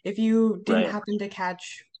know? If you didn't Right. happen to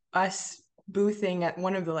catch us boothing at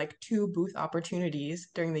one of the like two booth opportunities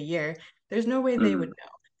during the year, there's no way they would Mm.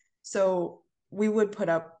 know. So we would put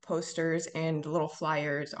up posters and little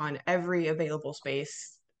flyers on every available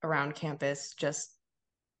space around campus, just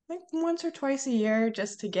like once or twice a year,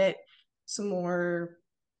 just to get some more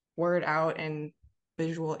word out and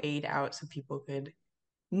visual aid out so people could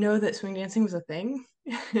know that swing dancing was a thing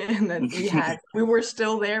and that we were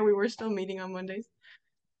still there, we were still meeting on Mondays.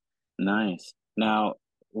 Nice. Now,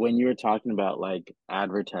 when you were talking about like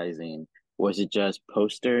advertising, was it just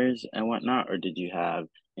posters and whatnot, or did you have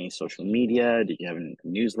any social media? Did you have a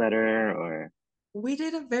newsletter or? We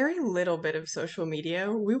did a very little bit of social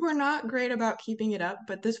media. We were not great about keeping it up,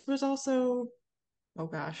 but this was also, oh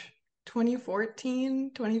gosh,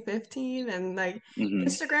 2014, 2015, and like Hmm.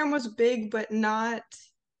 Instagram was big, but not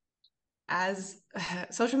as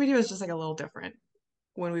social media was just like a little different.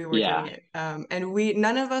 when we were Yeah. doing it. And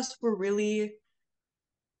none of us were really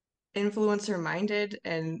influencer minded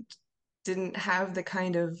and didn't have the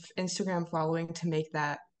kind of Instagram following to make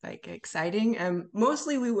that like exciting. And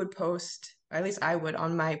mostly we would post, or at least I would,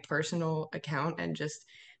 on my personal account, and just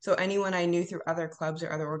so anyone I knew through other clubs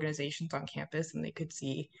or other organizations on campus, and they could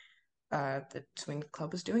see the swing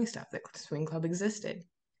club was doing stuff, that the swing club existed.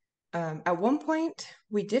 At one point,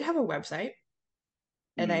 we did have a website,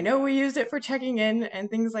 and I know we used it for checking in and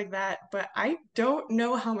things like that, but I don't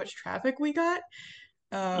know how much traffic we got.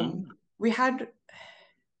 We had,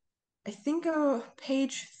 I think, a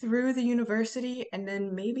page through the university and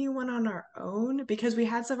then maybe one on our own because we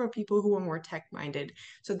had several people who were more tech minded.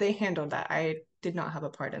 So they handled that. I did not have a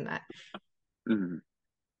part in that.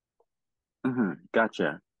 Mm-hmm.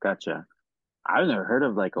 Gotcha. I've never heard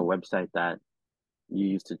of like a website that you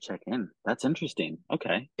used to check in. That's interesting.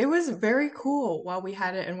 Okay. It was very cool while we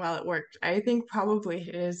had it and while it worked. I think probably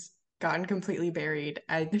it has gotten completely buried.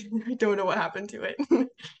 I don't know what happened to it.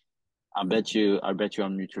 I bet you our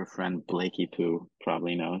mutual friend Blakey Poo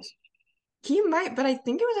probably knows. He might, but I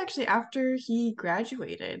think it was actually after he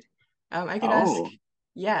graduated. I could ask. Oh,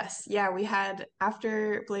 Yes, yeah, we had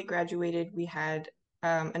after Blake graduated, we had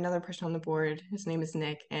another person on the board. His name is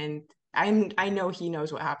Nick, and I know he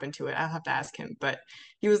knows what happened to it. I'll have to ask him, but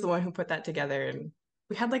he was the one who put that together, and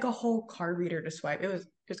we had like a whole card reader to swipe. It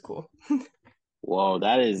was cool. whoa,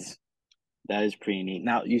 that is pretty neat.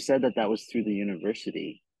 Now, you said that that was through the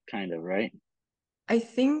university, kind of, right? I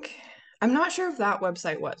think I'm not sure if that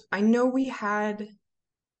website was. I know we had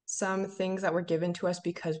some things that were given to us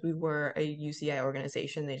because we were a UCI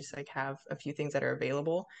organization. They just like have a few things that are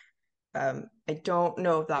available. I don't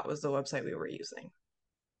know if that was the website we were using.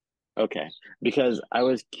 Okay, because I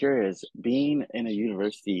was curious, being in a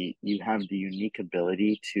university, you have the unique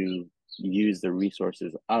ability to use the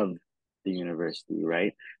resources of the university,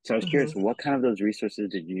 right? So I was curious, Mhm. what kind of those resources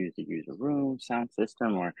did you use? Did you use a room, sound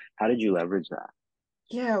system, or how did you leverage that?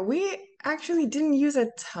 Yeah, we actually didn't use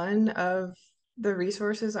a ton of the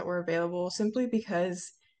resources that were available simply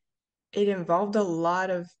because it involved a lot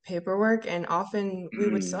of paperwork, and often we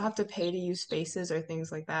would still Mm, have to pay to use spaces or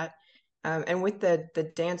things like that. And with the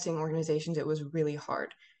dancing organizations, it was really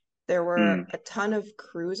hard. There were mm. a ton of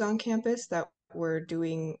crews on campus that were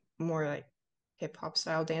doing more like hip hop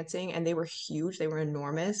style dancing, and they were huge, they were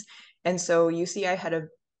enormous. And so UCI had a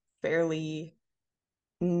fairly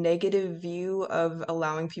negative view of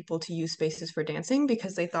allowing people to use spaces for dancing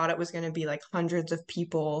because they thought it was going to be like hundreds of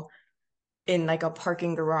people in like a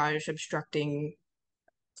parking garage obstructing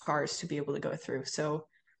cars to be able to go through. So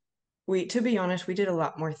to be honest, we did a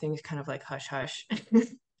lot more things kind of like hush hush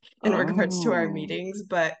in regards to our Oh, meetings.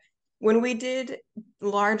 But when we did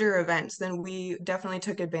larger events, then we definitely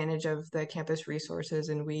took advantage of the campus resources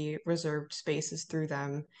and we reserved spaces through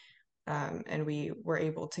them. And we were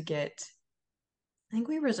able to get, I think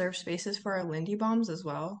we reserved spaces for our Lindy Bombs as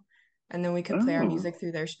well. And then we could play our oh. music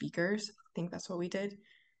through their speakers. I think that's what we did.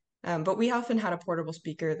 But we often had a portable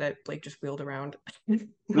speaker that Blake just wheeled around and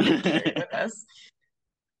we would carry it with us.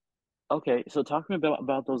 Okay, so talk to me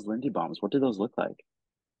about those Lindy bombs. What do those look like?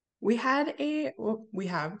 We have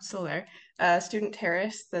still there, a student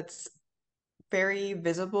terrace that's very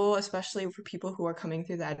visible, especially for people who are coming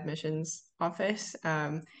through the admissions office.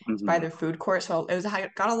 It's by Hmm. the food court, so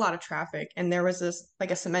got a lot of traffic, and there was this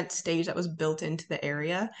like a cement stage that was built into the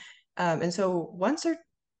area. And so once or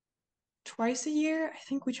twice a year. I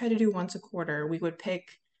think we try to do once a quarter. We would pick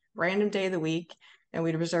random day of the week and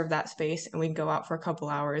we'd reserve that space and we'd go out for a couple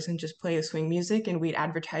hours and just play the swing music and we'd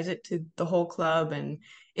advertise it to the whole club. And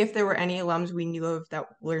if there were any alums we knew of that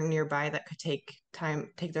were nearby that could take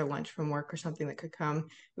their lunch from work or something that could come,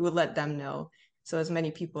 we would let them know. So as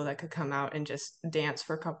many people that could come out and just dance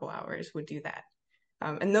for a couple hours would do that.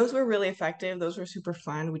 And those were really effective. Those were super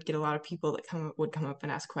fun. We'd get a lot of people that would come up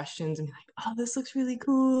and ask questions and be like, "Oh, this looks really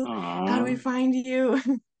cool. How do we Aw, find you?"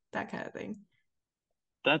 That kind of thing.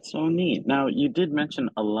 that's so neat. Now, you did mention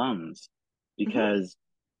alums Mhm. because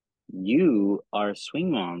you are a swing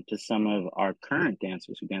mom to some of our current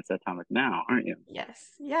dancers who dance at Atomic now, aren't you?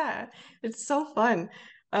 Yes, yeah, it's so fun.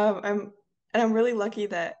 I'm really lucky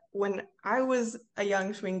that when I was a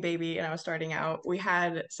young swing baby and I was starting out, we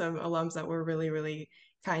had some alums that were really, really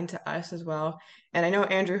kind to us as well. And I know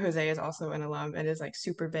Andrew Jose is also an alum and is like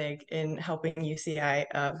super big in helping UCI,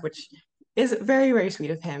 which is very, very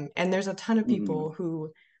sweet of him. And there's a ton of Hmm. people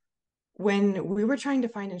who, when we were trying to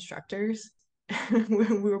find instructors, we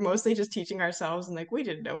were mostly just teaching ourselves and like we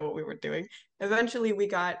didn't know what we were doing. Eventually, we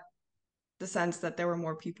got the sense that there were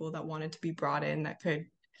more people that wanted to be brought in that could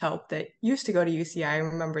help that used to go to UCI. I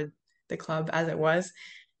remember the club as it was.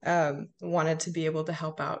 wanted to be able to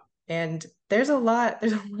help out. And there's a lot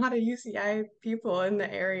of UCI people in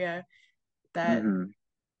the area that Mm-hmm.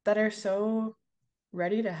 that are so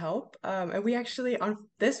ready to help. And we actually on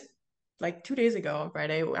this like 2 days ago on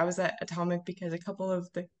Friday, I was at Atomic because a couple of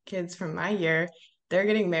the kids from my year, they're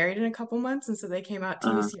getting married in a couple months, and so they came out to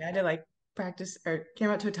Uh-huh. UCI to like practice, or came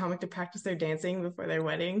out to Atomic to practice their dancing before their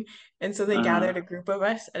wedding. And so they Uh-huh. gathered a group of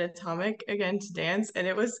us at Atomic again to dance, and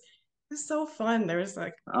it was so fun. There was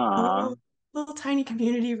like a Aw. little tiny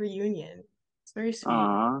community reunion. It's very sweet.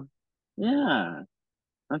 Aw. Yeah.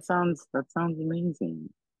 That sounds amazing.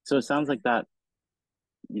 So it sounds like that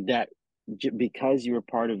because you were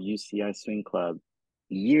part of UCI Swing Club,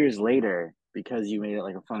 years later, because you made it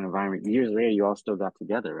like a fun environment, years later you all still got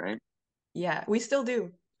together, right? Yeah, we still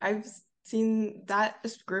do. I've seen that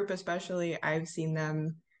group especially, I've seen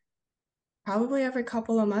them probably every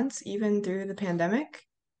couple of months, even through the pandemic.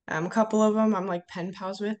 A couple of them I'm like pen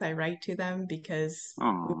pals with. I write to them because we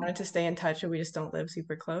Aw. wanted to stay in touch and we just don't live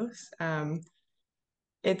super close.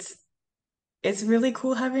 It's it's really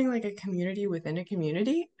cool having like a community within a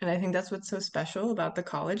community. And I think that's what's so special about the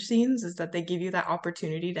college scenes is that they give you that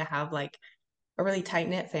opportunity to have like a really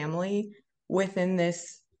tight-knit family within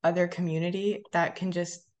this other community that can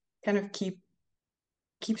just kind of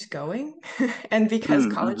keeps going. And because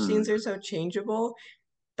college Mm-hmm. scenes are so changeable,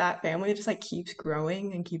 that family just like keeps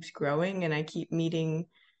growing and keeps growing, and I keep meeting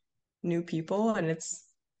new people, and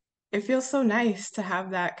it feels so nice to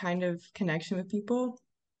have that kind of connection with people.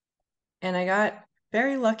 And I got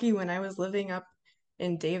very lucky when I was living up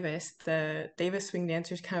in Davis. The Davis Swing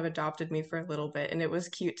Dancers kind of adopted me for a little bit, and it was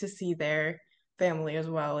cute to see their family as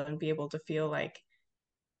well and be able to feel like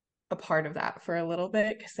a part of that for a little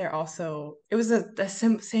bit because they're also it was the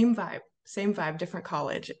same vibe, different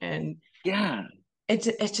college, and Yeah.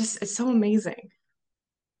 it's so amazing.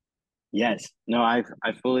 Yes. No, I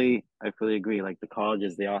fully agree. Like the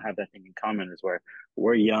colleges, they all have that thing in common is where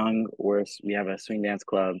we're young, we have a swing dance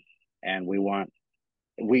club, and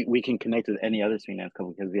we can connect with any other swing dance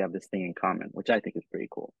club because we have this thing in common, which I think is pretty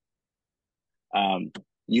cool. Um,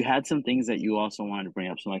 you had some things that you also wanted to bring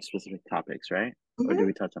up, some like specific topics, right? Or did Mhm.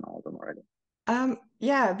 we touch on all of them already?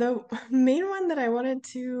 Yeah, the main one that I wanted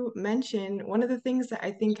to mention, one of the things that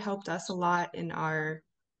I think helped us a lot in our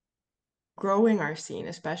growing our scene,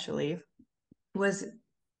 especially, was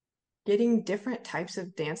getting different types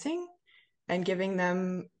of dancing and giving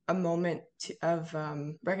them a moment of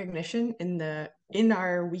recognition in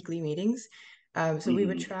our weekly meetings. So we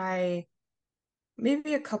would Mm-hmm. try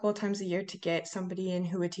maybe a couple of times a year to get somebody in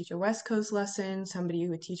who would teach a West Coast lesson, somebody who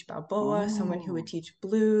would teach Balboa, someone who would Oh. teach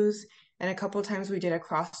blues, and a couple of times we did a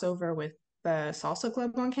crossover with the salsa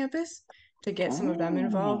club on campus to get some of them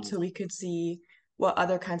involved Oh. so we could see what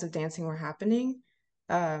other kinds of dancing were happening.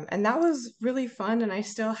 And that was really fun. And I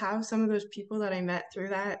still have some of those people that I met through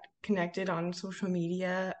that connected on social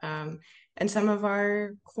media. And some of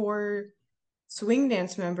our core swing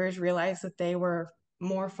dance members realized that they were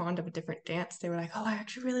more fond of a different dance. They were like, oh, I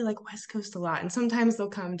actually really like West Coast a lot. And sometimes they'll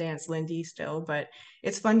come dance Lindy still, but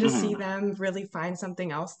it's fun to see Mhm. them really find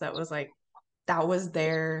something else that was like, that was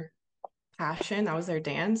their passion, that was their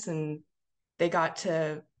dance. And they got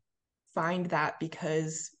to find that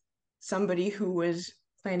because somebody who was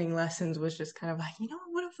planning lessons was just kind of like,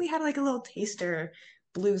 what if we had like a little taster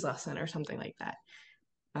blues lesson or something like that?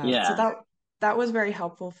 So Yeah. that was very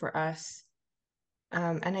helpful for us.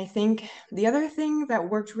 And I think the other thing that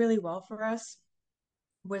worked really well for us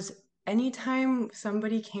was anytime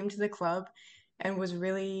somebody came to the club and was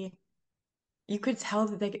really, you could tell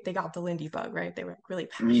that they got the Lindy bug, right? They were really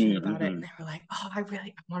passionate about it. Mm-hmm. And they were like, oh, I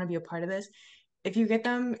want to be a part of this. If you get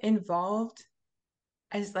them involved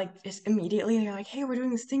as like just immediately, they're like, hey, we're doing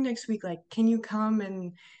this thing next week. Like, can you come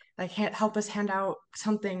and like help us hand out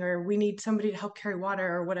something, or we need somebody to help carry water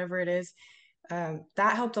or whatever it is.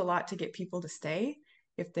 That helped a lot to get people to stay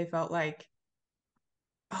if they felt like,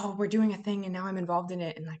 oh, we're doing a thing and now I'm involved in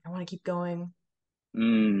it and like I want to keep going.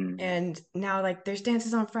 Mm. And now like there's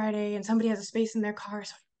dances on Friday and somebody has a space in their car,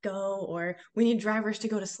 so I go, or we need drivers to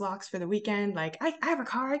go to Slocks for the weekend. Like I have a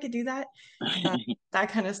car, I could do that. That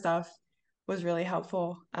kind of stuff was really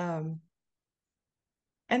helpful. And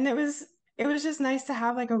it was just nice to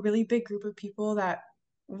have like a really big group of people that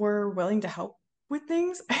were willing to help with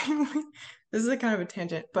things. This is a kind of a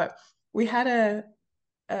tangent, but we had a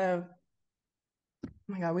oh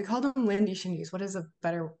my God, we called them Lindy Shindies. What is a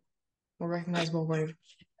better, more recognizable word?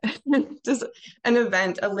 Just an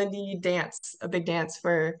event, a Lindy dance, a big dance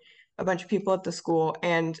for a bunch of people at the school,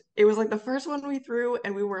 and it was like the first one we threw,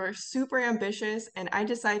 and we were super ambitious, and I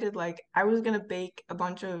decided like I was gonna bake a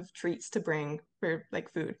bunch of treats to bring for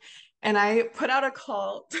like food. And I put out a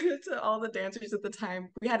call to all the dancers at the time.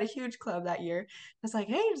 We had a huge club that year. I was like,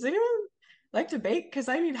 hey, does anyone like to bake? Because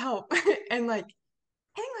I need help. And like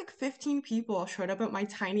I think like 15 people showed up at my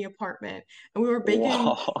tiny apartment, and we were baking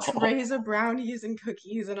Wow. trays of brownies and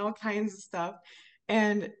cookies and all kinds of stuff.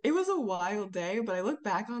 And it was a wild day, but I look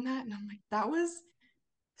back on that and I'm like, that was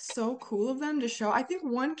so cool of them to show. I think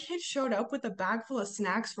one kid showed up with a bag full of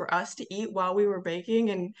snacks for us to eat while we were baking,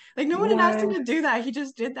 and like no one had asked him What? to do that. He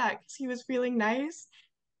just did that because he was feeling nice.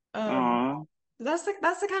 Um, Aw. that's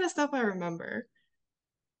the kind of stuff I remember.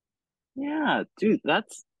 Yeah, dude,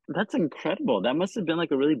 that's incredible. That must have been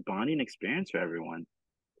like a really bonding experience for everyone.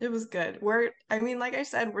 It was good. I mean, like I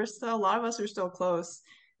said, we're still, a lot of us are still close.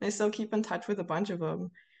 I still keep in touch with a bunch of them.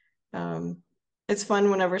 Um, it's fun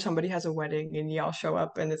whenever somebody has a wedding and y'all show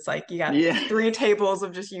up and it's like you got Yeah. 3 tables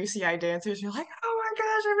of just UCI dancers. You're like, oh my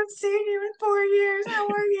gosh, I haven't seen you in 4 years. How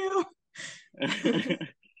are you?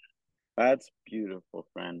 That's beautiful,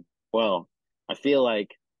 friend. Well, I feel like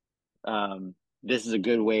this is a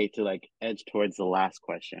good way to like edge towards the last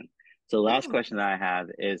question. So the last Oh, question that I have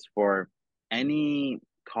is for any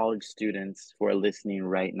college students who are listening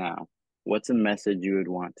right now. What's a message you would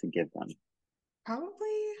want to give them? probably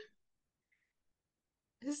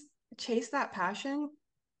just chase that passion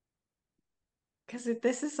because if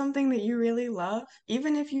this is something that you really love,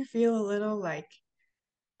 even if you feel a little like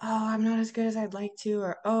oh, I'm not as good as I'd like to,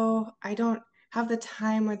 or oh, I don't have the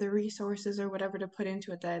time or the resources or whatever to put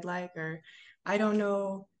into it that I'd like, or I don't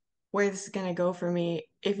know where this is gonna go for me.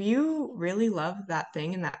 If you really love that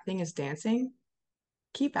thing and that thing is dancing,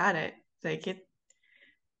 keep at it. Like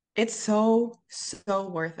it's so, so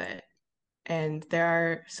worth it. And there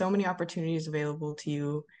are so many opportunities available to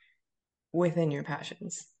you within your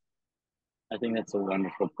passions. I think that's a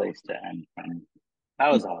wonderful place to end, friend.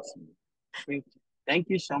 That was awesome. Thank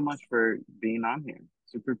you so much for being on here.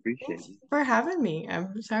 Super appreciate Thanks it. for having me.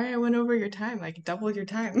 I'm sorry I went over your time, like double your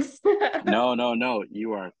time. No, no, no.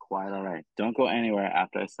 You are quite all right. Don't go anywhere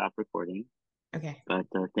after I stop recording. Okay. But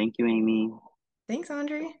thank you, Amy. Thanks,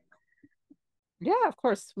 Andre. Yeah, of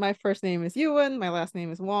course. My first name is Ewan, my last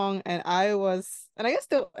name is Wong, and and I guess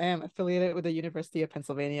still am affiliated with the University of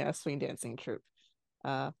Pennsylvania Swing Dancing Troupe.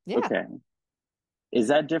 Yeah. Okay. Is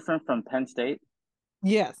that different from Penn State?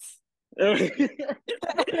 Yes.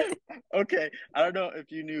 Okay. I don't know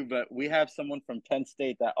if you knew, but we have someone from Penn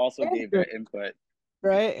State that also gave Andrew, their input.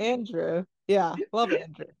 right? Andrew. Yeah, love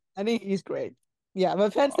Andrew. I think he's great. Yeah,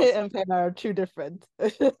 but Penn State Awesome. and Penn are two different.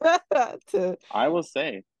 to I will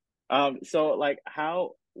say. So like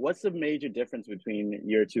what's the major difference between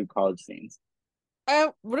your two college scenes?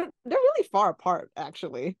 they're really far apart,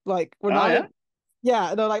 actually. Like we're Oh not yeah? in,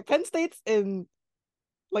 yeah, no, like Penn State's in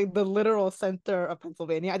like the literal center of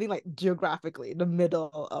Pennsylvania. I think like geographically, the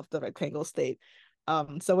middle of the rectangle state.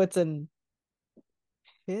 So it's in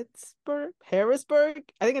Harrisburg.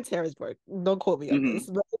 I think it's Harrisburg. Don't quote me on Mm-hmm. this,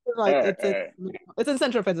 but it's All like right, all right. it's in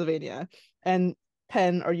central Pennsylvania, and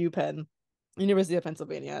Penn or UPenn, University of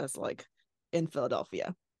Pennsylvania, is like in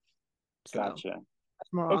Philadelphia. So Gotcha.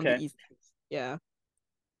 that's more on the Okay. east coast. Yeah.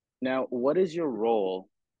 Now, what is your role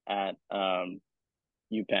at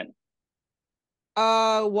UPenn?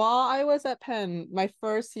 While I was at Penn, my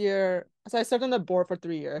first year, so I served on the board for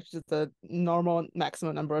 3 years, which is the normal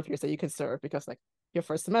maximum number of years that you can serve because like your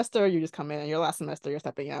first semester, you just come in, and your last semester, you're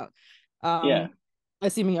stepping out. Yeah,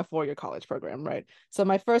 Assuming a 4-year college program, right? So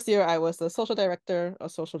my first year, I was the social director or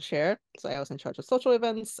social chair. So I was in charge of social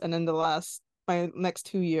events. And then my next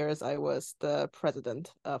 2 years, I was the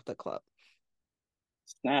president of the club.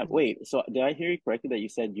 snap. Wait, so did I hear you correctly that you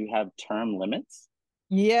said you have term limits?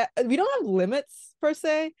 Yeah, we don't have limits per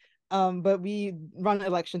se, but we run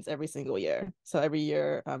elections every single year. So every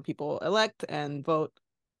year, people elect and vote,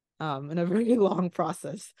 in a very long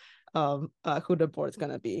process, who the board's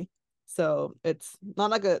gonna be. So it's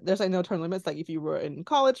not like there's like no term limits. Like if you were in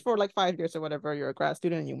college for like 5 years or whatever, you're a grad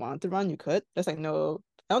student and you wanted to run, you could. There's like no,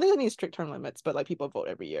 I don't think there's any strict term limits, but like people vote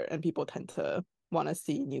every year and people tend to want to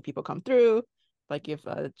see new people come through, like give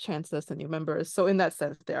chances to new members. So in that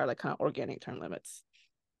sense, there are like kind of organic term limits.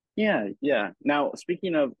 Yeah, yeah. Now,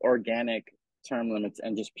 speaking of organic term limits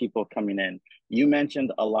and just people coming in, you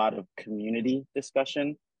mentioned a lot of community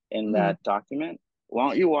discussion in Mhm. that document. Why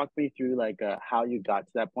don't you walk me through like how you got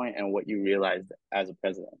to that point and what you realized as a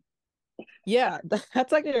president? Yeah,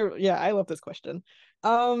 that's like yeah, I love this question.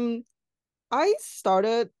 Um, I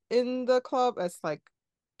started in the club as like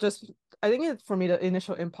just I think for me the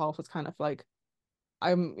initial impulse was kind of like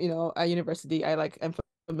I'm at university, I like am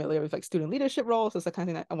familiar with like student leadership roles. It's the kind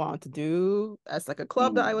of thing that I wanted to do as like a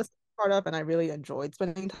club that I was part of, and I really enjoyed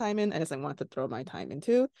spending time in, and it's like wanted to throw my time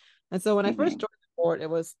into. And so when I first joined the board, it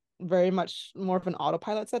was very much more of an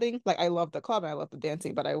autopilot setting. Like I loved the club and I loved the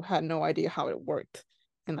dancing, but I had no idea how it worked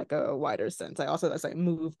in like a wider sense. I also like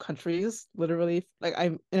move countries, literally. Like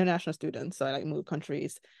I'm international student, so I like move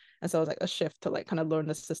countries, and so it was like a shift to like kind of learn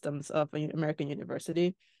the systems of an American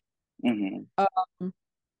university.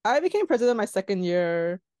 I became president my second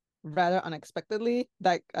year rather unexpectedly.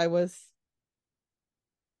 Like I was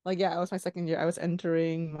like, yeah, it was my second year. I was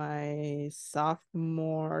entering my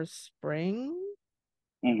sophomore spring.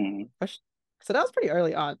 So that was pretty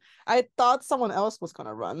early on. I thought someone else was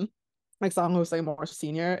gonna run, like someone who was like more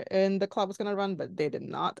senior in the club was gonna run, but they did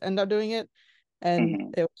not end up doing it.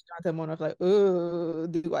 And it was not a moment of like, ooh,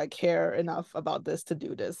 do I care enough about this to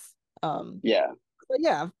do this? Yeah. But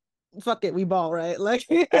yeah, fuck it, we ball, right? Like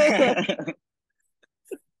type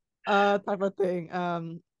of thing.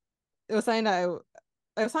 It was something that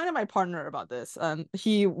I was talking to my partner about this.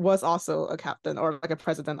 He was also a captain or like a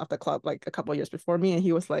president of the club like a couple of years before me, and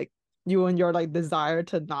he was like, you and your like desire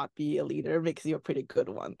to not be a leader makes you a pretty good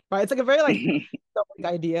one, right? It's like a very like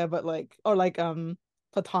idea, but like or like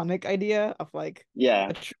platonic idea of like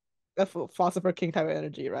a philosopher king type of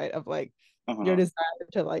energy, right? Of like your desire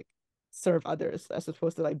to like serve others as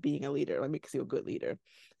opposed to like being a leader, like makes you a good leader. And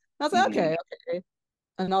I was like, okay.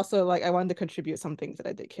 And also like I wanted to contribute some things that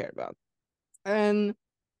I did care about. And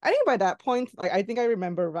I think by that point, like I think I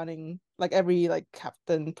remember running like every like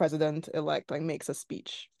captain president elect like makes a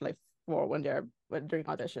speech like for when during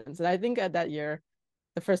auditions. And I think at that year,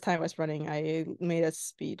 the first time I was running, I made a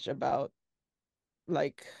speech about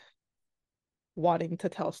like wanting to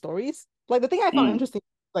tell stories. Like the thing I found interesting,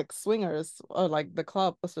 like swingers or like the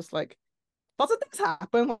club was just like lots of things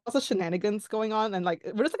happen, lots of shenanigans going on, and like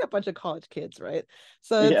we're just like a bunch of college kids, right?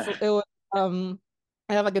 So it was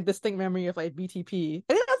I have like a distinct memory of like BTP.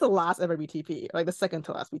 I think that's the last ever BTP, like the second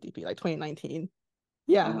to last BTP, like 2019.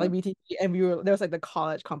 Yeah, like BTP, and there was like the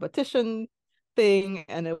college competition thing,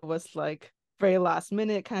 and it was like very last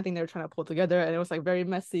minute kind of thing they were trying to pull together, and it was like very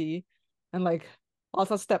messy, and like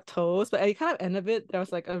also stepped toes. But at the kind of end of it, there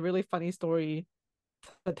was like a really funny story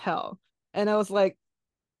to tell, and I was like,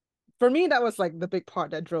 for me, that was like the big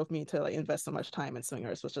part that drove me to like invest so much time in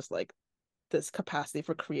swingers was just like this capacity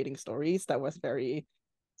for creating stories that was very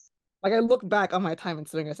like I look back on my time in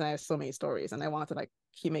swingers and I have so many stories and I wanted to like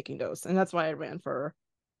keep making those, and that's why I ran for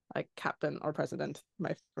like captain or president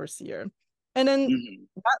my first year. And then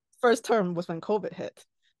that first term was when COVID hit,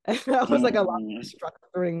 and that was like a lot of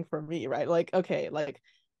structuring for me, right? Like okay, like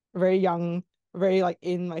very young, very like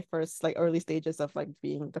in my first like early stages of like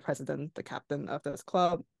being the president, the captain of this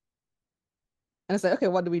club. And it's like, okay,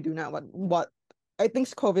 what do we do now? What I think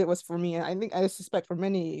COVID was for me, and I think I suspect for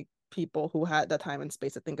many people who had the time and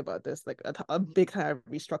space to think about this, like a big kind of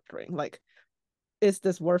restructuring. Like, is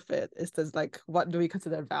this worth it? Is this like, what do we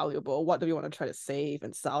consider valuable? What do we want to try to save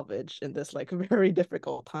and salvage in this like very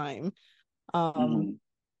difficult time? And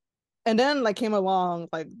then like came along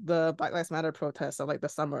like the Black Lives Matter protests of like the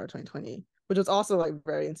summer of 2020, which was also like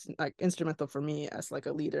very like instrumental for me as like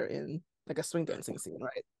a leader in like a swing dancing scene,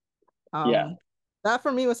 right? That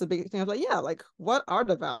for me was a big thing. I was like, yeah, like what are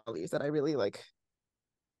the values that I really like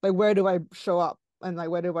where do I show up and like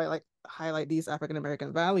where do I like highlight these African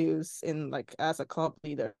American values in like as a club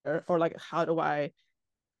leader, or like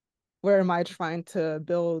where am I trying to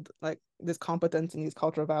build like this competence and these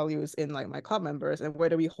cultural values in like my club members, and where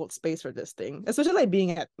do we hold space for this thing, especially like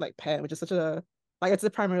being at like Penn, which is such a like it's a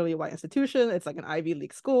primarily white institution, it's like an Ivy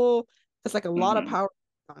League school, it's like a lot of power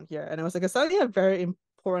on here. And it was like suddenly a very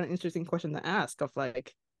important interesting question to ask of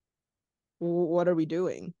like, what are we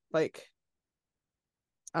doing? Like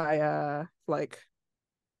like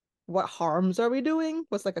what harms are we doing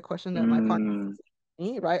was like a question that my partner asked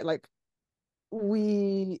me, right? Like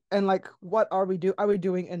what are we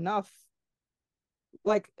doing enough?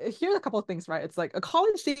 Like here's a couple of things, right? It's like a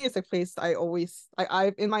college scene is a place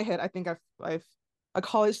I've in my head I think I've a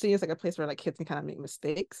college scene is like a place where like kids can kind of make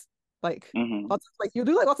mistakes, like lots of, like you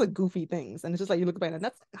do like lots of goofy things, and it's just like you look back and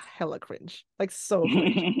that's like, hella cringe, like so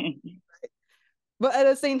cringe. Right? But at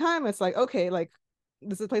the same time it's like, okay, like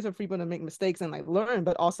this is a place for people to make mistakes and like learn,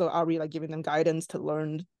 but also are we like giving them guidance to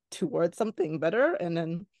learn towards something better? And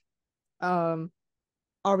then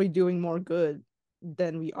are we doing more good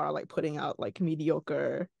than we are like putting out like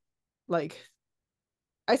mediocre, like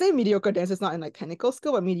I say mediocre dance is not in like technical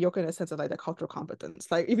skill, but mediocre in the sense of like the cultural competence.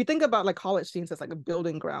 Like if you think about like college scenes as like a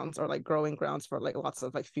building grounds or like growing grounds for like lots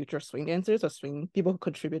of like future swing dancers or swing people who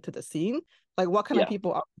contribute to the scene, like what kind of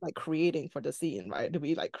people are like creating for the scene, right? Do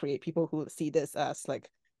we like create people who see this as like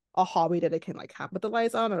a hobby that they can like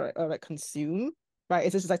capitalize on or like consume, right?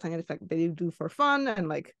 It's just like something that like, they do for fun, and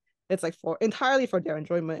like it's like for entirely for their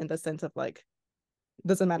enjoyment, in the sense of like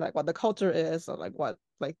doesn't matter like what the culture is or like what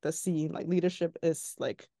like the scene like leadership is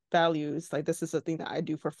like values. Like this is a thing that I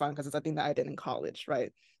do for fun because it's a thing that I did in college,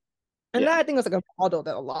 right? And that I think was like a model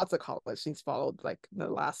that lots of college scenes followed like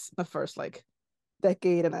the first like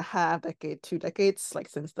decade and a half, decade, 2 decades, like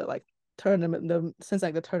since the like since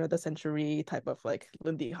like the turn of the century type of like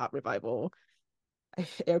Lindy Hop revival,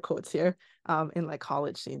 air quotes here, in like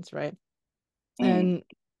college scenes, right? And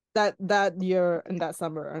that year and that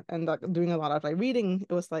summer and like doing a lot of like reading,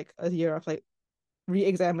 it was like a year of like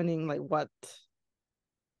re-examining like what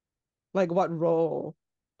role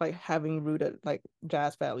like having rooted like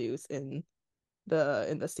jazz values in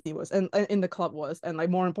the scene was, and in the club was, and like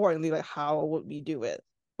more importantly like how would we do it,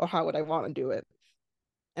 or how would I want to do it.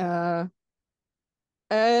 And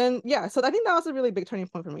yeah, so I think that was a really big turning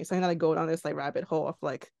point for me, so I had to go down this like rabbit hole of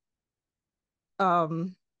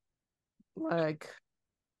um like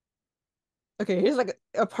okay, here's like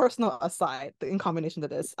a personal aside in combination to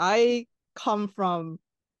this. I come from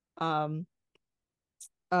um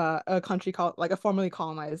a country called like a formerly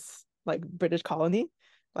colonized like British colony.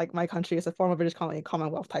 Like my country is a former British colony,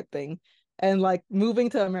 Commonwealth type thing. And like moving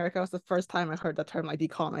to America was the first time I heard the term like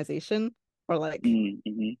decolonization, or like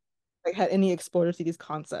like had any exposure to these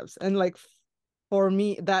concepts. And like for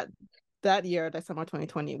me, that year, that summer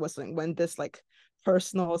 2020, was when this like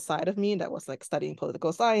personal side of me that was like studying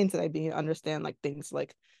political science, and I began to understand like things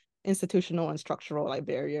like institutional and structural like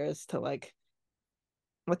barriers to like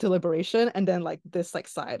to liberation, and then like this like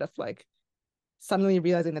side of like suddenly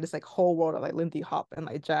realizing that this like whole world of like Lindy Hop and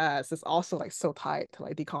like jazz is also like so tied to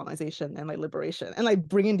like decolonization and like liberation, and like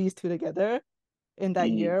bringing these two together in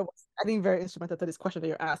that year was, I think, very instrumental to this question that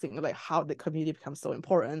you're asking, like how did community become so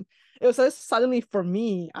important. It was just suddenly for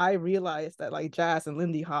me, I realized that like jazz and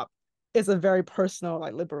Lindy Hop is a very personal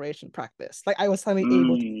like liberation practice. Like I was suddenly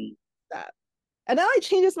able to do that. And that like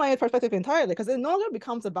changes my perspective entirely, because it no longer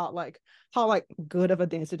becomes about like how like good of a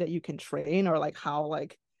dancer that you can train, or like how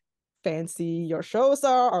like fancy your shows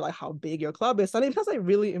are, or like how big your club is. So I think that's like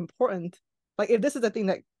really important. Like if this is the thing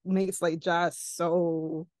that makes like jazz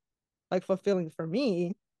so like fulfilling for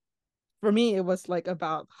me it was like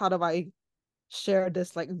about how do I share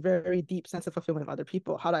this like very deep sense of fulfillment with other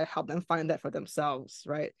people, how do I help them find that for themselves,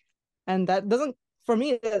 right? And that doesn't, for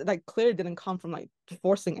me, it like clearly didn't come from like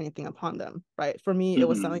forcing anything upon them, right? For me it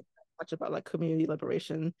was something much about like community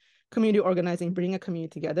liberation, community organizing, bringing a community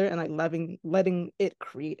together, and like letting it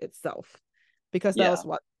create itself, because that was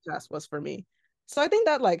what jazz was for me. So I think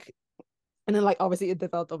that like, and then like obviously it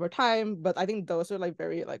developed over time, but I think those are like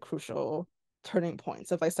very like crucial turning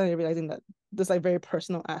points of like suddenly realizing that this like very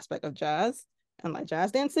personal aspect of jazz and like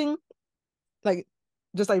jazz dancing like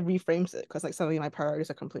just like reframes it, because like suddenly my priorities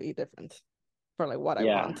are completely different for like what I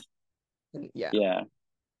want. And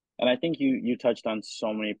and I think you touched on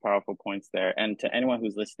so many powerful points there. And to anyone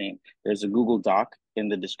who's listening, there's a Google Doc in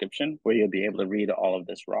the description where you'll be able to read all of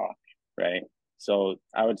this raw, right? So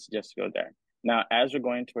I would suggest go there. Now, as we're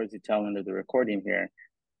going towards the tail end of the recording here,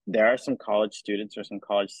 there are some college students or some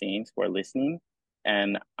college scenes who are listening,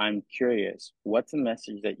 and I'm curious, what's a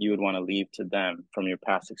message that you would want to leave to them from your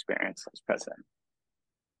past experience as president?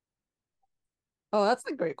 Oh, that's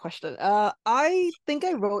a great question. I think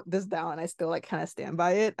I wrote this down and I still like kind of stand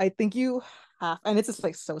by it. I think you have, and it's just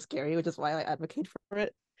like so scary, which is why I advocate for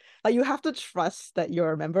it. Like you have to trust that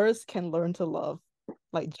your members can learn to love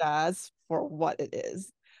like jazz for what it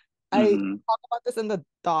is. I talk about this in the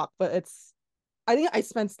doc, but I think I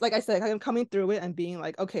spent, like I said, I'm coming through it and being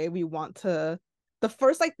like, okay, we want to, the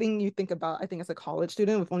first like thing you think about, I think as a college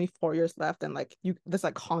student with only 4 years left, and like this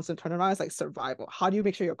like constant turnaround is like survival. How do you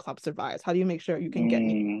make sure your club survives? How do you make sure you can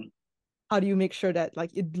get how do you make sure that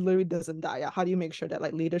like it literally doesn't die out? How do you make sure that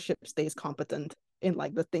like leadership stays competent in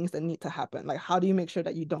like the things that need to happen? Like how do you make sure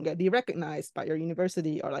that you don't get de-recognized by your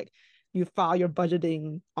university, or like you file your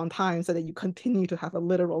budgeting on time so that you continue to have a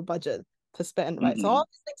literal budget to spend, right? So all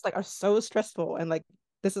these things like are so stressful, and like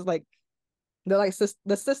this is like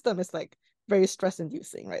the system is like very stress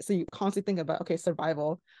inducing, right? So you constantly think about, okay,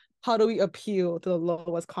 survival, how do we appeal to the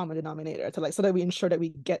lowest common denominator to like so that we ensure that we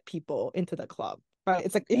get people into the club, right?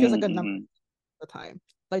 It's like it feels like a number of the time,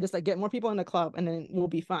 like just like get more people in the club and then we'll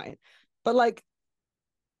be fine. But like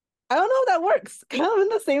I don't know if that works. Kind of in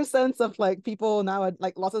the same sense of like people now,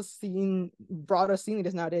 like lots of broader scene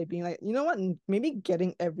leaders nowadays being like, you know what, maybe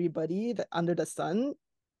getting everybody under the sun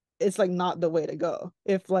is like not the way to go.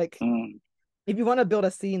 If like if you want to build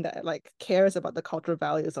a scene that like cares about the cultural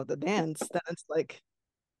values of the dance, then it's like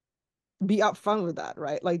be upfront with that,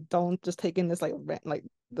 right? Like don't just take in this like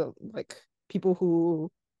the like people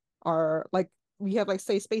who are like, we have like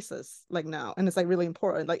safe spaces like now, and it's like really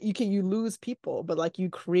important. Like you lose people, but like you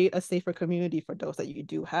create a safer community for those that you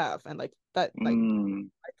do have, and like that like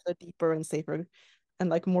a deeper and safer and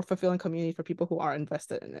like more fulfilling community for people who are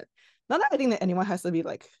invested in it. Not that I think that anyone has to be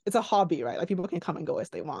like, it's a hobby, right? Like people can come and go as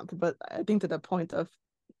they want, but I think to the point of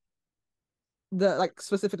the like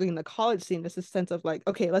specifically in the college scene, there's this sense of like,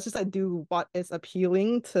 okay, let's just like do what is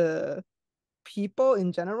appealing to people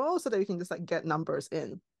in general so that we can just like get numbers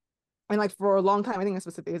in. And like for a long time, I think a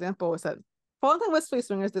specific example was that for a long time West Philly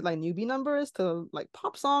Swingers did like newbie numbers to like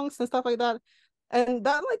pop songs and stuff like that. And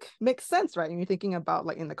that like makes sense, right? And you're thinking about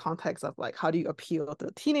like in the context of like how do you appeal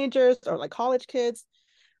to teenagers or like college kids.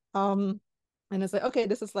 And it's like, okay,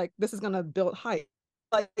 this is gonna build hype.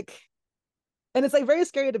 Like, and it's like very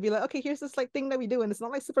scary to be like, okay, here's this like thing that we do, and it's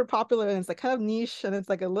not like super popular, and it's like kind of niche, and it's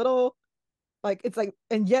like a little like, it's like,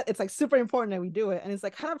 and yet it's like super important that we do it. And it's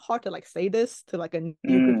like kind of hard to like say this to like a new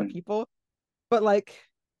group of people. But like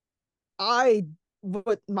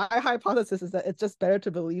but my hypothesis is that it's just better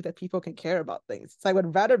to believe that people can care about things. So I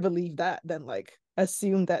would rather believe that than like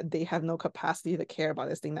assume that they have no capacity to care about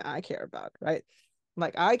this thing that I care about, right?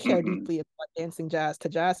 Like I care deeply about dancing jazz to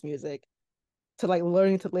jazz music, to like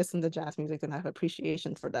learning to listen to jazz music and have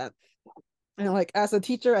appreciation for that. And like as a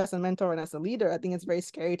teacher, as a mentor, and as a leader, I think it's very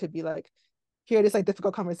scary to be like, here are these like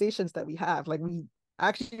difficult conversations that we have. Like we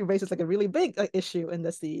actually raise like a really big like, issue in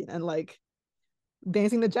the scene, and like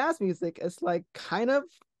dancing to jazz music is like kind of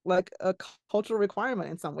like a cultural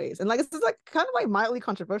requirement in some ways. And like it's just like kind of like mildly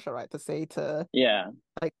controversial, right? To say to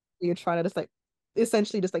like you're trying to just like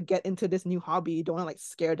essentially just like get into this new hobby, you don't want to like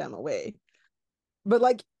scare them away. But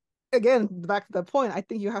like again, back to the point, I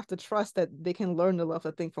think you have to trust that they can learn to love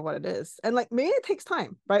the thing for what it is. And like maybe it takes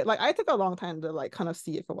time, right? Like I took a long time to like kind of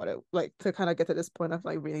see it for what it like, to kind of get to this point of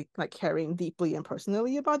like really like caring deeply and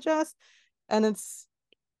personally about jazz. And it's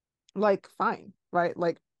like fine, right?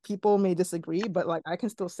 Like people may disagree, but like I can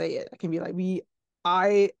still say it. I can be like,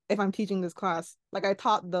 if I'm teaching this class, like I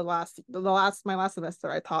taught my last semester,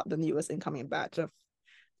 I taught the newest incoming batch of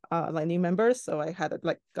like new members. So I had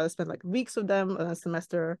like got to spend like weeks with them in a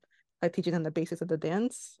semester, like teaching them the basics of the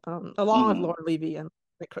dance, along with Lauren Levy and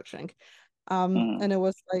Nick Cruikshank. And it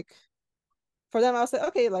was like, for them, I was like,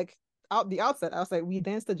 okay, like out the outset, I was like, we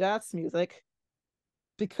dance to jazz music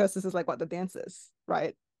because this is like what the dance is,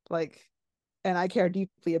 right? Like, and I care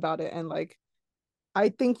deeply about it. And like, I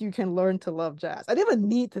think you can learn to love jazz. I didn't even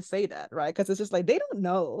need to say that, right? Because it's just like, they don't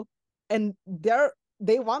know. And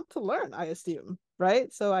they want to learn, I assume,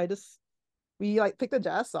 right? So we like picked a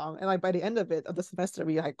jazz song, and like by the end of the semester,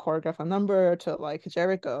 we like choreographed a number to like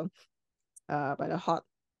Jericho by the Hot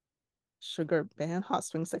Sugar Band, Hot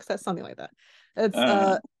Swing Sextet, something like that.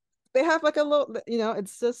 It's they have like a little,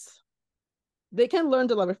 it's just, they can learn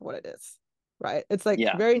to love it for what it is, right? It's like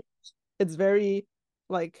it's very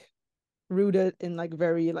like rooted in like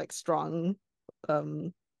very like strong,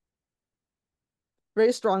 very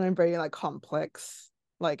strong and very like complex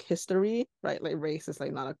like history, right? Like race is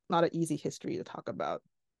like not an easy history to talk about.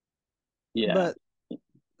 But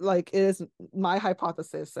like it is my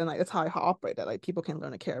hypothesis, and like it's how I operate, that like people can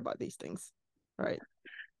learn to care about these things, right?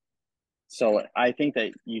 So I think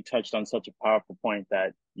that you touched on such a powerful point,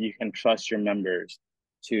 that you can trust your members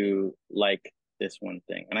to like this one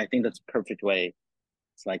thing. And I think that's a perfect way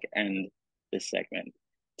to like end this segment.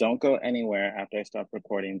 Don't go anywhere after I stop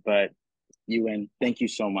recording, but Yuen, thank you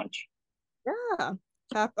so much. Yeah.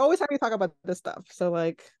 Always happy to talk about this stuff. So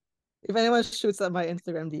like, if anyone shoots at my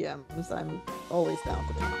Instagram DMs, I'm always down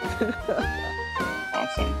to talk.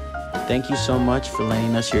 Awesome. Thank you so much for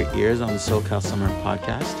lending us your ears on the SoCal Summer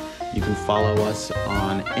Podcast. You can follow us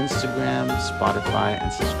on Instagram, Spotify,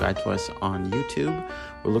 and subscribe to us on YouTube.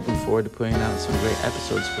 We're looking forward to putting out some great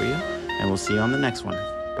episodes for you, and we'll see you on the next one.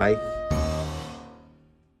 Bye.